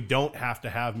 Because we don't have to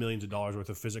have millions of dollars worth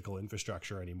of physical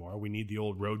infrastructure anymore. We need the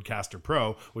old Rodecaster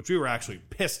Pro, which we were actually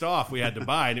pissed off we had to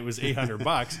buy, and it was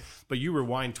 $800. But you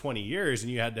rewind 20 years,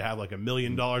 and you had to have like $1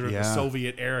 million worth of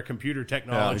Soviet era computer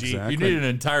technology. You need an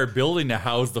entire building to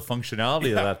house the functionality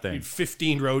of that thing.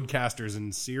 15 Rodecasters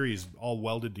in series all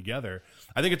welded together.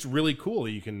 I think it's really cool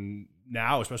that you can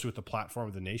now, especially with the platform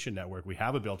of the Nation Network, we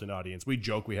have a built-in audience. We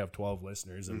joke we have 12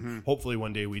 listeners, and hopefully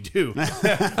one day we do. We're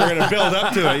going to build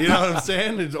up to it. You know what I'm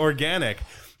saying? It's organic.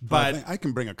 But well, I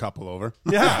can bring a couple over.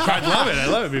 Yeah, I'd love it.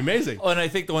 It'd be amazing. Well, and I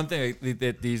think the one thing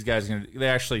that these guys they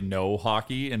actually know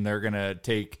hockey, and they're going to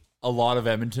take a lot of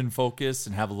Edmonton focus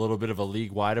and have a little bit of a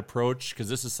league-wide approach, because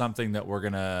this is something that we're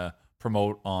going to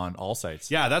promote on all sites.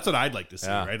 Yeah, that's what I'd like to see,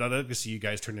 right? I'd like to see you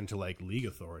guys turn into like league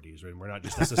authorities, right? And we're not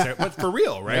just necessarily, but for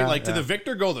real, right? To the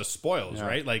victor go the spoils,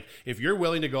 right? Like if you're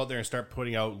willing to go out there and start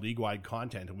putting out league-wide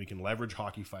content, and we can leverage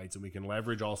hockey fights, and we can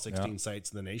leverage all 16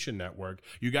 sites in the Nation Network,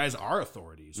 you guys are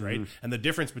authorities, right? And the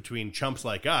difference between chumps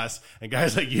like us and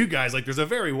guys like you guys, like there's a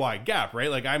very wide gap, right?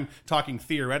 Like I'm talking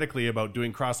theoretically about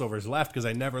doing crossovers left because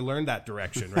I never learned that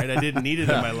direction, right? I didn't need it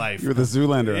in my life. You're the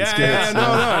Zoolander. No,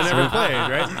 I never played,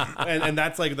 right? And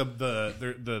that's like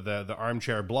the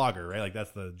armchair blogger, right? Like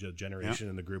that's the generation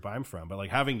in the group I'm from. But like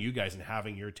having you guys and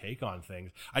having your take on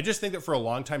things, I just think that for a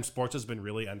long time sports has been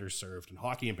really underserved, and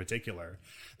hockey in particular,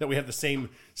 that we have the same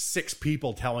 6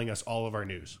 people telling us all of our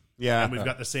news. Yeah. And we've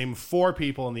got the same 4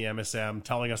 people in the MSM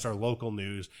telling us our local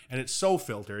news, and it's so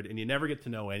filtered, and you never get to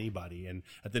know anybody. And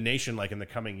at the Nation, like in the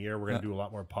coming year, we're going to do a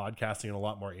lot more podcasting and a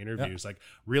lot more interviews. Like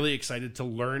really excited to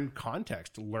learn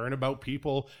context, to learn about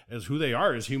people as who they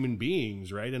are as human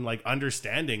beings, right? And like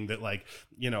understanding that, like,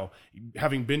 you know,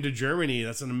 having been to Germany,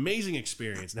 that's an amazing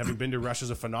experience, and having been to Russia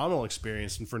is a phenomenal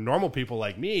experience. And for normal people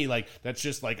like me, like that's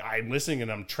just like I'm listening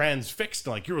and I'm transfixed.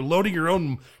 Like you were loading your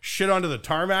own shit onto the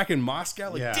tarmac in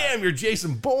Moscow. Like, damn, you're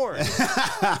Jason Bourne.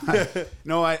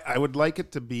 No, I would like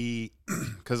it to be,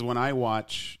 because when I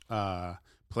watch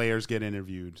players get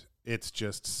interviewed, it's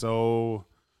just so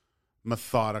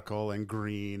methodical and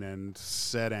green and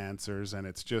set answers, and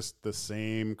it's just the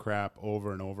same crap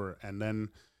over and over. And then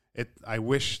I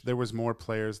wish there was more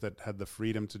players that had the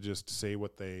freedom to just say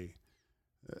what they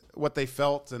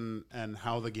felt and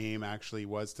how the game actually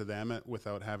was to them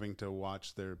without having to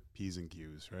watch their P's and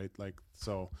Q's, right? Like,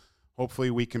 so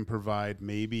hopefully we can provide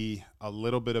maybe a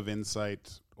little bit of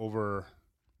insight over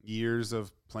years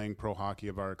of playing pro hockey,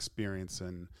 of our experience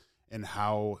and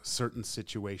how certain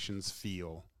situations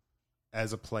feel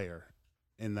as a player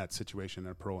in that situation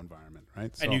in a pro environment,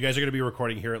 right? So, and you guys are going to be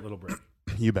recording here at Little Brick.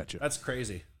 You betcha. That's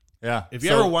crazy. Yeah. If you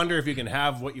ever wonder if you can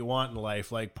have what you want in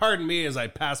life, like, pardon me as I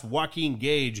pass Joaquin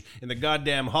Gage in the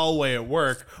goddamn hallway at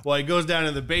work while he goes down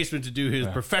in the basement to do his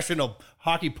professional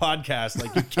hockey podcast,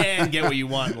 like, you can get what you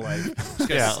want in life. Just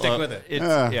gotta stick with it.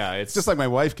 It's just like my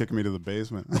wife kicking me to the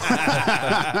basement.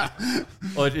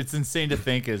 Well, it's insane to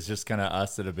think is just kind of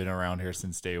us that have been around here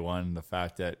since day one. The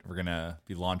fact that we're going to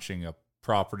be launching a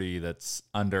property that's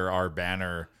under our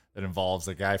banner that involves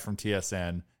a guy from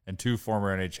TSN and 2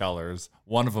 former NHLers,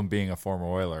 one of them being a former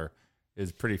Oiler,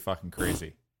 is pretty fucking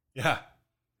crazy. Yeah.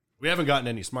 We haven't gotten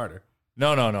any smarter.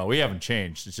 No. We haven't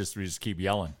changed. It's just we just keep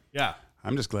yelling. Yeah.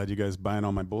 I'm just glad you guys buying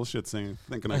all my bullshit, thinking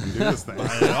I can do this thing.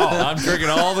 I'm drinking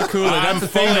all the Kool-Aid. That's the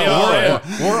thing.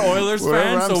 We're Oilers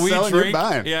fans, so we drink.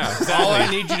 Yeah, exactly. All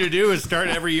I need you to do is start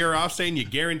every year off saying you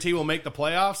guarantee we'll make the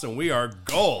playoffs, and we are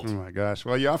gold. Oh my gosh!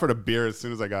 Well, you offered a beer as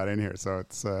soon as I got in here, so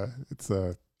it's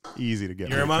easy to get.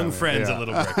 You're among friends, a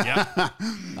little bit. Yeah.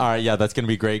 All right, yeah, that's going to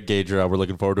be great, Gage. We're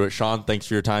looking forward to it. Sean, thanks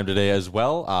for your time today as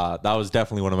well. That was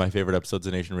definitely one of my favorite episodes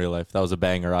of Nation Real Life. That was a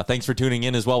banger. Thanks for tuning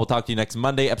in as well. We'll talk to you next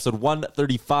Monday. Episode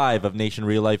 135 of Nation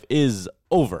Real Life is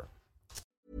over.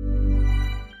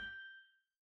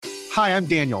 Hi, I'm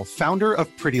Daniel, founder of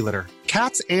Pretty Litter.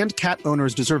 Cats and cat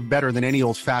owners deserve better than any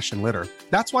old-fashioned litter.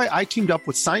 That's why I teamed up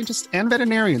with scientists and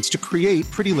veterinarians to create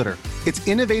Pretty Litter. Its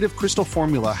innovative crystal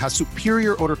formula has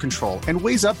superior odor control and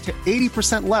weighs up to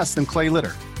 80% less than clay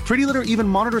litter. Pretty Litter even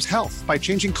monitors health by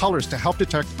changing colors to help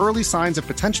detect early signs of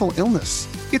potential illness.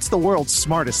 It's the world's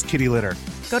smartest kitty litter.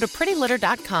 Go to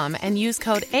prettylitter.com and use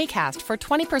code ACAST for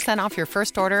 20% off your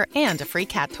first order and a free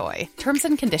cat toy. Terms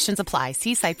and conditions apply.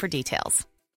 See site for details.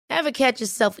 Ever catch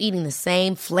yourself eating the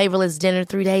same flavorless dinner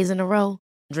 3 days in a row?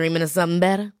 Dreaming of something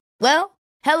better? Well,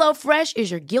 HelloFresh is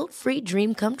your guilt-free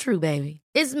dream come true, baby.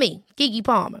 It's me, Keke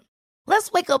Palmer. Let's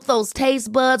wake up those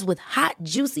taste buds with hot,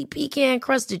 juicy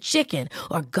pecan-crusted chicken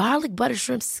or garlic butter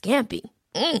shrimp scampi.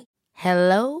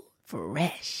 Hello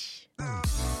Fresh.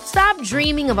 Stop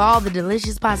dreaming of all the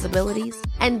delicious possibilities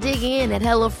and dig in at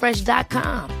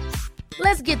HelloFresh.com.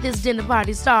 Let's get this dinner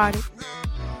party started.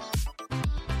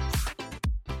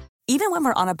 Even when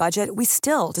we're on a budget, we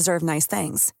still deserve nice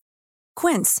things.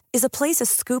 Quince is a place to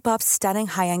scoop up stunning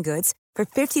high-end goods for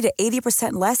 50 to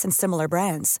 80% less than similar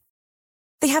brands.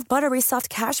 They have buttery soft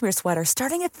cashmere sweaters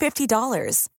starting at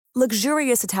 $50,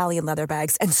 luxurious Italian leather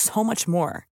bags, and so much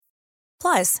more.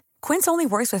 Plus, Quince only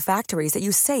works with factories that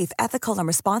use safe, ethical, and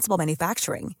responsible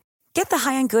manufacturing. Get the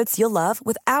high-end goods you'll love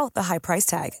without the high price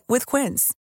tag with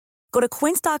Quince. Go to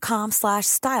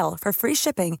quince.com/style for free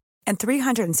shipping and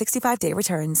 365-day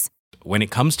returns. When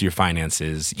it comes to your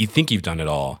finances, you think you've done it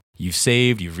all. You've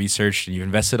saved, you've researched, and you've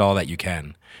invested all that you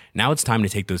can. Now it's time to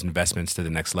take those investments to the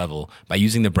next level by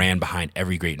using the brand behind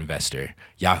every great investor,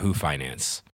 Yahoo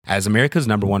Finance. As America's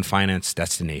 #1 finance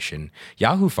destination,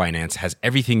 Yahoo Finance has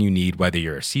everything you need, whether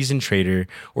you're a seasoned trader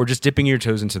or just dipping your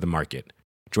toes into the market.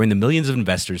 Join the millions of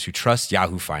investors who trust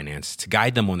Yahoo Finance to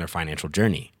guide them on their financial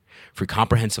journey. For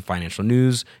comprehensive financial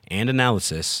news and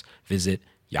analysis, visit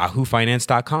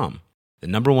yahoofinance.com. The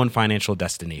 #1 financial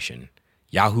destination,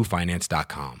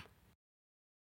 yahoofinance.com.